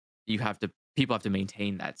people have to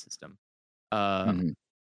maintain that system. Um, Mhm.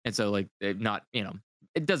 and so like not,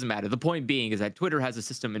 it doesn't matter. The point being is that Twitter has a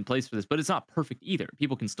system in place for this, but it's not perfect either.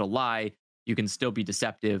 People can still lie, you can still be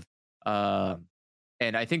deceptive. Um,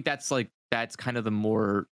 and I think that's kind of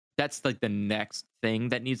that's like the next thing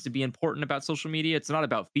that needs to be important about social media. It's not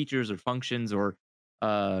about features or functions or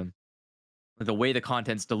uh, the way the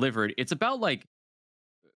content's delivered. It's about like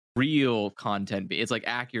real content. It's like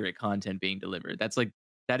accurate content being delivered.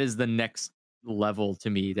 That is the next level to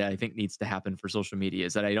me that I think needs to happen for social media.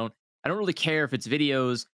 Is that I don't really care if it's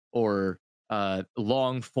videos or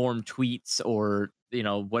long form tweets or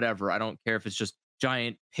whatever. I don't care if it's just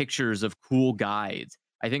giant pictures of cool guides.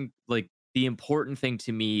 I think like the important thing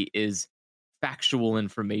to me is factual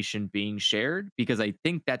information being shared, because I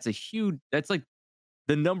think that's like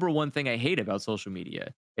the number one thing I hate about social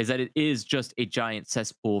media is that it is just a giant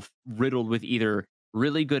cesspool riddled with either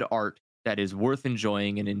really good art that is worth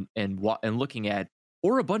enjoying and looking at,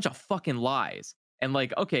 or a bunch of fucking lies. And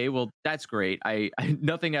like, okay, well, that's great. I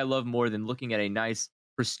nothing I love more than looking at a nice,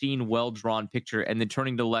 pristine, well drawn picture and then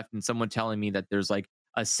turning to the left and someone telling me that there's like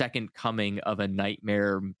a second coming of a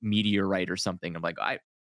nightmare meteorite or something. I'm like,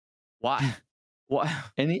 why, why,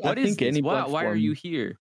 I what is think this? any Why are you platform.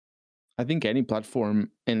 here? I think any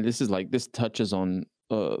platform, and this touches on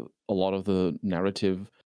a lot of the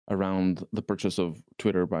narrative around the purchase of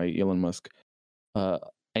Twitter by Elon Musk. Uh,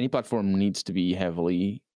 any platform needs to be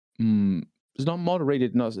heavily. It's not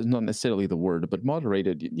moderated. No, it's not necessarily the word, but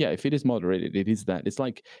moderated. Yeah, if it is moderated, it is that. It's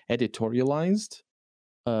like editorialized.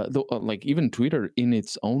 Like even Twitter, in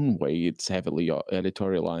its own way, it's heavily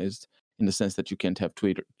editorialized in the sense that you can't have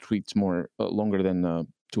tweets more longer than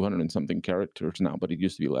 200 and something characters now, but it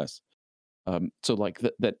used to be less. So like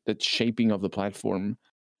that shaping of the platform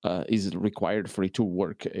is required for it to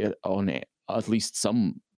work on at least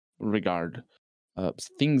some regard.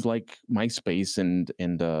 Things like MySpace and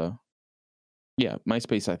yeah,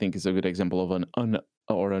 MySpace I think is a good example of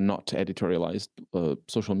or a not editorialized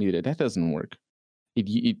social media that doesn't work.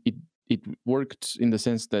 It worked in the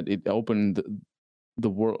sense that it opened the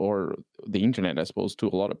world or the internet, I suppose, to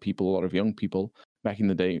a lot of people, a lot of young people back in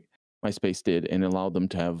the day. MySpace did, and allowed them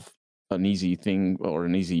to have an easy thing or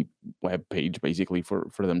an easy web page, basically for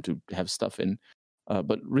them to have stuff in.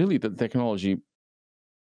 But really, the technology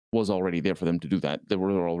was already there for them to do that. There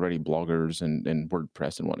were already bloggers and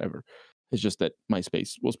WordPress and whatever. It's just that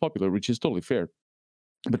MySpace was popular, which is totally fair.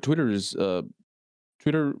 But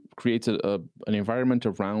Twitter creates an environment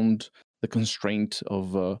around the constraint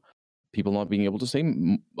of people not being able to say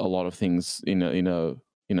a lot of things in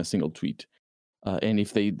a single tweet. And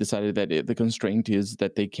if they decided that the constraint is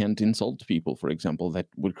that they can't insult people, for example, that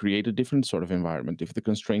would create a different sort of environment. If the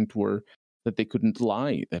constraint were that they couldn't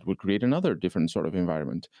lie, that would create another different sort of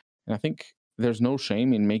environment. And I think there's no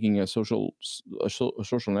shame in making a social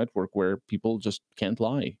network where people just can't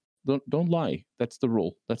lie. Don't lie. That's the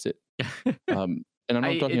rule. That's it. And I'm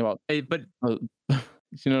not talking about. But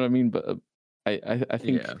You know what I mean? But I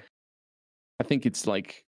think yeah. I think it's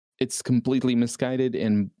like it's completely misguided,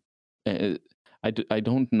 and uh, I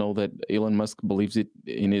don't know that Elon Musk believes it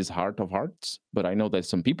in his heart of hearts, but I know that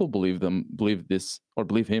some people believe this or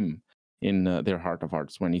believe him in their heart of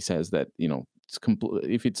hearts when he says that it's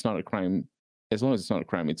if it's not a crime, as long as it's not a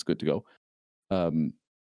crime, it's good to go.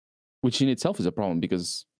 Which in itself is a problem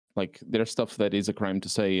because like there's stuff that is a crime to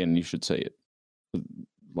say and you should say it,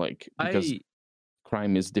 like because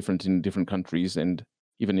crime is different in different countries, and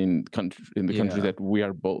even in the country Yeah. that we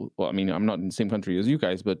are both. Well, I mean, I'm not in the same country as you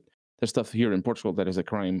guys, but there's stuff here in Portugal that is a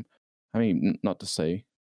crime. I mean, not to say,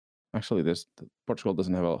 actually, Portugal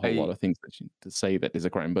doesn't have a whole lot I of things to say that is a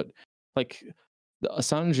crime, but like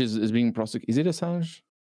Assange is being prosecuted. Is it Assange?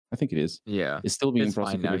 I think it is. yeah. Is still being It's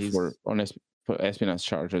fine now. prosecuted for espionage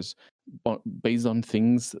charges based on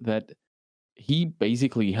things that he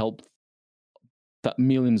basically helped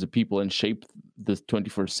millions of people and shaped the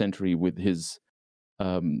 21st century with his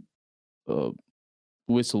um, uh,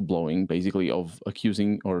 whistleblowing, basically, of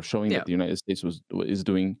accusing or showing Yeah. that the United States is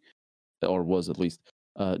doing, or was at least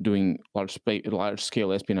doing large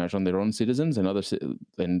scale espionage on their own citizens and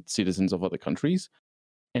and citizens of other countries,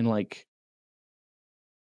 and like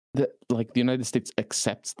the United States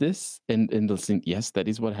accepts this and they'll think yes, that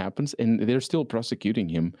is what happens, and they're still prosecuting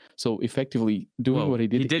him. So effectively, doing Well, what he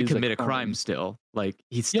did is commit a crime still. Like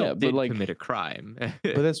he still Yeah, but, did like- commit a crime.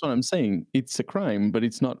 But that's what I'm saying. It's a crime, but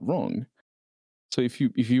it's not wrong. So if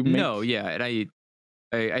you make, No, yeah, and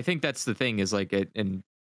I think that's the thing is like and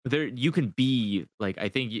there you can be like I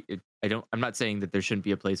think I'm not saying that there shouldn't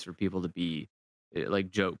be a place for people to be like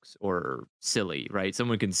jokes or silly, right?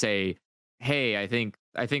 Someone can say, "Hey, I think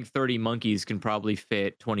 30 monkeys can probably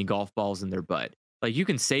fit 20 golf balls in their butt." Like you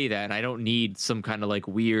can say that, and I don't need some kind of like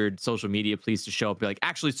weird social media police to show up and be like,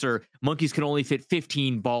 "Actually, sir, monkeys can only fit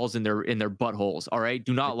 15 balls in their buttholes. All right,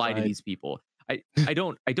 do not lie to Right. these people." I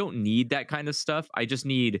don't need that kind of stuff. I just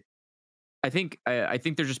need. I think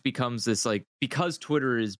there just becomes this like because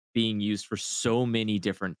Twitter is being used for so many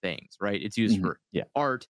different things, right? It's used Mhm, for yeah.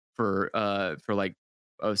 art, for like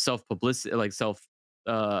self publicity, like self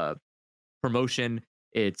uh promotion.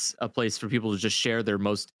 It's a place for people to just share their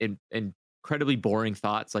most incredibly boring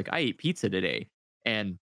thoughts. Like I ate pizza today,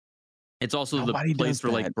 and it's also Nobody the place does for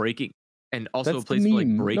like that. breaking, and also That's a place the for like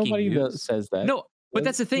meme. breaking Nobody news. says that. No, but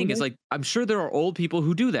that's the thing Do is they? like I'm sure there are old people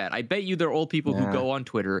who do that. I bet you there are old people who Nah. go on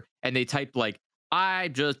Twitter and they type like I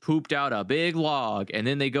just pooped out a big log, and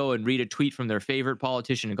then they go and read a tweet from their favorite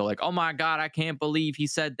politician and go like, "Oh my god, I can't believe he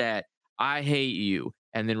said that. I hate you."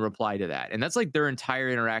 And then reply to that. And that's like their entire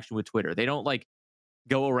interaction with Twitter. They don't like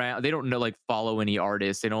go around, they don't know like follow any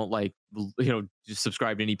artists. They don't like just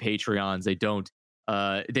subscribe to any Patreons. They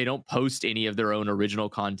don't post any of their own original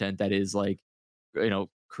content that is like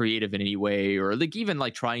creative in any way, or like even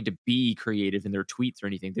like trying to be creative in their tweets or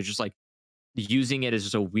anything. They're just like using it as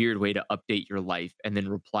just a weird way to update your life and then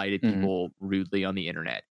reply to Mhm. people rudely on the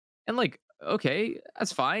internet. And like, okay,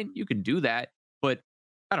 that's fine. You can do that. But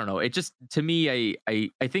I don't know. It just to me,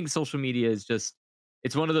 I think social media is just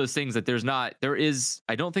it's one of those things that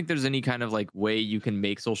I don't think there's any kind of like way you can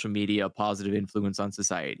make social media a positive influence on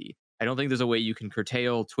society. I don't think there's a way you can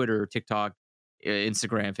curtail Twitter, TikTok,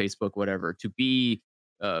 Instagram, Facebook, whatever, to be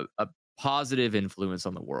a positive influence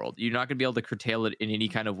on the world. You're not going to be able to curtail it in any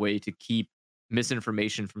kind of way to keep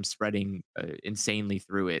misinformation from spreading insanely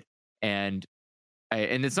through it. And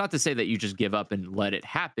it's not to say that you just give up and let it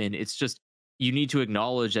happen. It's just you need to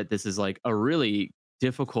acknowledge that this is like a really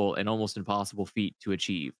difficult and almost impossible feat to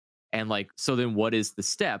achieve. And like, so then what is the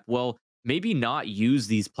step? Well, maybe not use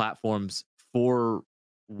these platforms for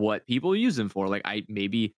what people use them for. Like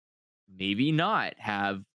maybe not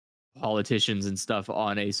have politicians and stuff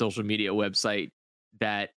on a social media website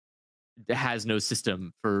that has no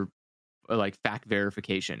system for like fact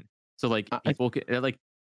verification. So like people can like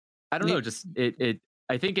I don't know, just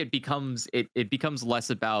I think it becomes less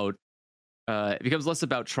about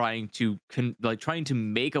trying to trying to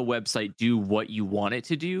make a website do what you want it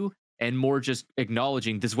to do, and more just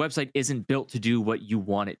acknowledging this website isn't built to do what you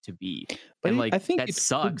want it to be. But And like I think that it could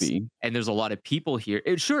sucks. be. And there's a lot of people here.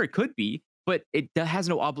 It could be, but has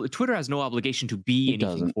no Twitter has no obligation to be It anything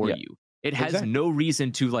doesn't, for yeah. you. It has Exactly. no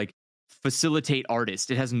reason to like facilitate artists.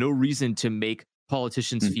 It has no reason to make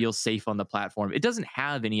politicians Mm. feel safe on the platform. It doesn't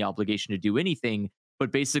have any obligation to do anything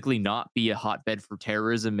but basically not be a hotbed for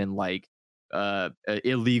terrorism and like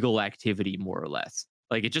illegal activity, more or less.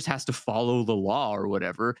 Like it just has to follow the law or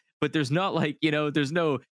whatever. But there's not like there's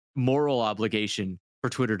no moral obligation for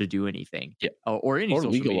Twitter to do anything, Yeah. or any Or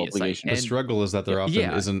social legal media obligation. The site. And struggle is that there often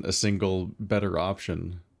yeah. isn't a single better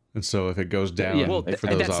option, and so if it goes down Yeah, well, for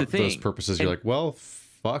and those that's the those thing. purposes, you're And- like, well,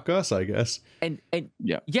 fuck us, I guess. and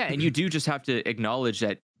Yeah. and you do just have to acknowledge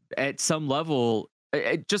that at some level,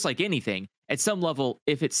 just like anything, at some level,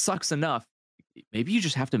 if it sucks enough, maybe you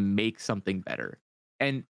just have to make something better.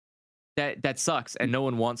 And that sucks, and no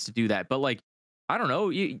one wants to do that. But like, I don't know,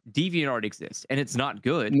 DeviantArt exists, and it's not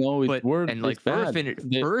good. No, but it's word. and like It's bad.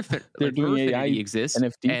 They're doing AI Furfinity exists,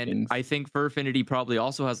 NFT and things. I think Furfinity probably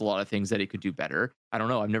also has a lot of things that it could do better. I don't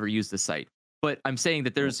know. I've never used this site, But I'm saying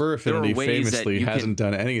that there Fur are Affinity ways that famously you hasn't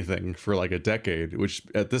can. done anything for like a decade, which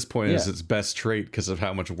at this point is Yeah. its best trait because of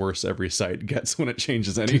how much worse every site gets when it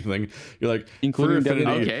changes anything. You're like, Fur Including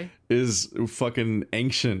Affinity Okay. is fucking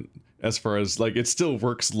ancient as far as like it still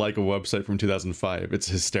works like a website from 2005. It's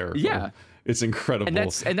hysterical. Yeah. It's incredible. And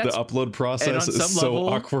that's- the upload process on is some so level-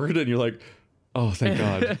 awkward, and you're like, oh, thank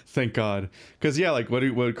God, thank God. Because yeah, like what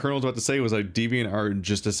Colonel was about to say was like DeviantArt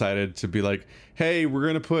just decided to be like, hey, we're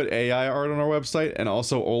gonna put AI art on our website, and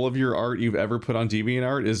also all of your art you've ever put on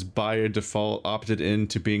DeviantArt is by a default opted in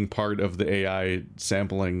to being part of the AI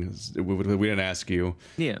sampling. We didn't ask you.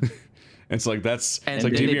 Yeah. And so like it's And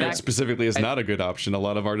like then they DeviantArt back- specifically is not a good option. A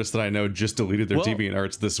lot of artists that I know just deleted their Well-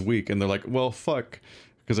 DeviantArts this week, and they're like, well, fuck.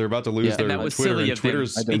 Because they're about to lose Yeah. their And that was Twitter, silly and of them,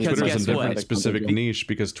 Twitter's because Twitter's guess a different what? specific niche,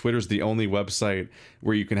 because Twitter's the only website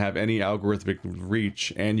where you can have any algorithmic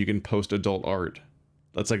reach and you can post adult art.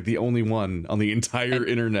 That's like the only one on the entire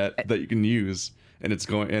internet that you can use, and it's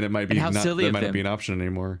going, and it might be And how not, silly that of might not them. be an option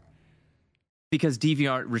anymore. Because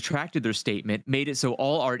DeviantArt retracted their statement, made it so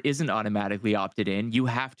all art isn't automatically opted in. You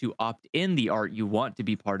have to opt in the art you want to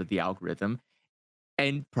be part of the algorithm,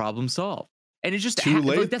 and problem solved. And it's just Too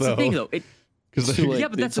late, like, that's the thing, though. Because It's too late. Yeah,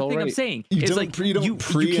 but that's It's the thing I'm alright. saying. you It's don't, like you don't you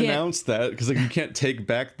can't. pre-announce that, because like you can't take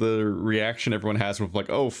back the reaction everyone has with like,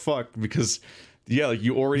 oh fuck, because yeah, like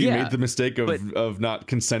you already Yeah, made the mistake of but- not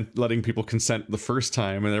letting people consent the first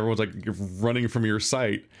time, and everyone's like running from your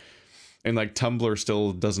site. And like Tumblr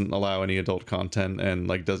still doesn't allow any adult content, and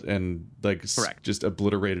like Correct. just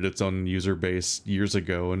obliterated its own user base years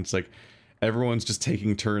ago, and it's like everyone's just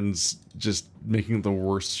taking turns just making the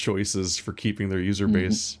worst choices for keeping their user Mhm.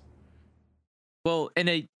 base. Well,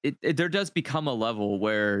 and there does become a level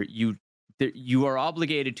where you are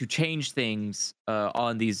obligated to change things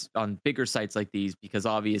on bigger sites like these, because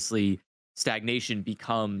obviously stagnation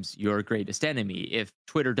becomes your greatest enemy. If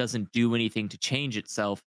Twitter doesn't do anything to change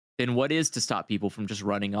itself, then what is to stop people from just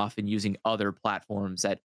running off and using other platforms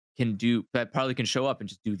that probably can show up and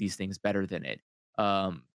just do these things better than it?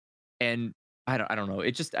 And I don't know.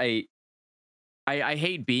 It just I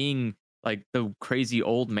hate being like the crazy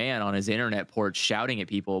old man on his internet porch shouting at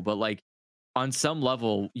people, but like on some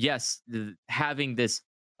level, yes, having this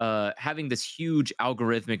huge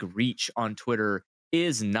algorithmic reach on Twitter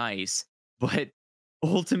is nice, but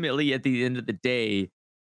ultimately at the end of the day,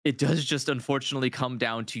 it does just unfortunately come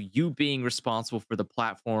down to you being responsible for the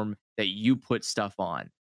platform that you put stuff on.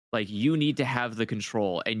 Like, you need to have the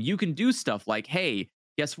control, and you can do stuff like, hey,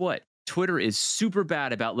 guess what? Twitter is super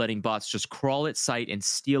bad about letting bots just crawl its site and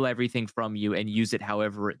steal everything from you and use it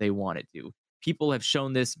however they want it to. People have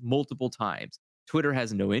shown this multiple times. Twitter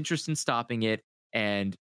has no interest in stopping it,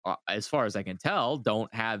 and as far as I can tell,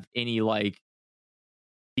 don't have any like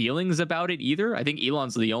feelings about it either. I think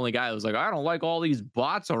Elon's the only guy who's like, I don't like all these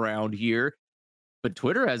bots around here. But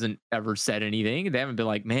Twitter hasn't ever said anything. They haven't been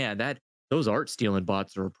like, man, those art stealing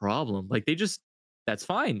bots are a problem. Like, that's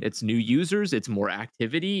fine. It's new users, it's more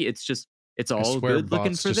activity. It's I all swear good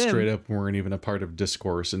looking bots for just them. straight up weren't even a part of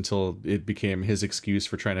discourse until it became his excuse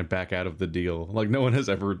for trying to back out of the deal. Like no one has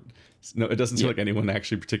ever, no, it doesn't seem Yeah. like anyone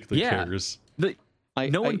actually particularly Yeah. cares. But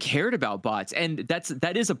no one I- cared about bots, and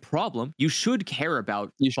that is a problem. You should care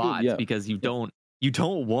about You should, bots, yeah. because you don't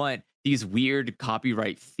want these weird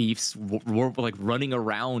copyright thieves like running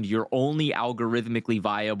around your only algorithmically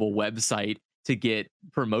viable website to get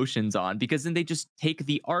promotions on, because then they just take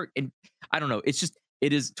the art. And I don't know,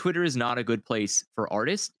 Twitter is not a good place for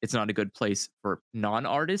artists. It's not a good place for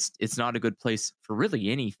non-artists. It's not a good place for really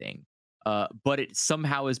anything. But it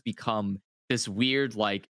somehow has become this weird,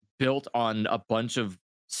 like, built on a bunch of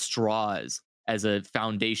straws as a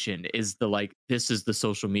foundation is this is the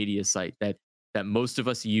social media site that most of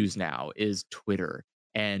us use now, is Twitter.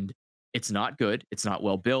 And it's not good, it's not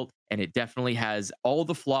well built, and it definitely has all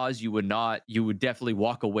the flaws you would definitely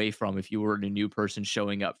walk away from if you were a new person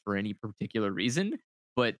showing up for any particular reason.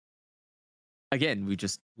 But again,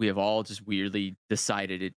 we have all just weirdly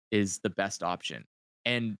decided it is the best option.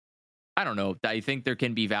 And I don't know, I think there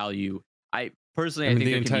can be value. I personally, I mean, think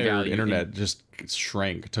the there can be entire value internet just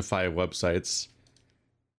shrank to 5 websites.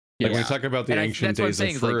 Like when Yeah. we talk about the And ancient that's what I'm days saying,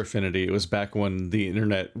 of is Fur like- Affinity, it was back when the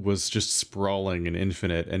internet was just sprawling and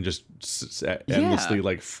infinite and just endlessly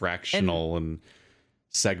like fractional and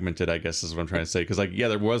segmented, I guess is what I'm trying to say. Because like, yeah,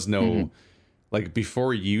 there was no Mhm. like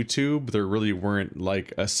before YouTube, there really weren't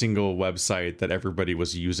like a single website that everybody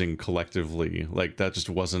was using collectively. Like that just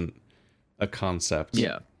wasn't a concept.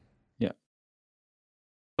 Yeah. Yeah.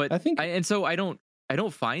 But I think- and so I don't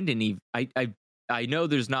find any. I know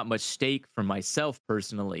there's not much stake for myself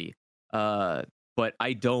personally, but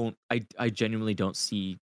I genuinely don't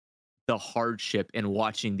see the hardship in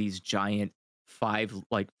watching these giant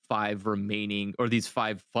five remaining, or these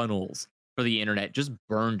 5 funnels for the internet just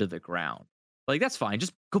burned to the ground. Like, that's fine.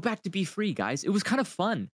 Just go back to be free, guys. It was kind of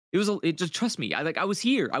fun. It just, trust me. I was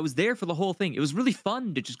here. I was there for the whole thing. It was really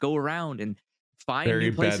fun to just go around and find Very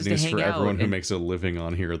new bad places to news hang for out. everyone who and- makes a living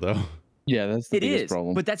on here, though. Yeah, that's the It biggest is,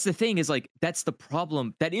 problem. but that's the thing, is like, that's the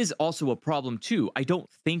problem. That is also a problem too. I don't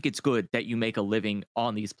think it's good that you make a living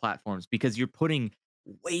on these platforms, because you're putting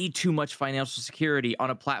way too much financial security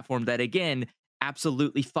on a platform that, again,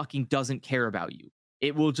 absolutely fucking doesn't care about you.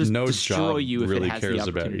 It will just No destroy job you if really it has the cares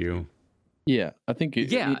about opportunity. you. Yeah, I think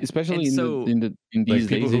Yeah, especially and in Like these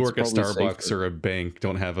people days, who it's work at probably Starbucks safer. or a bank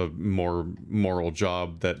don't have a more moral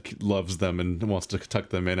job that loves them and wants to tuck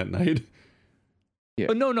them in at night.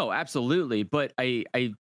 But no, absolutely. But but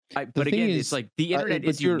thing again, is, it's like the internet but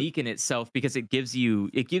is unique in itself, because it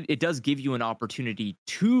does give you an opportunity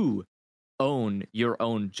to own your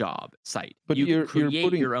own job site. But You you're can create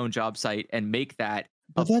putting- your own job site and make that a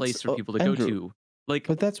But that's- place for people to go Andrew, to. Like,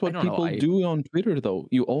 But that's I what don't know, people do on Twitter, though.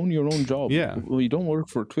 You own your own job. Yeah. Well, you don't work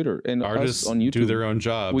for Twitter. And Artists us on YouTube do their own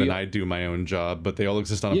job, we- and I do my own job, but they all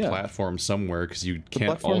exist on a Yeah. platform somewhere, because you can't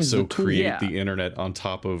platform is also the tool. create Yeah. the internet on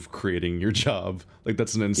top of creating your job. Like,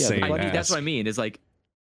 that's an insane ask. That's what I mean. Is like,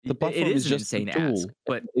 The platform it is is an just a insane tool. ask,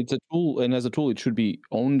 but It's a tool, and as a tool, it should be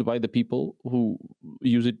owned by the people who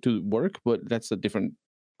use it to work. But that's a different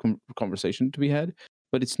conversation to be had.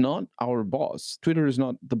 But it's not our boss. Twitter is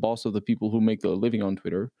not the boss of the people who make their living on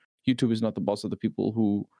Twitter. YouTube is not the boss of the people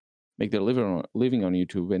who make their living on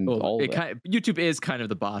YouTube and all that. YouTube is kind of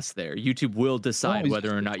the boss there. YouTube will decide it's whether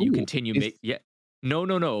just or a not you tool. continue.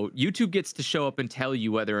 No. YouTube gets to show up and tell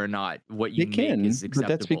you whether or not what you They can, make is acceptable. but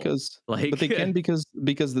that's because Like- but they can because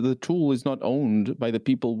the tool is not owned by the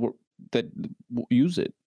people that use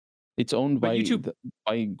it. It's owned But by YouTube-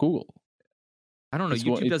 by Google. I don't know. It's,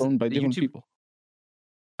 YouTube it's doesn't. owned by different YouTube, people.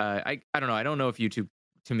 I don't know. I don't know if YouTube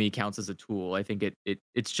to me counts as a tool. I think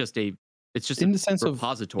it's just a In the sense of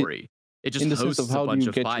repository. It just in the sense hosts of how a do bunch you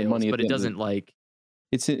of get your files, money at but the it end of doesn't like.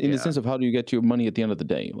 it's in yeah. the sense of how do you get your money at the end of the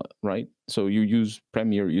day, right? So you use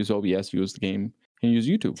Premiere, use OBS, use the game, and use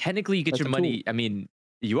YouTube. Technically, you get That's your a tool. money. I mean,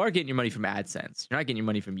 you are getting your money from AdSense. You're not getting your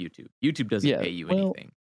money from YouTube. YouTube doesn't Yeah, pay you well,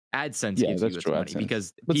 anything. AdSense yeah, gives you that's its true, money AdSense.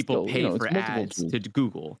 because But people still, pay it's for multiple ads tools. to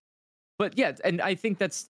Google. But yeah, and I think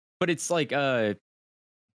but it's like how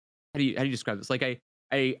do you describe this? Like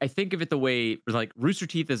I think of it the way, like, Rooster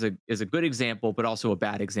Teeth is a good example, but also a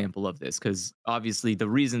bad example of this, because obviously the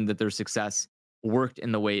reason that their success worked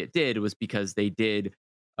in the way it did was because they did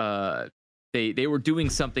they were doing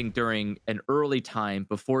something during an early time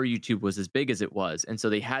before YouTube was as big as it was, and so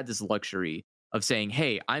they had this luxury of saying,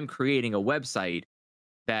 hey, I'm creating a website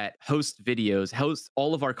that hosts videos, hosts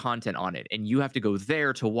all of our content on it, and you have to go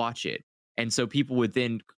there to watch it. And so people would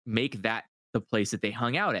then make that the place that they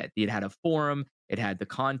hung out at. It had a forum, it had the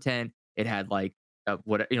content, it had like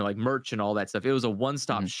like merch and all that stuff. It was a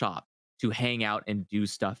one-stop shop to hang out and do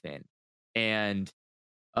stuff in. And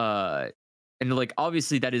like,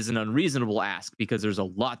 obviously that is an unreasonable ask, because there's a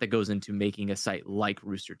lot that goes into making a site like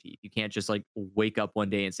Rooster Teeth. You can't just like wake up one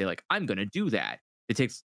day and say, like, I'm gonna do that. It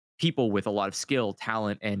takes people with a lot of skill,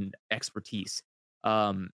 talent, and expertise.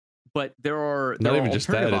 But there are Not even just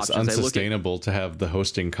that, it's alternative options. unsustainable to have the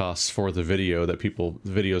hosting costs for the videos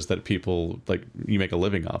that people like you make a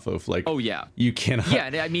living off of. Like, Oh yeah, you cannot. yeah.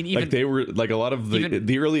 And I mean, even Like, they were like, a lot of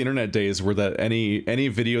the early internet days were that any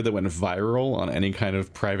video that went viral on any kind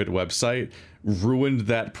of private website ruined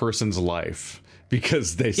that person's life,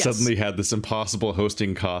 because they suddenly had this impossible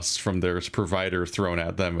hosting costs from their provider thrown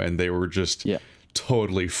at them, and they were just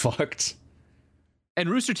totally fucked. And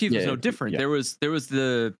Rooster Teeth was no different. yeah. There was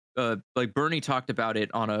the like, Bernie talked about it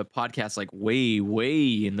on a podcast like way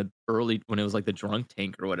in the early, when it was like the Drunk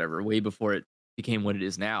Tank or whatever, way before it became what it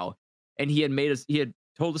is now. And he had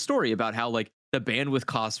told a story about how, like, the bandwidth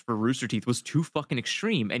cost for Rooster Teeth was too fucking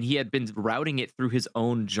extreme, and he had been routing it through his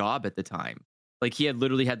own job at the time. Like, he had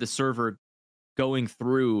literally had the server going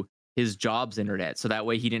through his job's internet, so that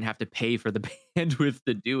way he didn't have to pay for the bandwidth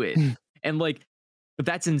to do it. And like,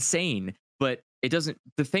 that's insane. But it doesn't.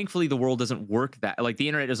 Thankfully, the world doesn't work that. Like, the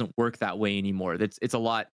internet doesn't work that way anymore. It's a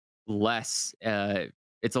lot less.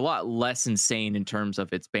 It's a lot less insane in terms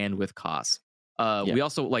of its bandwidth costs. We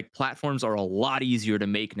also, like, platforms are a lot easier to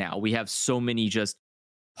make now. We have so many just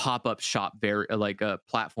pop-up shop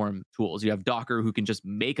platform tools. You have Docker, who can just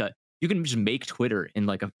make Twitter in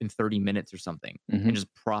like in 30 minutes or something, and just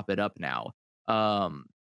prop it up now.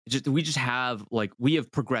 We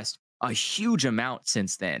have progressed a huge amount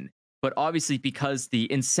since then. But obviously, because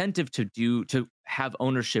the incentive to have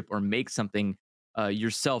ownership or make something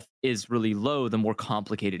yourself is really low, the more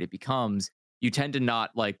complicated it becomes. you tend to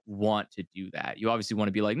not like want to do that. You obviously want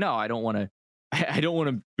to be like, no, I don't want to I don't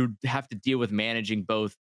want to have to deal with managing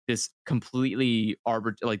both this completely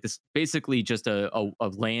like this basically just a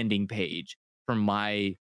landing page for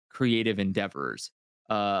my creative endeavors.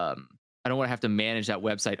 I don't want to have to manage that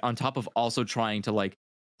website on top of also trying to like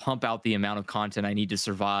pump out the amount of content I need to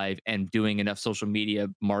survive and doing enough social media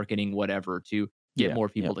marketing, whatever, to get Yeah, more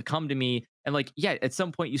yeah. people to come to me. And like, yeah, at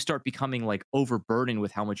some point you start becoming like overburdened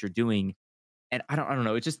with how much you're doing. And I don't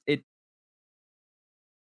know. It just,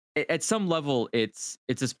 at some level, it's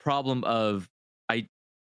this problem of I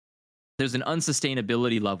there's an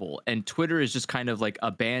unsustainability level, and Twitter is just kind of like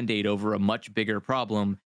a band-aid over a much bigger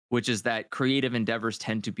problem, which is that creative endeavors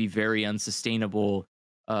tend to be very unsustainable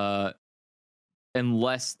uh,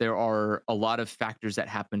 unless there are a lot of factors that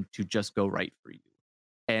happen to just go right for you.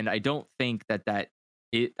 And I don't think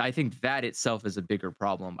I think that itself is a bigger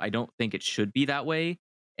problem. I don't think it should be that way.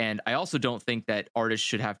 And I also don't think that artists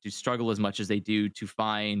should have to struggle as much as they do to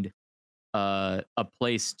find a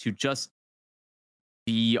place to just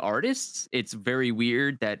be artists. It's very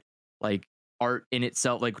weird that like art in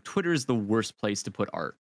itself, like Twitter is the worst place to put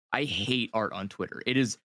art. I hate art on Twitter. It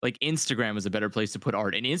is like Instagram is a better place to put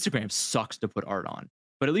art, and Instagram sucks to put art on.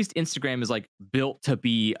 But at least Instagram is like built to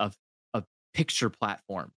be a picture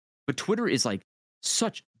platform. But Twitter is like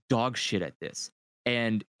such dog shit at this,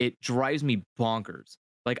 and it drives me bonkers.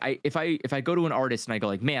 Like if I go to an artist and I go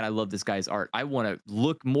like, man, I love this guy's art, I want to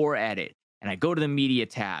look more at it, and I go to the media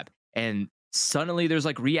tab, and suddenly there's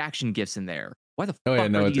like reaction gifs in there. Why the Oh fuck yeah,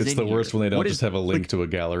 no, are it's these the in worst here? when they don't What just is, have a link like, to a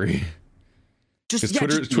gallery. just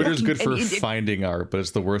Because just Twitter's fucking- good for and- finding art, but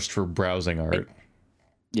it's the worst for browsing art.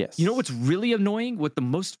 Yes. You know what's really annoying? What the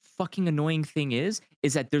most fucking annoying thing is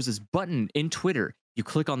that there's this button in Twitter. You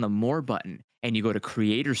click on the more button and you go to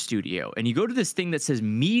Creator Studio and you go to this thing that says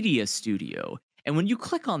Media Studio. And when you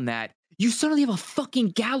click on that, you suddenly have a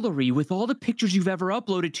fucking gallery with all the pictures you've ever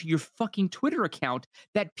uploaded to your fucking Twitter account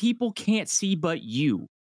that people can't see but you.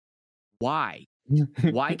 Why?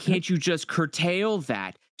 Why can't you just curtail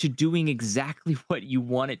that to doing exactly what you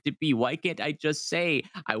want it to be? Why can't I just say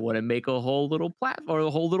I want to make a whole little platform or a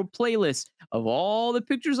whole little playlist of all the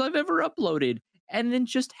pictures I've ever uploaded and then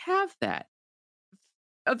just have that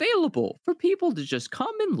available for people to just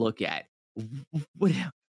come and look at? Would-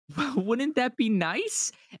 Wouldn't that be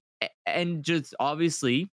nice? And just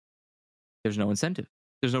obviously, there's no incentive.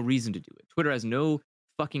 There's no reason to do it. Twitter has no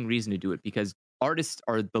fucking reason to do it because artists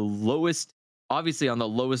are the lowest, obviously on the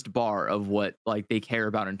lowest bar of what like they care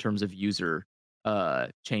about in terms of user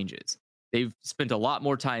changes. They've spent a lot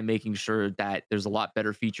more time making sure that there's a lot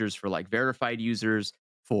better features for like verified users,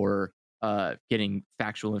 for getting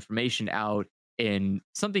factual information out, and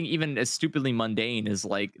something even as stupidly mundane as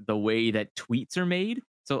like the way that tweets are made.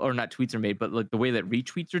 So, or not tweets are made, but like the way that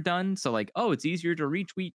retweets are done. So like, oh, it's easier to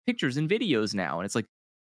retweet pictures and videos now. And it's like,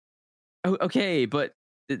 oh, okay, but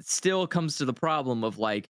it still comes to the problem of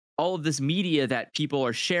like all of this media that people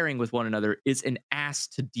are sharing with one another is an ass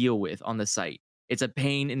to deal with on the site. It's a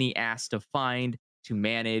pain in the ass to find, to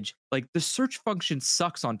manage. Like the search function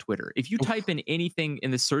sucks on Twitter. If you type in anything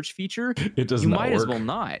in the search feature, It does you not might work. as well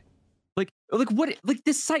not. Like what? Like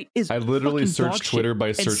this site is. I literally fucking dog searched Twitter shit. by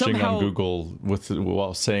And searching somehow- on Google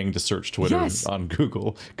while saying to search Twitter Yes. on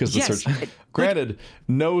Google because the Yes. search. Granted,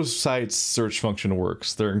 no site's search function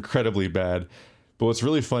works. They're incredibly bad. But what's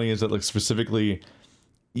really funny is that like specifically,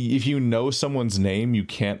 if you know someone's name, you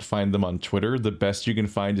can't find them on Twitter. The best you can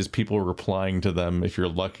find is people replying to them if you're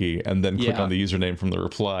lucky, and then click Yeah. on the username from the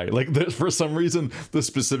reply. Like for some reason, the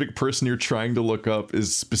specific person you're trying to look up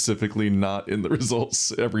is specifically not in the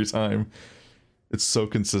results every time. It's so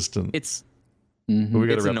consistent. It's Mhm. But we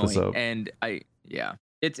got it's to wrap this annoying, up. and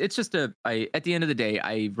it's just at the end of the day,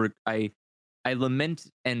 I lament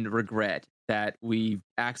and regret that we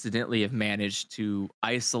accidentally have managed to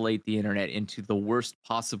isolate the internet into the worst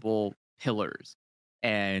possible pillars,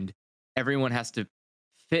 and everyone has to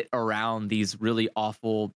fit around these really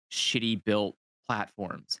awful, shitty built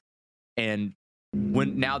platforms. And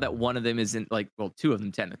now that one of them isn't like, well, two of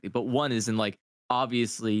them technically, but one is in like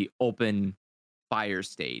obviously open fire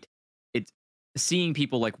state, it's seeing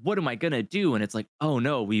people like, what am I gonna do? And it's like, oh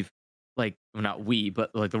no, we've like, well, not we,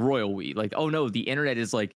 but like the royal we, like, oh no, the internet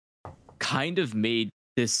is like kind of made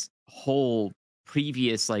this whole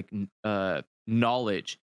previous like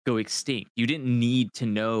knowledge go extinct. You didn't need to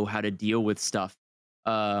know how to deal with stuff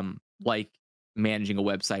like managing a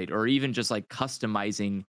website or even just like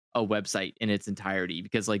customizing a website in its entirety,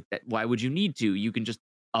 because like why would you need to? You can just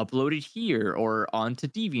upload it here or onto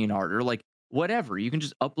DeviantArt or like whatever. You can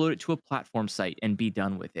just upload it to a platform site and be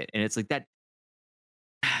done with it. And it's like that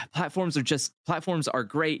platforms are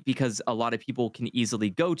great because a lot of people can easily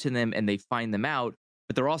go to them and they find them out,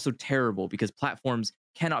 but they're also terrible because platforms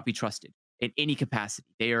cannot be trusted in any capacity.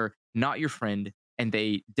 They are not your friend, and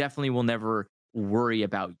they definitely will never worry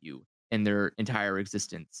about you in their entire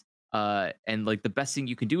existence. And like the best thing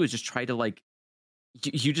you can do is just try to like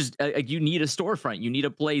you just you need a storefront, you need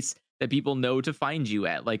a place that people know to find you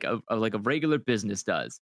at, like a regular business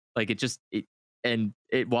does. Like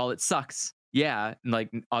while it sucks, yeah, and like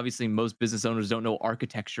obviously most business owners don't know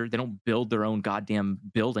architecture, they don't build their own goddamn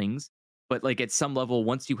buildings, but like at some level,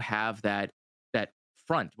 once you have that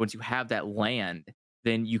front, once you have that land,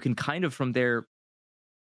 then you can kind of from there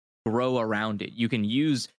grow around it. You can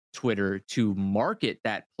use Twitter to market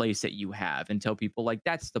that place that you have and tell people like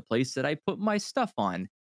that's the place that I put my stuff on.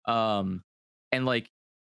 And like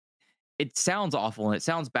it sounds awful and it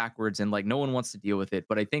sounds backwards and like no one wants to deal with it,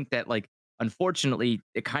 but I think that like unfortunately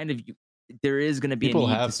it kind of there is going to be people a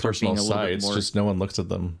need have to start personal being a little bit sites, more... just no one looks at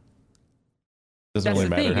them. Doesn't That's really the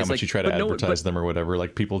matter thing, how is, much like, you try to but advertise them or whatever.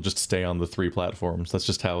 Like people just stay on the 3 platforms. That's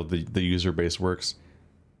just how the user base works.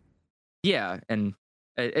 Yeah, and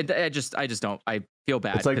I just don't. I feel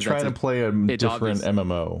bad. It's like 'cause trying to play a different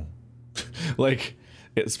MMO. Like,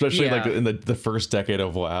 especially like in the first decade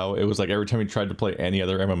of WoW, it was like every time you tried to play any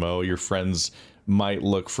other MMO, your friends might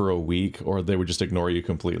look for a week or they would just ignore you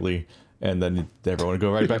completely. And then everyone would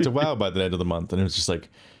go right back to WoW by the end of the month. And it was just like,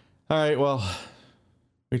 all right, well,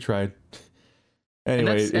 we tried.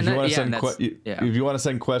 Anyway, if you want to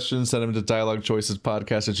send questions, send them to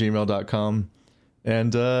dialoguechoicespodcast@gmail.com.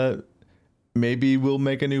 And maybe we'll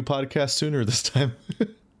make a new podcast sooner this time.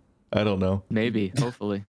 I don't know. Maybe,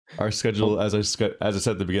 hopefully. Our schedule, as I said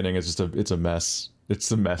at the beginning, is it's a mess.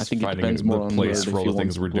 It's a mess finding more the place for all the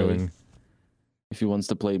things we're doing. If he wants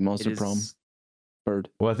to play Monster Prom, Bird.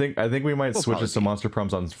 Well, I think we might switch it to Monster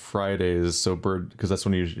Proms on Fridays, so because that's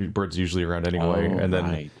when Bird's usually around anyway, and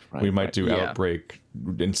then we might do Outbreak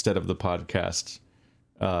instead of the podcast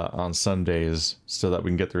on Sundays, so that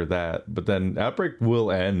we can get through that. But then Outbreak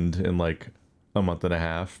will end in like a month and a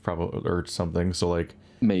half, probably, or something. So like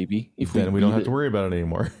maybe then we don't have to worry about it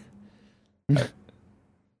anymore.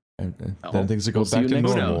 And then things will go back to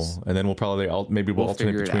normal, and then we'll probably we'll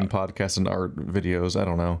alternate between podcasts and art videos. I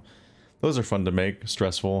don't know. Those are fun to make,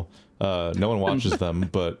 stressful. No one watches them,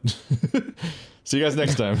 but see you guys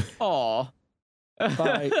next time. Aw.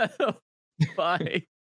 Bye. Bye.